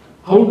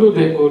 How do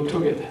they go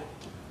together?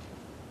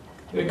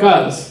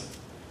 Because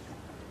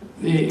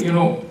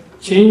the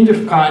change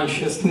of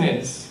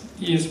consciousness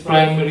is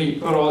primary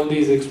for all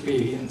these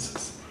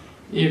experiences.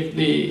 If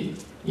the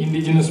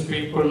indigenous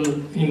people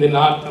in the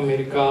North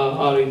America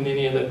or in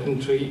any other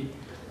country,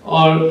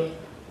 or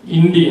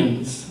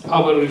Indians,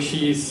 our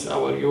rishis,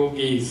 our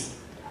yogis,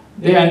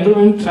 they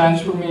underwent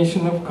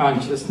transformation of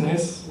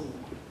consciousness,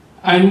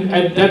 and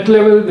at that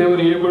level they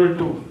were able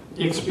to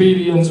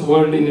experience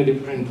world in a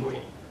different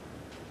way.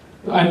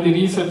 And the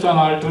research on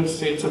altered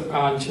states of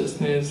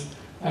consciousness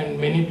and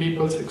many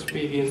people's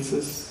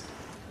experiences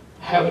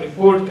have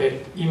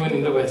reported even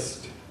in the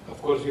West.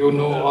 Of course, you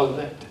know all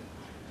that.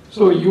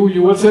 So you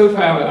yourself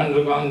have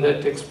undergone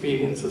that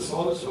experiences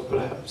also,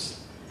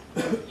 perhaps.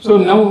 So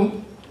now,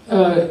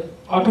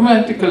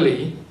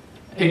 automatically,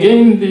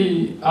 again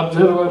the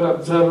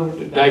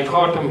observer-observed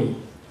dichotomy,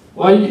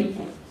 why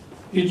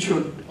it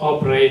should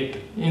operate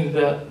in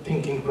the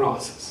thinking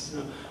process.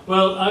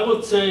 Well, I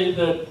would say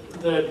that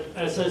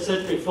as I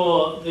said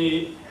before,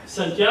 the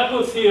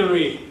Santiago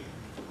theory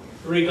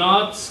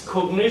regards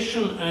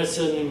cognition as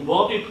an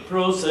embodied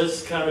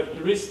process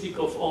characteristic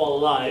of all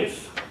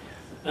life,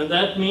 and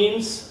that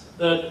means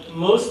that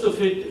most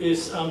of it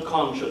is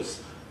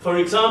unconscious. For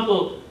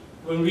example,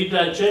 when we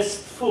digest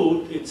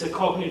food, it's a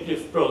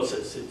cognitive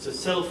process. It's a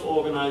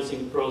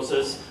self-organizing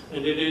process,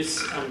 and it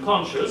is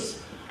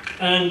unconscious.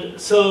 And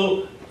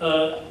so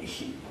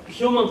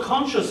human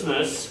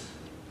consciousness,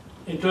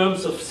 in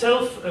terms of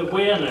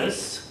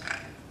self-awareness,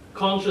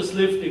 conscious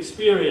lived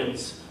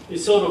experience,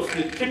 is sort of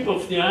the tip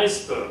of the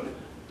iceberg.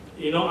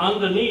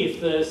 Underneath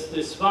there's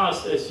this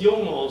vast, as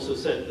Jung also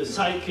said, the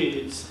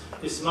psyche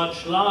is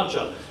much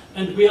larger.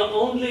 And we are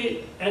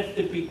only at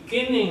the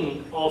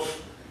beginning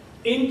of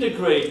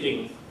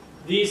integrating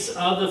these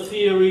other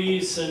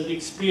theories and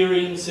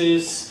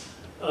experiences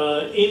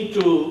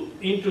into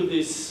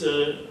this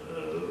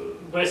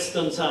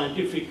Western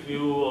scientific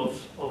view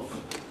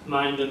of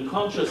mind and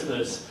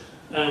consciousness.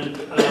 And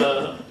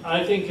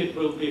I think it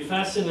will be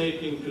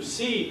fascinating to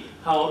see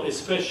how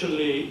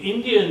especially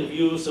Indian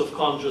views of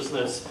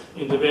consciousness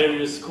in the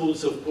various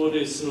schools of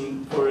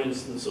Buddhism, for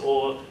instance,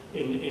 or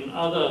in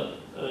other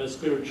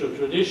spiritual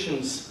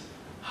traditions,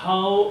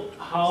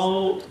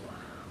 how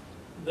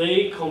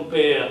they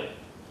compare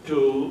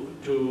to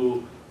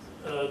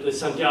the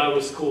Santiago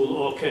school,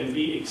 or can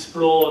be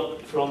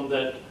explored from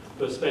that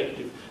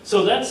perspective.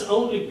 So that's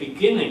only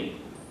beginning,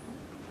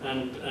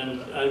 and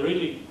I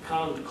really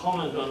can't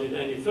comment on it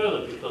any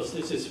further, because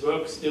this is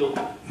work still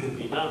to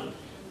be done.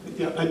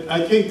 Yeah,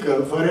 I think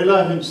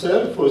Varela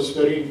himself was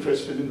very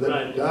interested in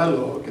that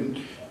dialogue and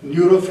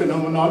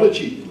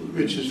neurophenomenology,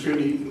 which is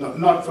really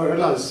not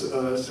Varela's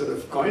sort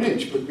of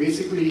coinage, but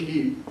basically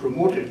he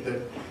promoted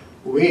that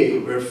way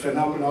where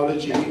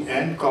phenomenology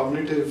and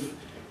cognitive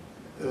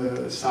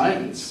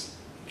science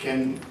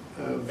can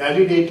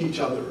validate each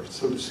other,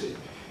 so to say.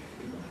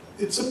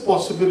 It's a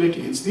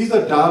possibility. These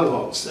are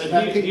dialogues.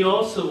 And he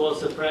also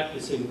was a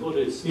practicing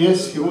Buddhist.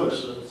 Yes, he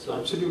was.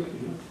 Absolutely.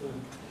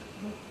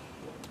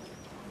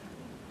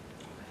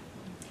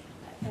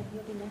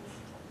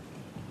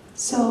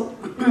 So,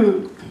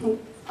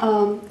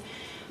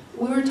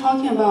 we were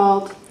talking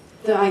about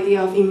the idea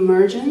of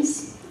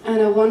emergence,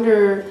 and I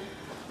wonder,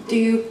 do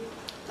you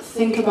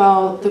think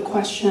about the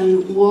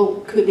question,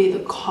 what could be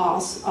the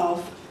cause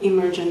of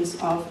emergence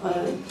of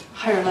a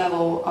higher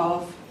level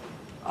of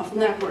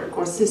network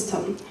or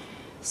system?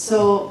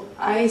 So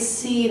I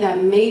see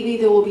that maybe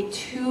there will be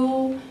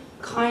two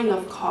kind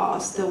of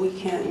cause that we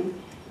can,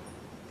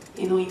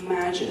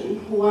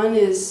 imagine. One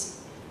is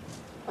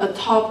a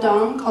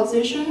top-down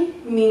causation,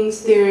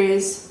 means there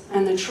is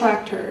an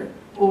attractor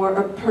or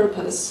a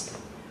purpose,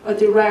 a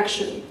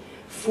direction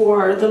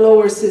for the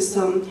lower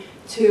system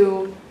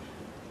to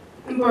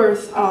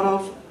birth out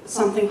of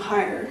something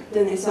higher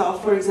than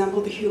itself. For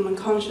example, the human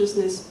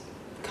consciousness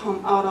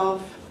come out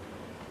of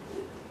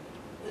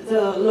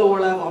the lower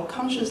level of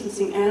consciousness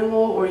in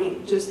animal or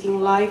just in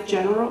life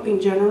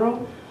in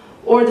general.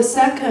 Or the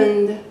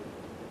second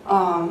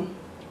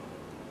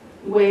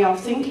way of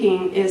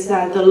thinking is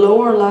that the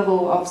lower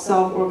level of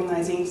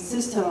self-organizing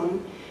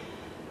system,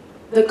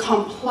 the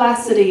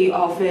complexity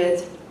of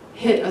it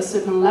hit a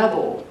certain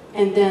level,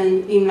 and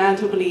then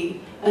inevitably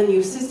a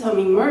new system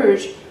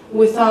emerge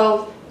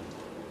without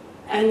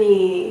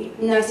any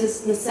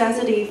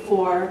necessity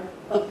for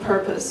a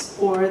purpose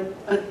or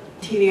a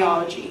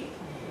teleology.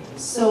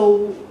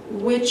 So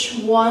which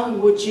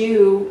one would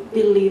you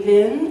believe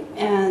in,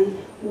 and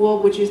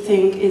what would you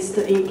think is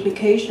the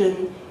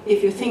implication?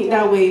 If you think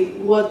that way,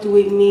 what do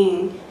we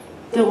mean?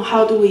 Then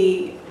how do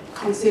we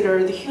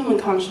consider the human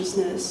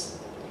consciousness,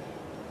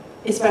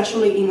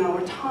 especially in our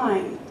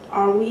time?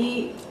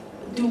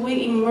 Do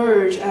we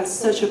emerge as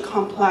such a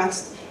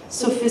complex,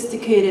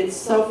 sophisticated,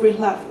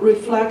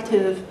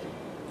 self-reflective,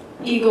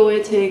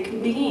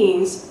 egoic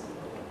beings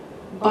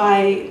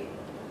by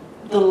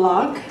the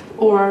luck,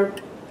 or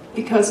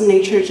because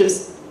nature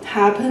just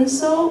happens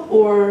so,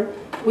 or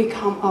we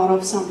come out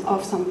of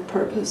some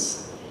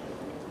purpose?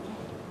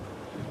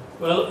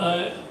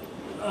 Well,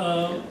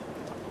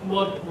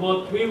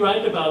 what we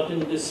write about in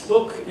this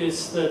book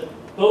is that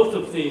both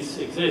of these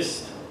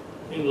exist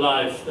in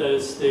life.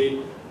 There's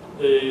the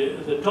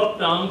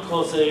top-down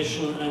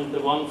causation and the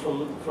one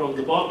from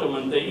the bottom,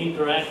 and they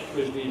interact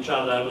with each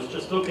other. I was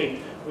just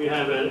looking, we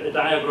have a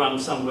diagram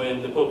somewhere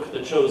in the book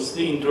that shows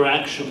the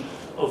interaction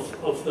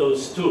of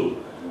those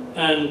two.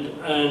 And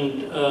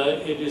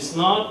it is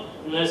not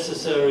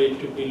necessary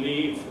to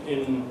believe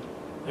in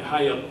a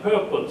higher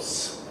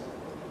purpose.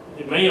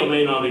 It may or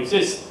may not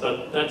exist,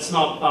 but that's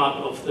not part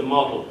of the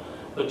model.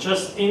 But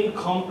just in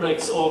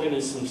complex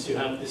organisms, you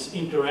have this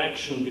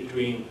interaction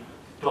between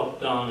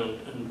top-down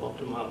and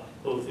bottom-up.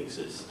 Both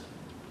exist.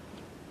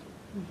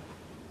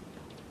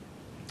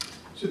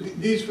 So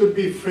these would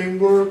be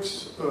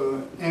frameworks,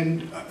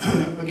 and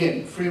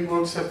again,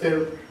 frameworks have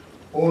their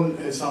own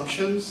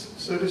assumptions,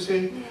 so to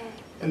say.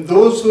 And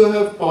those who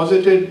have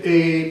posited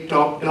a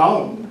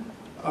top-down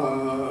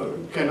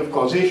kind of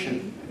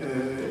causation,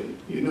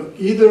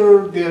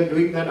 either they are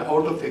doing that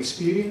out of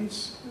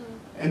experience,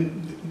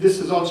 and this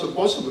is also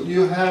possible.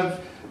 You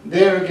have,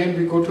 there again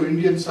we go to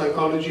Indian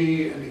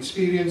psychology and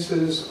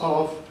experiences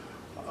of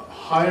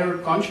higher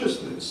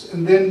consciousness,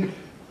 and then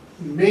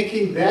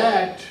making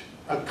that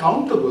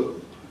accountable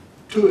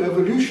to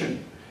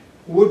evolution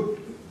would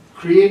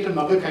create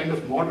another kind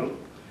of model.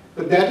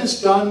 But that is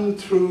done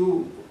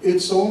through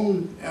its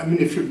own,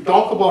 if you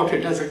talk about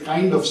it as a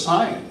kind of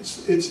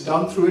science, it's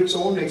done through its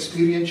own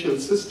experiential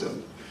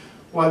system.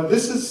 While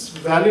this is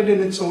valid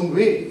in its own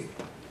way,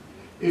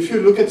 if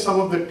you look at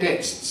some of the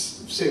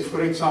texts, say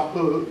for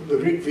example the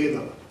Rig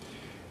Veda,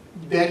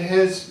 that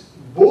has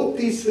both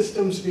these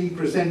systems being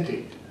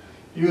presented.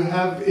 You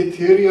have a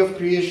theory of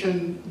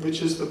creation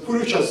which is the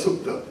Purusha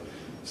Sukta.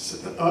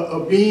 A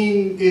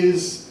being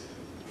is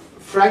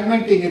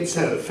fragmenting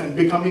itself and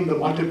becoming the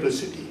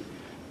multiplicity.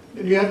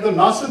 And you have the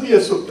Nasadiya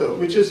Sukta,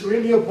 which is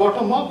really a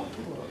bottom-up.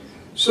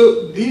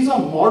 So these are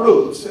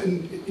models,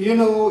 and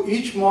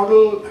each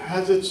model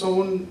has its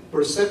own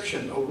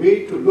perception, a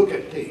way to look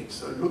at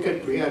things, or look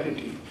at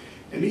reality.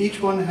 And each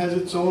one has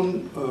its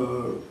own,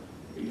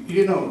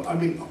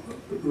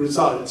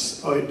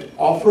 results, or it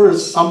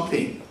offers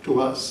something to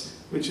us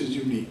which is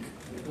unique.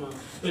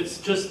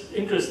 It's just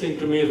interesting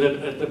to me that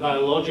at the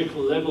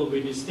biological level we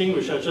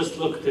distinguish. I just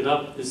looked it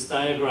up, this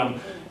diagram.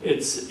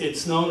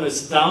 It's known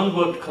as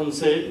downward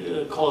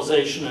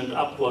causation and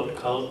upward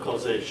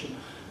causation.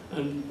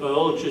 And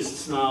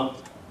biologists now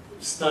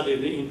study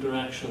the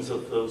interactions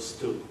of those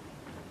two.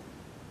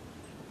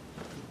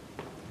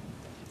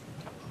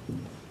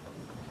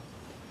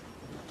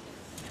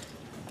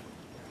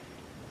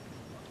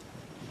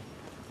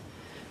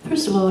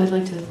 First of all, I'd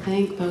like to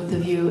thank both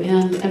of you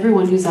and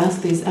everyone who's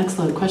asked these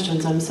excellent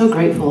questions. I'm so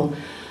grateful.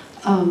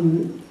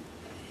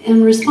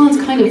 In response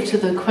kind of to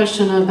the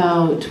question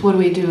about what do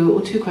we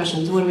do, two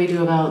questions, what do we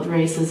do about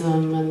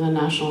racism and the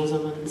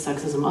nationalism and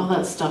sexism, all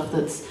that stuff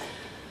that's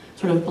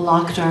sort of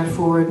blocked our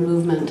forward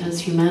movement as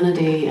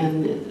humanity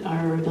and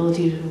our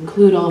ability to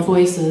include all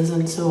voices,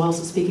 and so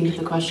also speaking to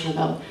the question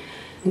about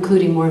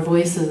including more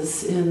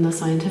voices in the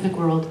scientific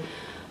world,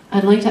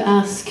 I'd like to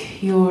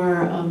ask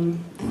your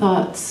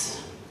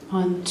thoughts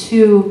on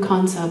two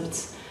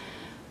concepts,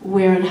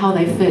 where and how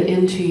they fit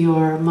into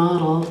your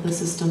model, the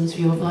systems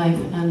view of life,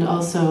 and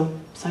also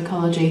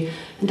psychology.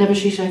 And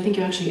Debashish, I think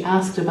you actually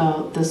asked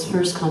about this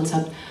first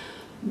concept,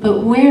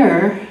 but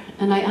where,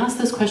 and I asked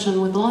this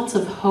question with lots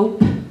of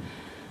hope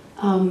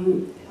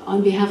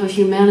on behalf of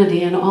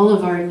humanity and all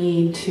of our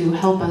need to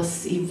help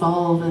us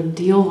evolve and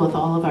deal with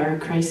all of our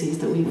crises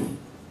that we've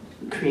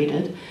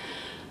created.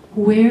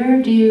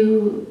 Where do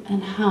you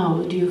and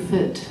how do you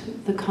fit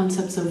the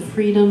concepts of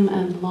freedom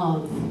and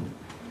love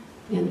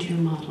into your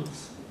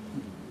models?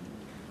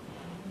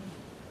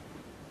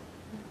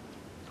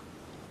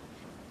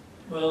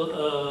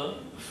 Well,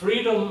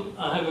 freedom,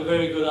 I have a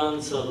very good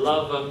answer.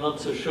 Love, I'm not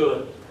so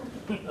sure,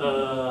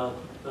 but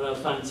I'll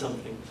find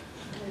something.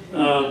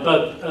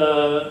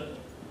 But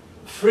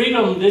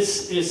freedom,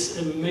 this is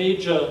a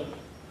major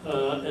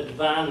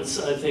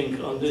advance, I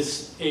think, on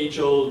this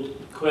age-old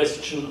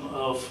question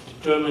of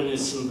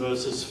determinism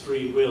versus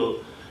free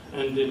will.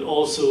 And it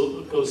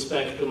also goes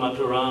back to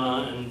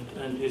Maturana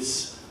and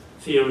his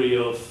theory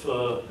of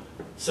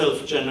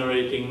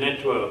self-generating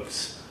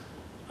networks.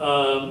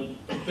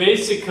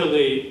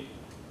 Basically,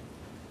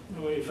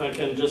 if I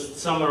can just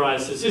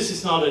summarize this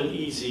is not an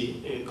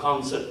easy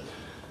concept.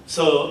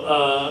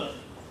 So,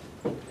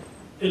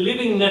 a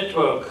living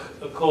network,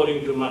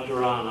 according to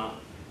Maturana,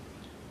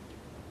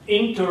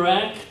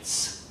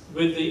 interacts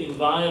with the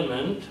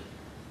environment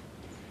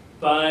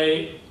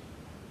by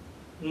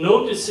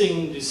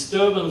noticing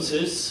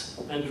disturbances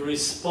and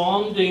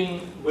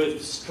responding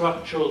with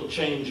structural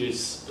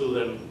changes to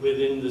them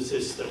within the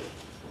system.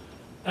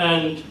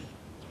 And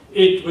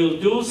it will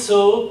do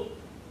so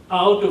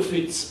out of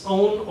its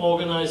own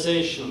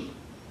organization.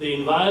 The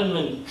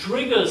environment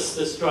triggers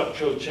the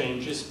structural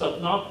changes, but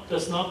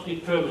does not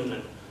determine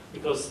them,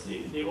 because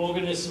the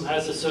organism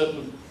has a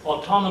certain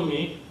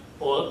autonomy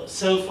or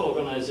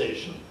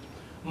self-organization.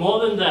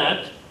 More than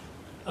that,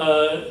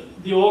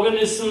 the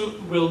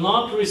organism will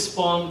not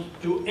respond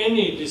to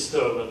any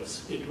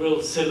disturbance. It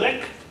will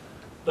select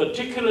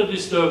particular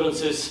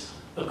disturbances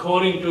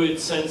according to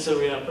its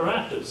sensory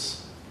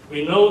apparatus.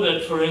 We know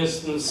that, for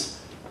instance,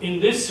 in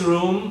this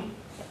room,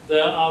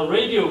 there are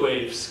radio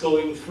waves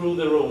going through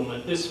the room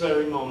at this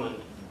very moment,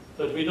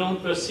 but we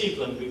don't perceive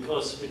them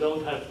because we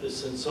don't have the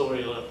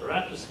sensorial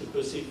apparatus to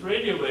perceive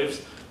radio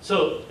waves.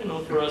 So,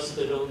 for us,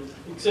 they don't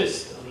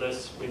exist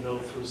unless we know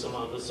through some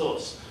other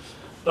source.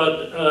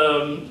 But,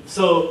 a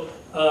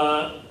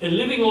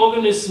living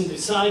organism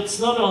decides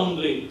not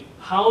only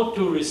how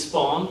to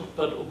respond,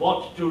 but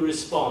what to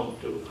respond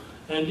to.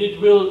 And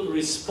it will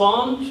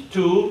respond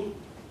to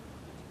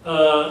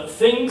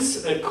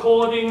things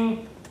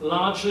according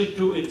largely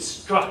to its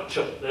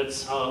structure.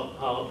 That's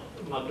how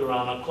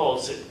Maturana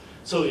calls it.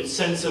 So its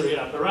sensory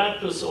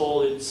apparatus,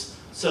 all its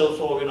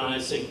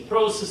self-organizing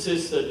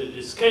processes that it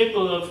is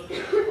capable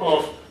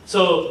of.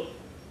 So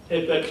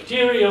a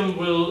bacterium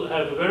will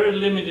have a very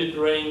limited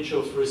range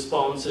of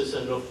responses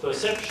and of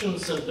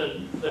perceptions, and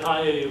then the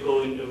higher you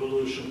go in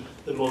evolution,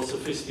 the more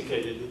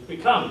sophisticated it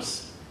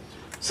becomes.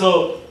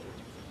 So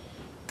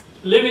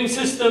living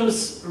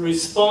systems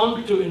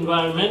respond to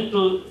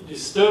environmental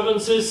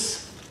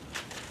disturbances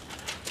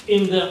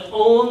in their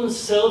own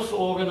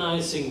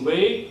self-organizing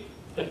way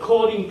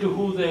according to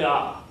who they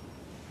are.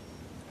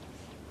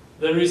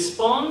 The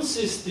response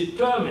is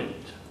determined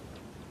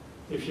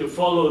if you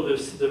follow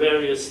the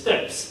various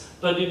steps,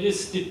 but it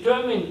is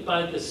determined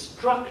by the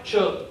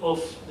structure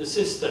of the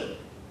system.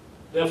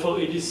 Therefore,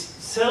 it is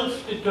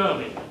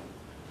self-determined.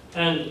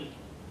 And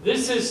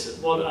this is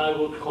what I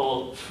would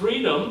call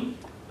freedom.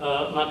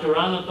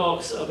 Maturana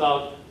talks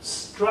about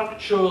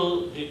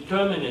structural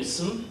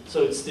determinism.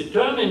 So it's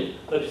determined,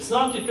 but it's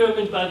not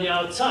determined by the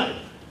outside.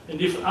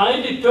 And if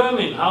I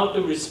determine how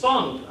to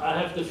respond, I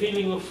have the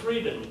feeling of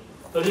freedom.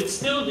 But it's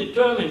still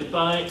determined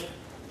by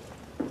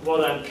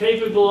what I'm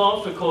capable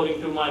of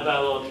according to my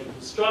biological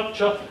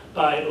structure,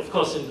 by, of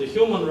course, in the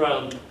human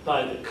realm,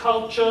 by the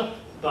culture,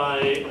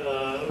 by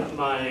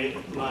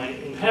my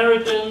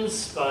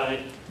inheritance, by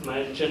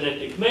my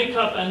genetic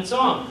makeup, and so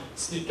on.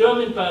 It's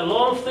determined by a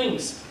lot of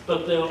things,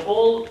 but they're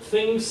all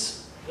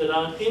things that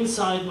are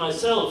inside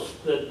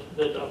myself,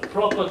 that are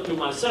proper to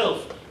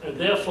myself, and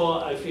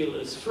therefore I feel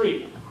as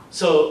free.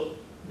 So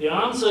the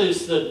answer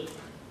is that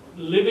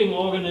living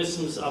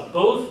organisms are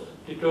both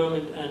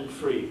determined and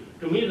free.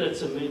 To me,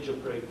 that's a major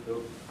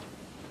breakthrough.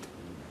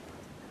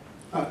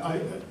 I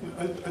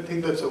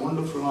think that's a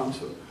wonderful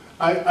answer.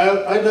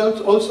 I'd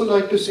also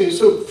like to say,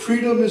 so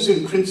freedom is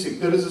intrinsic.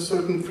 There is a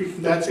certain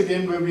freedom. That's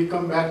again where we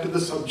come back to the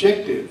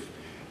subjective.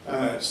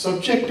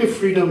 Subjective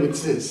freedom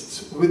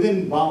exists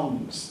within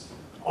bounds,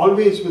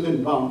 always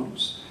within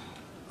bounds.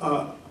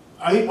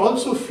 I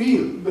also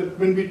feel that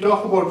when we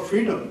talk about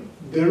freedom,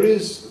 there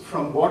is,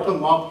 from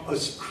bottom up, a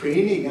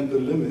straining at the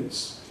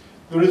limits.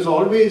 There is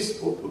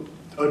always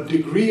a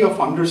degree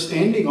of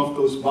understanding of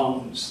those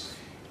bounds.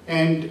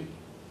 And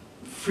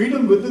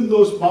freedom within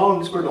those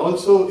bounds, but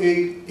also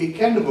a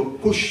kind of a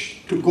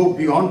push to go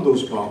beyond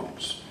those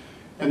bounds.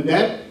 And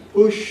that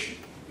push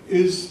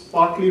is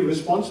partly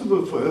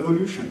responsible for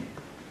evolution.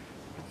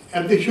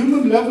 at the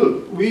human level,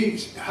 we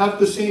have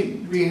the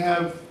same. We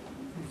have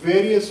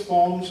various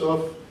forms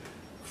of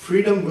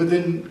freedom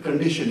within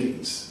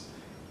conditionings.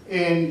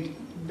 And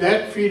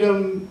that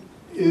freedom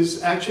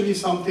is actually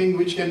something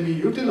which can be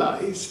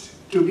utilized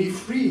to be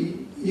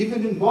free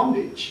even in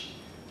bondage.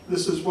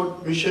 This is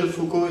what Michel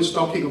Foucault is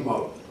talking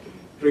about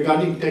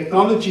regarding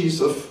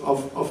technologies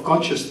of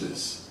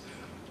consciousness.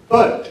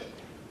 But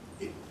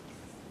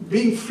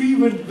being free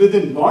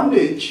within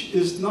bondage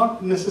is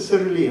not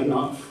necessarily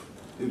enough.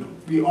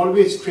 We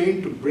always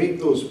train to break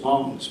those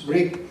bonds,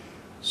 break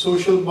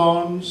social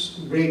bonds,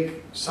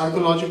 break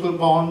psychological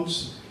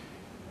bonds,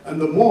 and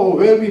the more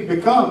aware we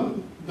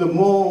become, the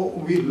more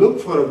we look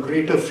for a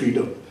greater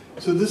freedom.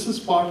 So this is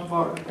part of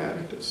our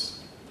characters.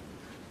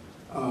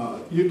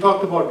 You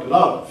talked about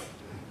love,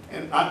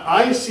 and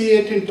I see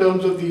it in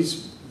terms of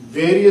these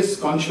various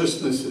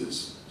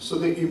consciousnesses. So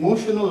the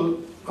emotional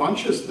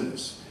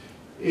consciousness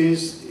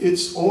is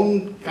its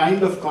own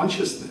kind of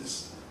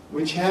consciousness,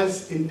 which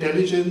has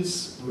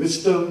intelligence,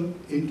 wisdom,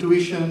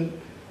 intuition,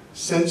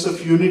 sense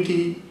of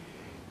unity,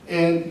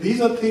 and these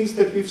are things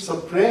that we've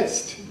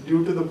suppressed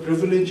due to the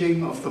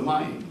privileging of the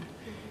mind.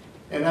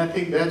 And I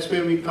think that's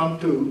where we come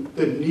to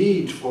the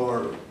need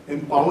for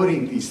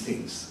empowering these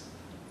things.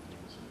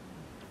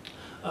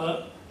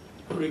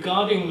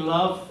 Regarding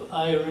love,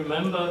 I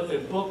remember a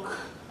book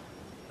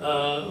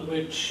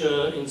which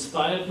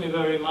inspired me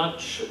very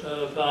much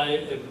by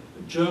a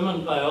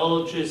German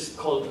biologist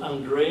called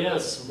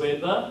Andreas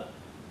Weber.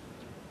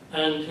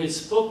 And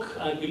his book,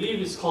 I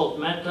believe, is called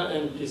Matter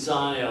and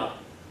Desire.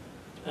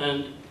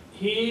 And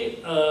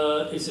he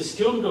is a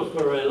student of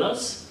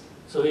Varela's,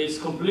 so he's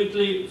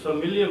completely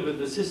familiar with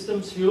the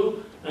systems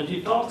view, and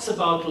he talks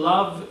about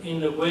love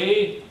in a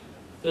way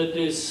that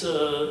is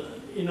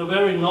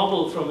very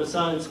novel from a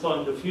science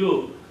point of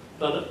view.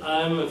 But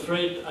I'm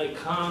afraid I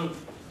can't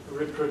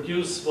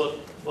reproduce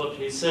what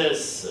he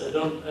says. I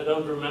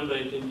don't remember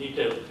it in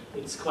detail.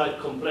 It's quite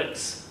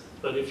complex.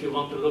 But if you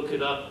want to look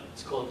it up,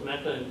 it's called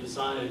Matter and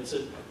Desire.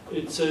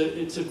 It's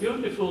a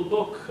beautiful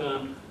book,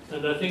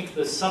 and I think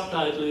the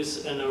subtitle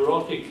is An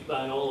Erotic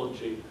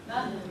Biology.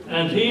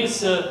 And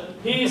he's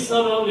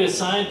not only a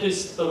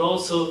scientist, but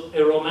also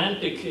a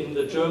romantic in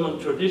the German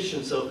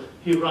tradition. So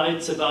he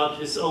writes about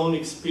his own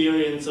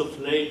experience of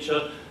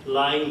nature,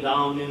 lying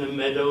down in a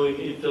meadow in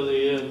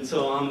Italy and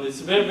so on. It's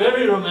very,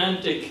 very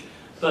romantic,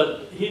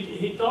 but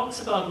he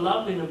talks about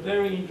love in a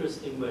very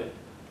interesting way.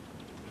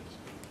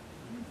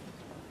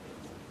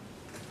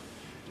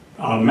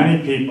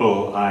 Many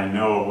people I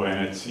know,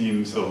 and it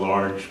seems a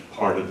large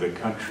part of the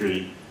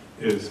country,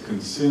 is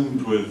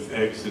consumed with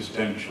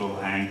existential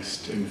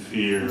angst and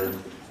fear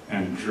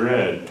and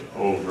dread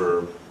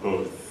over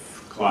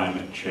both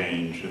climate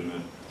change and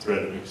the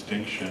threat of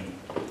extinction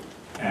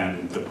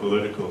and the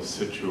political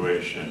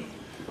situation.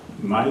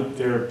 Might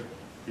there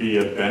be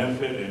a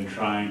benefit in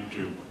trying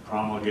to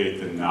promulgate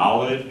the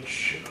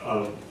knowledge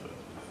of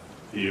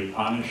the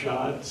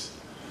Upanishads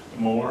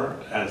more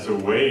as a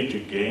way to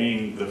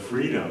gain the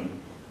freedom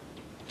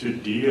to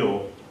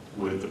deal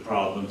with the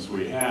problems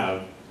we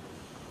have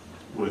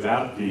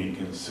without being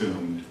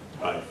consumed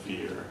by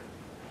fear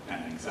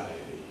and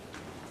anxiety?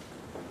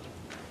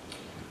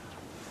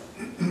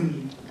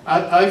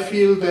 I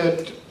feel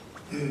that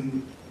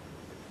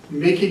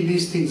making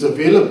these things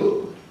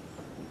available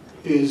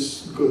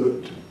is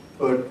good,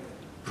 but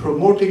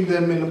promoting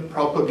them in a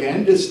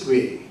propagandist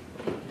way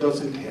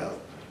doesn't help,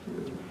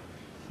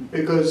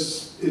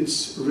 because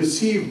it's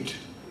received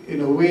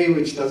in a way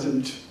which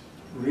doesn't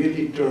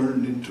really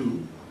turn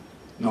into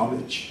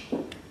knowledge.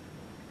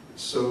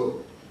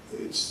 So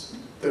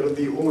there are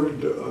the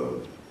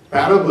old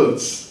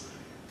parables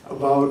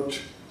about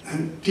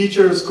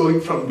teachers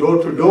going from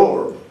door to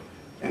door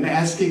and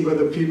asking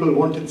whether people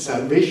wanted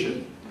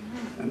salvation,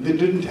 and they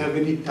didn't have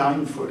any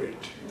time for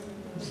it.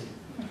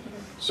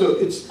 So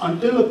it's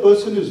until a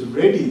person is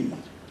ready,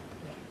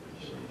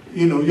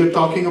 you're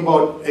talking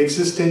about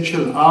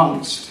existential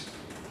angst.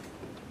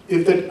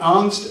 If that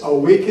angst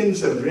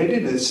awakens a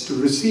readiness to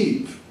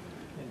receive,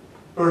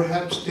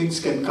 perhaps things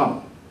can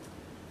come.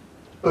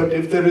 But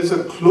if there is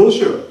a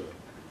closure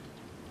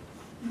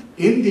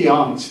in the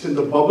angst, in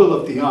the bubble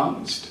of the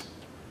angst,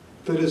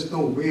 there is no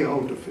way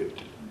out of it.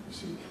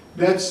 See?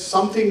 That's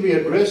something we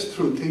address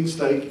through things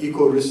like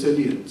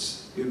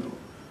eco-resilience.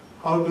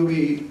 How do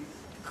we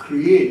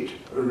create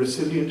a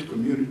resilient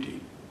community?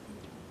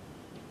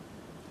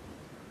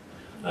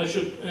 I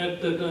should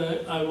add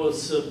that I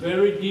was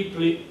very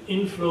deeply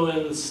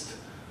influenced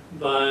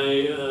by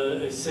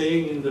a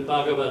saying in the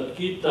Bhagavad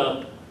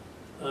Gita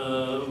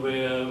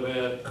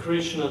where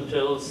Krishna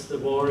tells the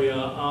warrior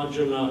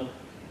Arjuna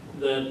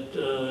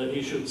that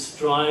he should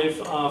strive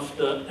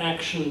after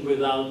action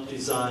without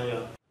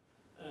desire.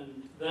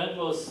 And that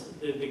was,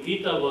 the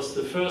Gita was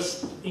the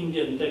first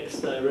Indian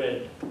text I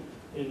read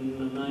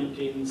in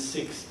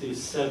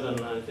 1967,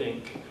 I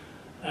think.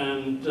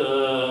 And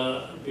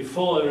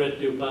before I read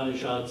the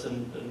Upanishads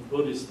and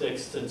Buddhist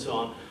texts and so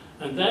on.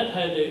 And that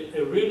had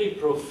a really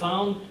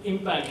profound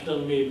impact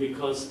on me,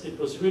 because it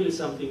was really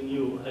something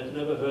new. I'd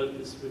never heard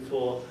this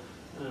before.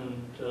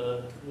 and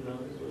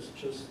it was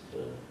just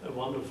a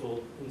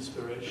wonderful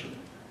inspiration.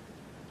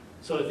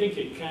 So I think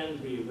it can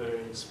be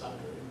very inspiring.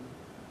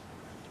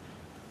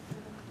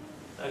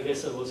 I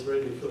guess I was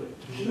ready for it.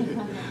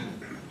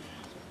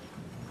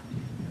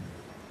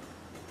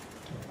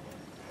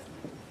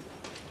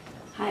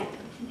 Hi.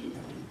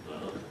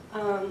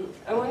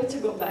 I wanted to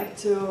go back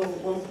to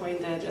one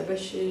point that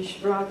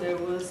Debashish brought. There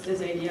was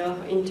this idea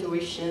of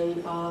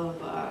intuition of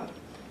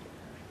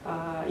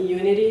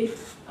unity,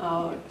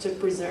 to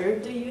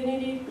preserve the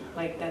unity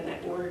like that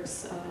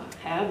networks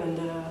have and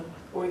the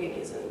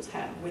organisms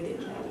have within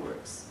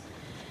networks.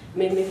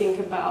 Made me think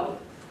about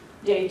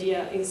the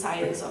idea in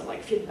science of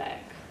like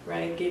feedback,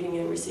 right? Giving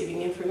and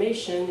receiving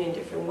information in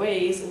different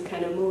ways and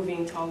kind of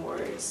moving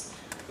towards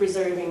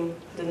preserving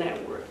the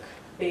network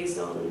based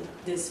on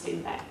this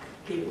feedback,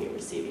 giving and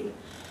receiving.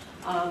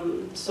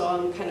 So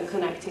I'm kind of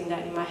connecting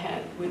that in my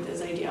head with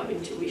this idea of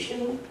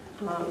intuition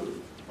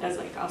as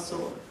like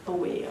also a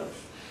way of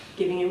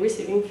giving and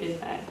receiving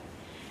feedback.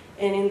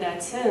 And in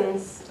that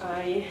sense,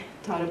 I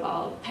thought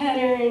about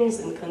patterns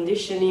and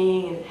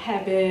conditioning and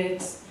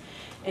habits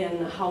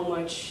and how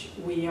much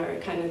we are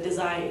kind of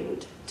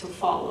designed to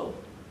follow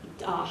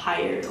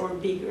higher or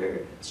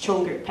bigger,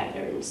 stronger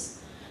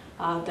patterns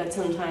that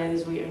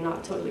sometimes we are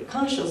not totally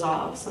conscious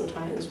of,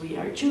 sometimes we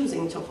are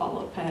choosing to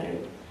follow a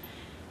pattern.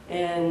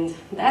 And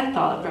that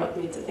thought brought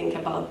me to think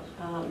about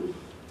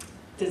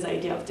this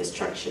idea of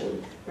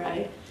destruction,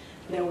 right?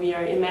 That we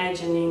are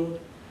imagining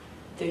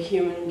the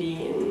human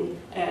being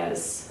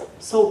as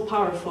so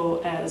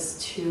powerful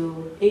as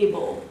to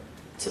able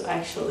to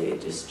actually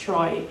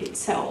destroy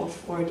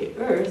itself or the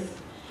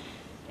earth.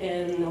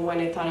 And when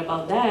I thought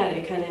about that,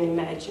 I kind of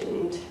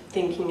imagined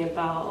thinking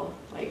about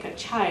like a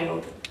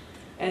child,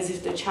 as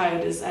if the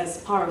child is as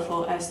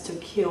powerful as to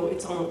kill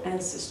its own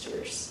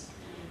ancestors.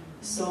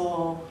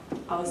 So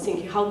I was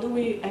thinking, how do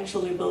we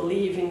actually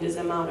believe in this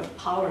amount of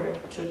power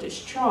to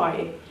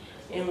destroy,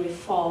 and we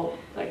fall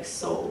like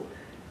so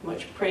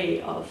much prey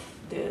of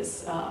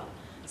this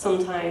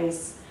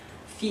sometimes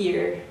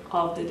fear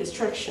of the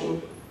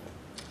destruction.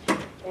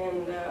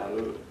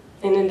 And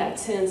in that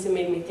sense, it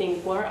made me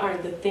think, what are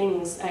the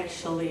things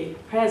actually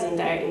present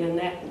there in the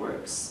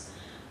networks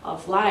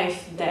of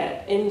life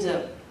that ends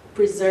up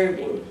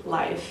preserving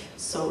life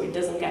so it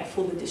doesn't get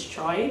fully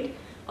destroyed,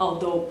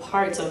 although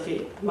parts of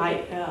it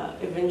might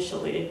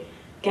eventually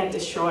get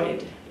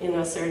destroyed in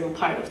a certain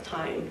part of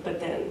time, but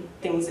then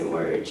things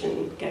emerge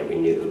and get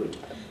renewed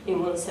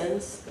in one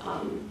sense.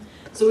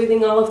 So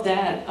within all of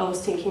that, I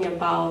was thinking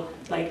about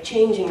like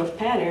changing of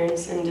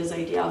patterns and this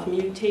idea of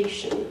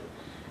mutation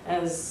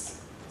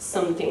as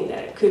something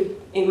that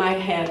could, in my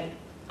head,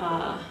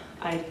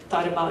 I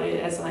thought about it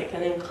as like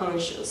an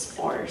unconscious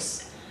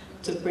force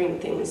to bring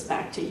things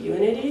back to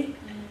unity.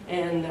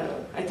 And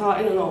I thought,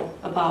 I don't know,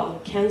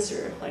 about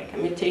cancer, like a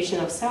mutation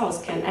of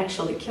cells can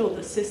actually kill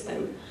the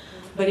system,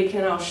 but it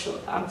can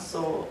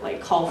also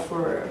like call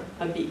for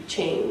a big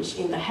change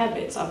in the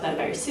habits of that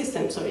very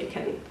system so it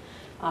can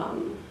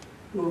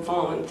move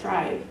on and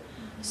thrive.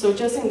 So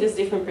just in these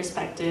different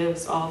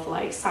perspectives of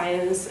like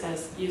science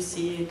as you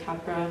see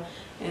Capra,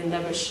 and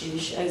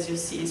Debashish as you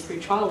see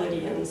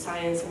spirituality and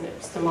science and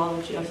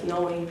epistemology of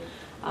knowing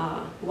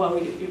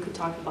you could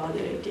talk about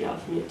the idea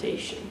of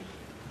mutation.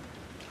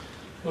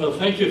 Well,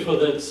 thank you for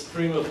that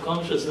stream of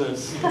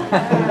consciousness.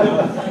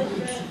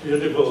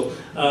 Beautiful.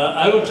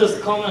 I would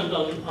just comment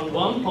on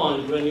one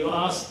point. When you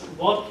asked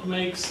what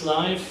makes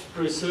life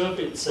preserve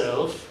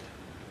itself,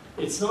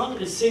 it's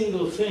not a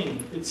single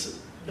thing.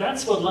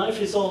 That's what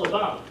life is all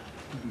about.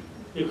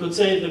 You could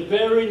say the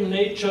very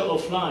nature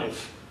of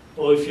life,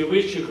 or if you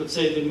wish, you could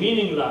say the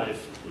meaning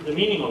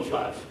of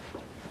life,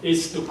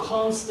 is to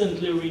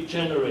constantly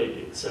regenerate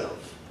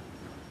itself.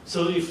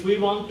 So if we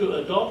want to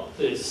adopt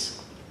this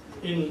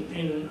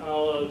in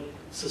our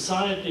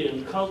society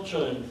and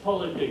culture and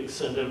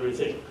politics and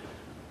everything,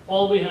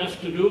 all we have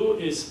to do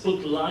is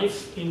put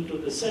life into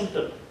the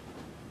center,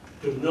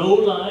 to know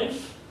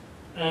life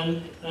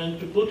and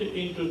to put it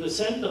into the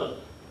center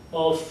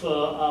of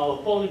our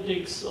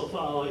politics, of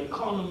our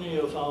economy,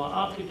 of our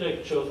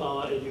architecture, of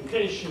our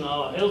education,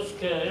 our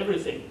healthcare,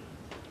 everything.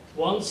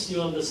 Once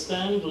you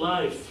understand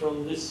life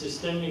from this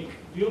systemic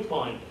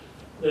viewpoint,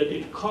 that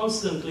it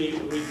constantly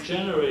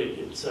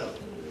regenerates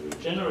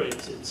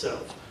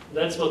itself.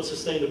 That's what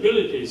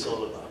sustainability is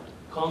all about,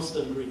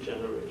 constant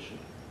regeneration.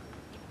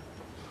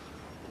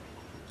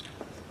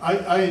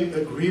 I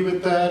agree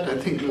with that. I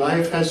think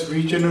life has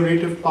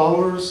regenerative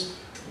powers,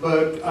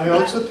 but I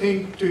also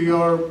think to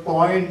your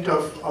point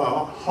of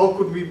how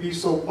could we be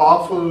so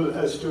powerful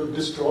as to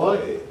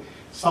destroy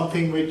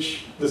something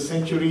which the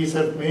centuries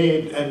have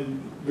made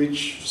and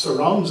which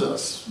surrounds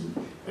us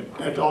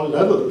at all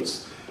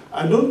levels.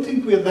 I don't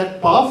think we're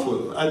that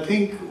powerful. I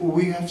think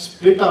we have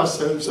split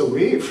ourselves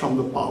away from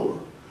the power.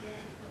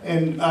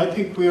 And I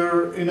think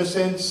we're, in a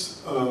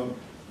sense,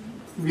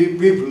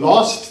 we've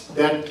lost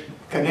that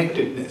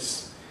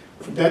connectedness.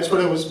 That's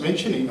what I was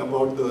mentioning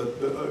about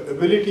the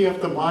ability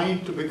of the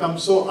mind to become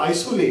so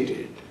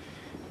isolated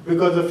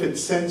because of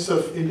its sense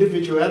of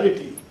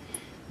individuality,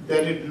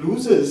 that it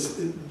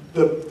loses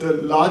the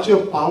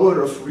larger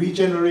power of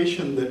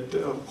regeneration that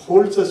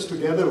holds us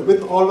together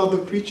with all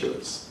other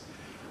creatures.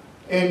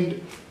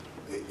 And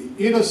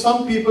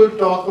some people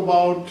talk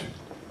about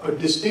a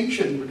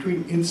distinction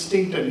between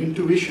instinct and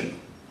intuition,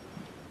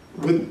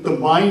 with the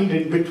mind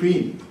in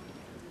between.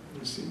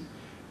 You see,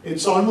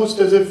 it's almost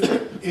as if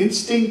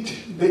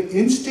the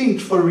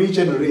instinct for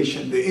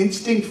regeneration, the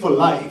instinct for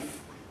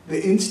life,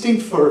 the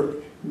instinct for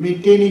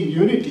maintaining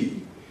unity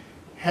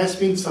has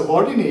been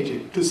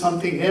subordinated to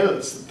something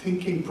else, the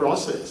thinking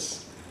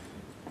process.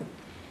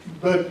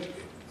 But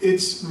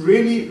it's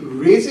really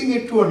raising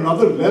it to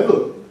another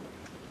level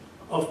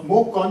of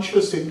more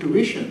conscious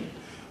intuition,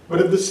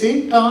 but at the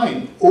same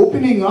time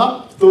opening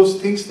up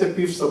those things that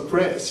we've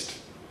suppressed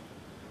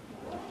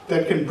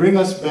that can bring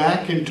us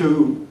back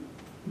into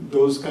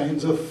those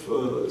kinds of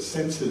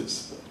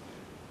senses,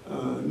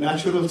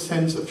 natural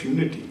sense of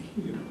unity,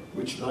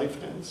 which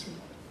life has.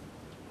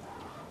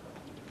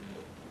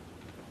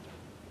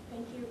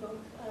 Thank you both.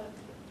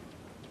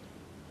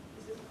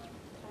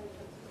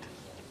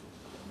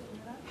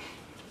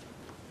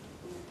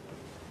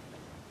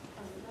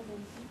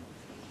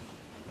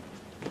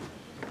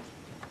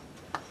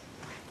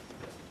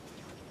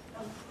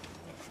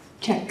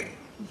 Check.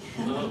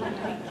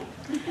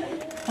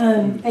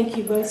 Thank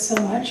you both so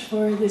much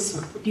for this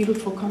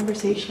beautiful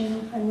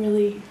conversation. I'm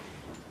really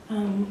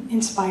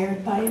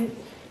inspired by it.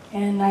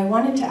 And I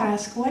wanted to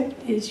ask, what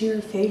is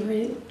your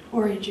favorite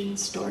origin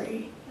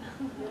story?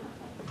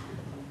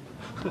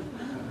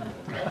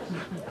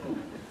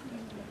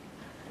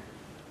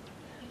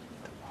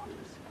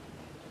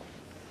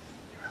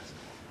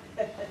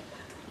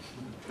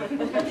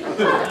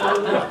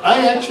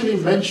 I actually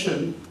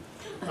mentioned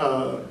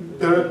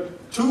there are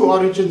two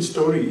origin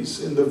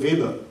stories in the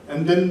Veda,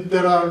 and then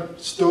there are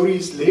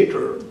stories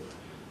later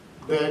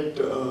that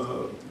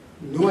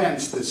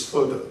nuance this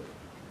further.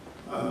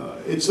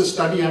 It's a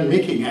study I'm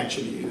making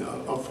actually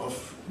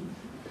of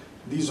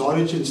these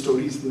origin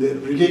stories and their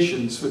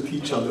relations with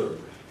each other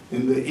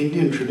in the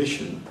Indian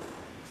tradition.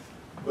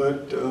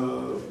 But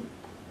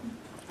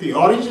the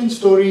origin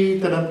story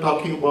that I'm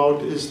talking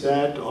about is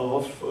that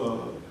of,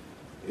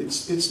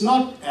 it's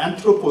not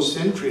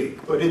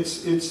anthropocentric, but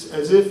it's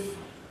as if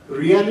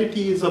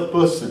reality is a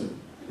person.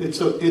 It's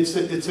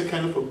a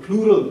kind of a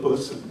plural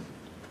person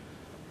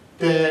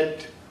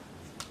that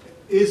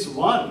is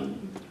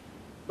one,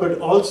 but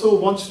also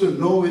wants to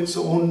know its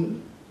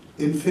own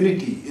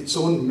infinity, its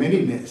own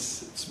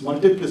manyness, its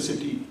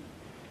multiplicity,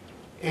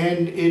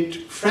 and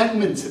it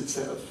fragments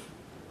itself.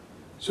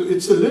 So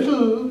it's a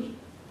little,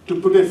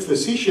 to put it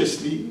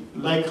facetiously,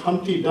 like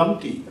Humpty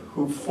Dumpty,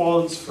 who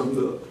falls from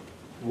the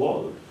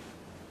wall.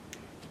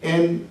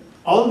 And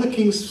all the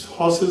king's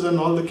horses and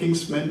all the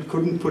king's men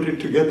couldn't put it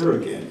together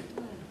again.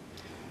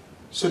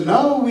 So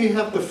now we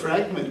have the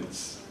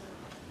fragments,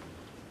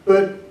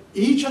 but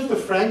each of the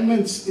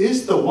fragments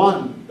is the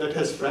one that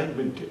has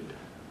fragmented.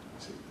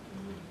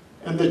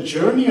 And the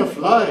journey of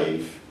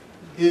life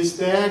is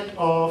that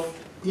of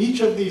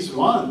each of these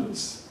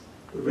ones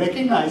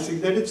recognizing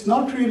that it's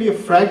not really a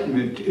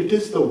fragment, it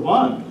is the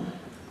one.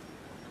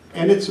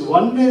 And its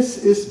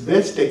oneness is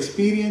best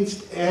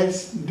experienced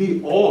as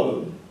the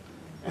all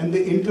and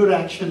the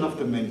interaction of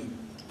the many.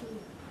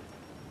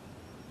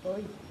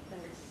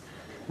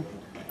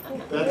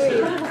 That's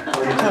it.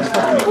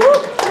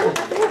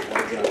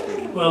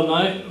 Well,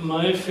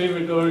 my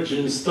favorite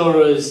origin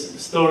story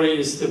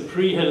is the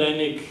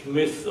pre-Hellenic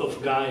myth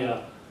of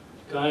Gaia.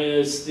 Gaia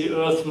is the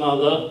Earth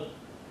Mother,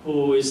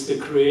 who is the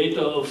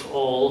creator of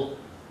all,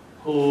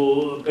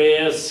 who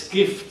bears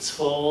gifts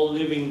for all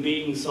living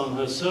beings on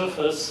her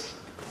surface,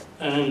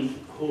 and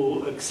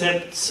who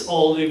accepts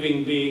all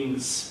living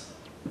beings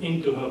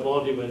into her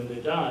body when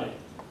they die,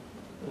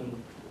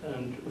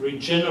 and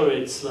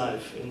regenerates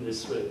life in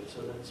this way.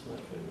 So that's my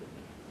favorite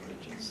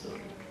origin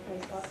story.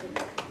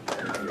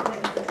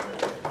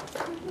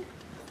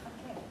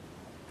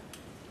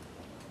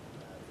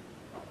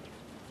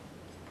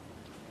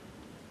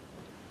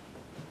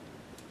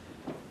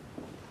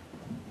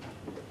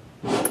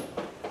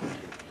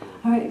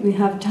 All right, we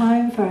have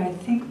time for, I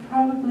think,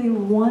 probably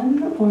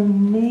one or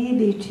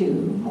maybe two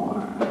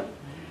more.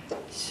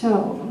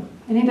 So,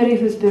 anybody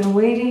who's been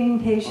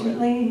waiting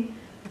patiently,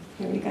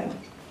 here we go.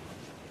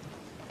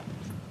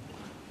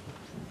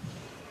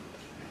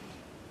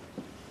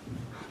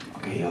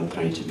 Okay, I'll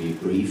try to be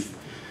brief.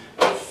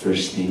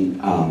 First thing,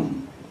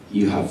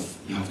 you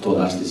have told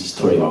us this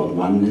story about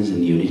oneness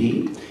and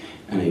unity,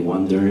 and I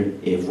wonder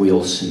if we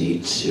also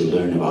need to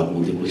learn about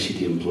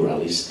multiplicity and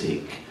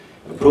pluralistic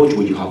approach,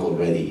 which you have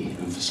already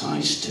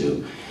emphasized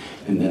too.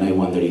 And then I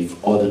wonder if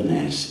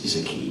otherness is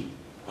a key,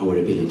 our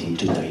ability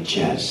to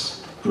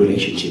digest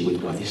relationship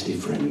with what is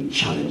different,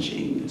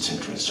 challenging,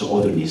 etc. So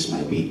otherness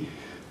might be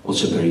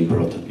also very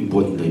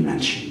important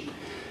dimension.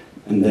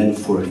 And then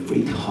for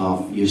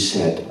Fritjof, you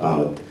said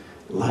about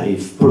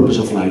life, purpose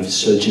of life,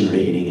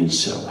 self-generating, and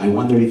so. I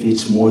wonder if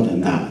it's more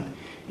than that,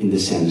 in the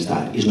sense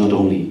that it's not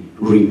only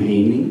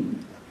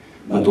remaining,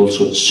 but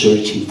also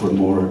searching for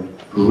more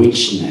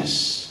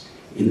richness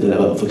in the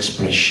level of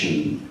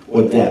expression,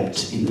 or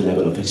depth in the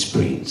level of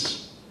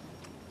experience?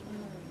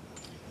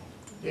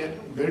 Yeah,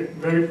 very,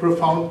 very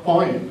profound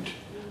point.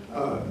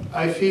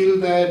 I feel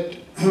that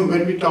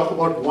when we talk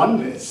about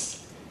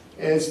oneness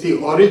as the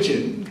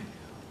origin,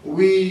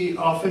 we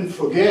often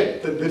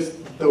forget that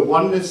the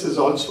oneness is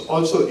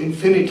also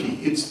infinity.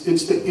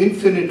 It's the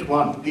infinite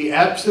one. The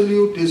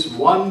absolute is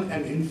one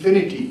and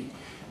infinity.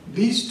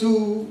 These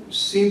two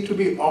seem to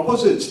be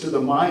opposites to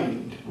the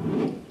mind,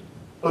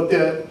 but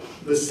they're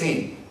the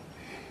same.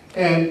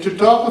 And to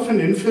talk of an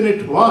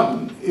infinite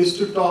one is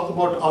to talk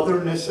about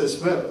otherness as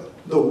well.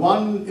 The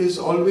one is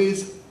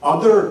always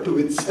other to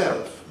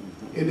itself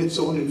in its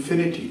own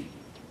infinity.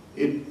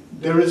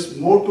 There is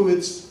more to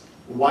its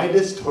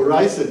widest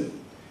horizon.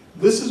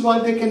 This is why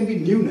there can be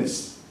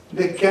newness.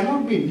 There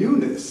cannot be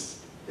newness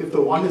if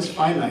the one is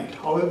finite,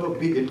 however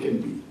big it can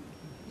be.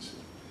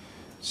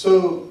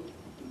 So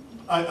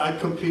I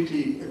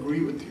completely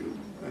agree with you,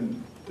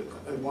 and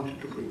I wanted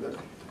to bring that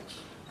up.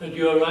 And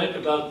you are right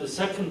about the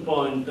second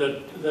point,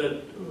 that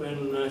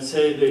when I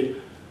say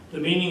the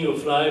meaning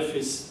of life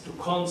is to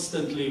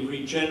constantly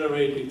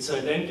regenerate its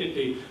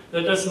identity,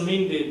 that doesn't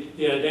mean that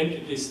the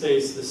identity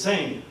stays the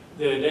same.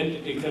 The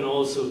identity can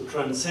also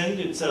transcend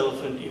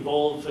itself and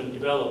evolve and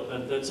develop,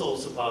 and that's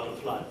also part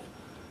of life.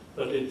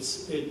 But it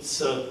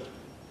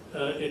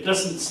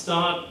doesn't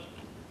start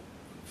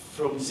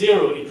from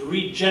zero, it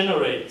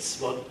regenerates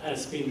what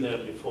has been there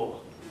before.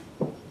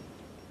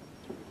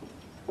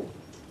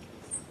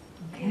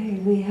 Okay,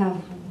 we have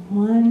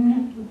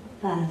one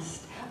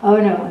last. Oh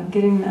no, I'm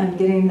getting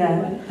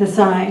the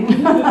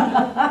sign.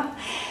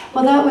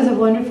 Well, that was a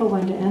wonderful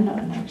one to end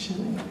on,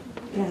 actually.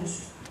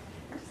 Yes.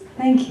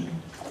 Thank you.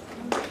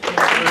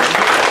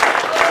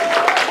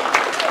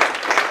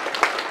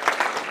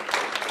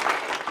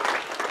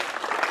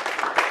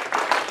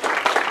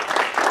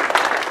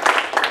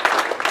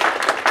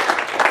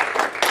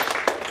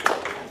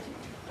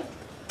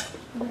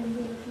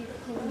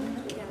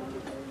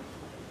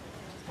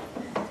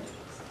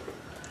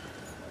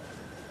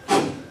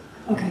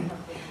 Okay.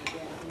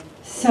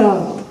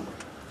 So,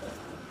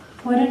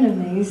 what an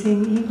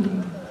amazing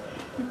evening.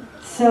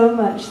 So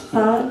much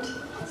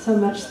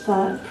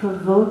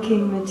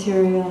thought-provoking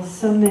material,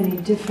 so many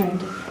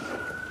different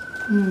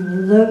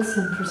looks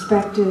and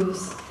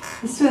perspectives.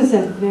 This was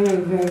a very,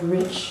 very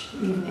rich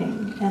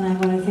evening, and I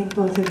want to thank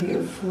both of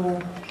you for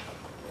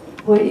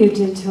what you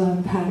did to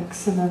unpack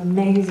some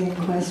amazing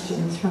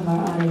questions from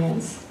our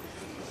audience.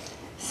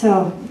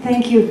 So,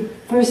 thank you,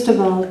 first of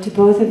all, to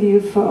both of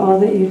you for all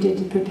that you did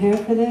to prepare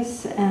for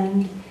this,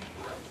 and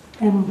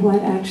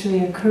what actually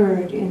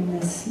occurred in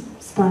this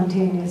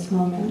spontaneous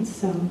moment.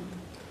 So,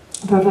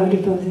 bravo to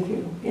both of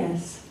you,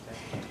 yes.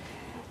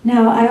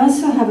 Now, I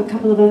also have a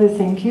couple of other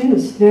thank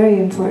yous, very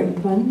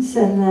important ones,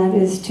 and that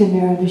is to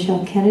Mira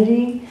Michelle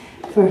Kennedy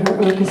for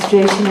her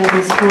orchestration of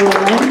this whole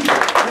event.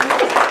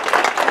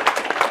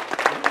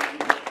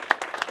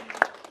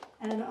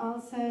 And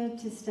also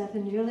to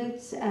Stefan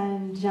Julitz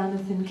and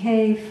Jonathan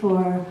Kay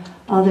for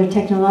all their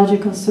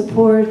technological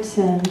support,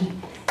 and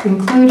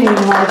including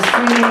live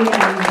streaming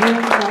and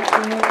Zoom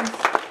platforms.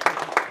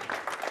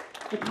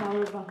 The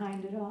power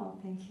behind it all.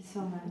 Thank you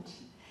so much.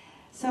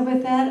 So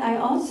with that, I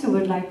also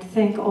would like to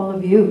thank all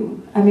of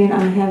you. I mean,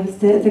 I have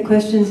the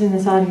questions in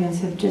this audience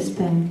have just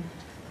been,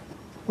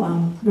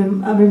 wow,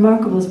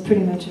 remarkable is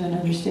pretty much of an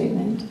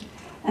understatement.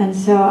 And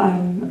so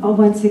I'm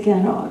once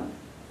again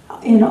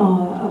in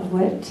awe of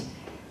what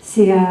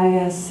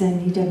CIIS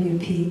and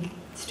EWP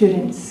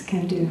students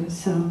can do.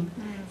 So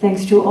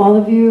thanks to all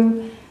of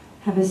you.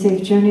 Have a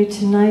safe journey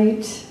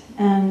tonight,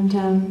 and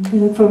we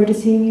look forward to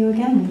seeing you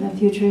again in a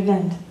future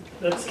event.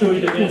 Let's do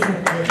it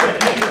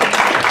again.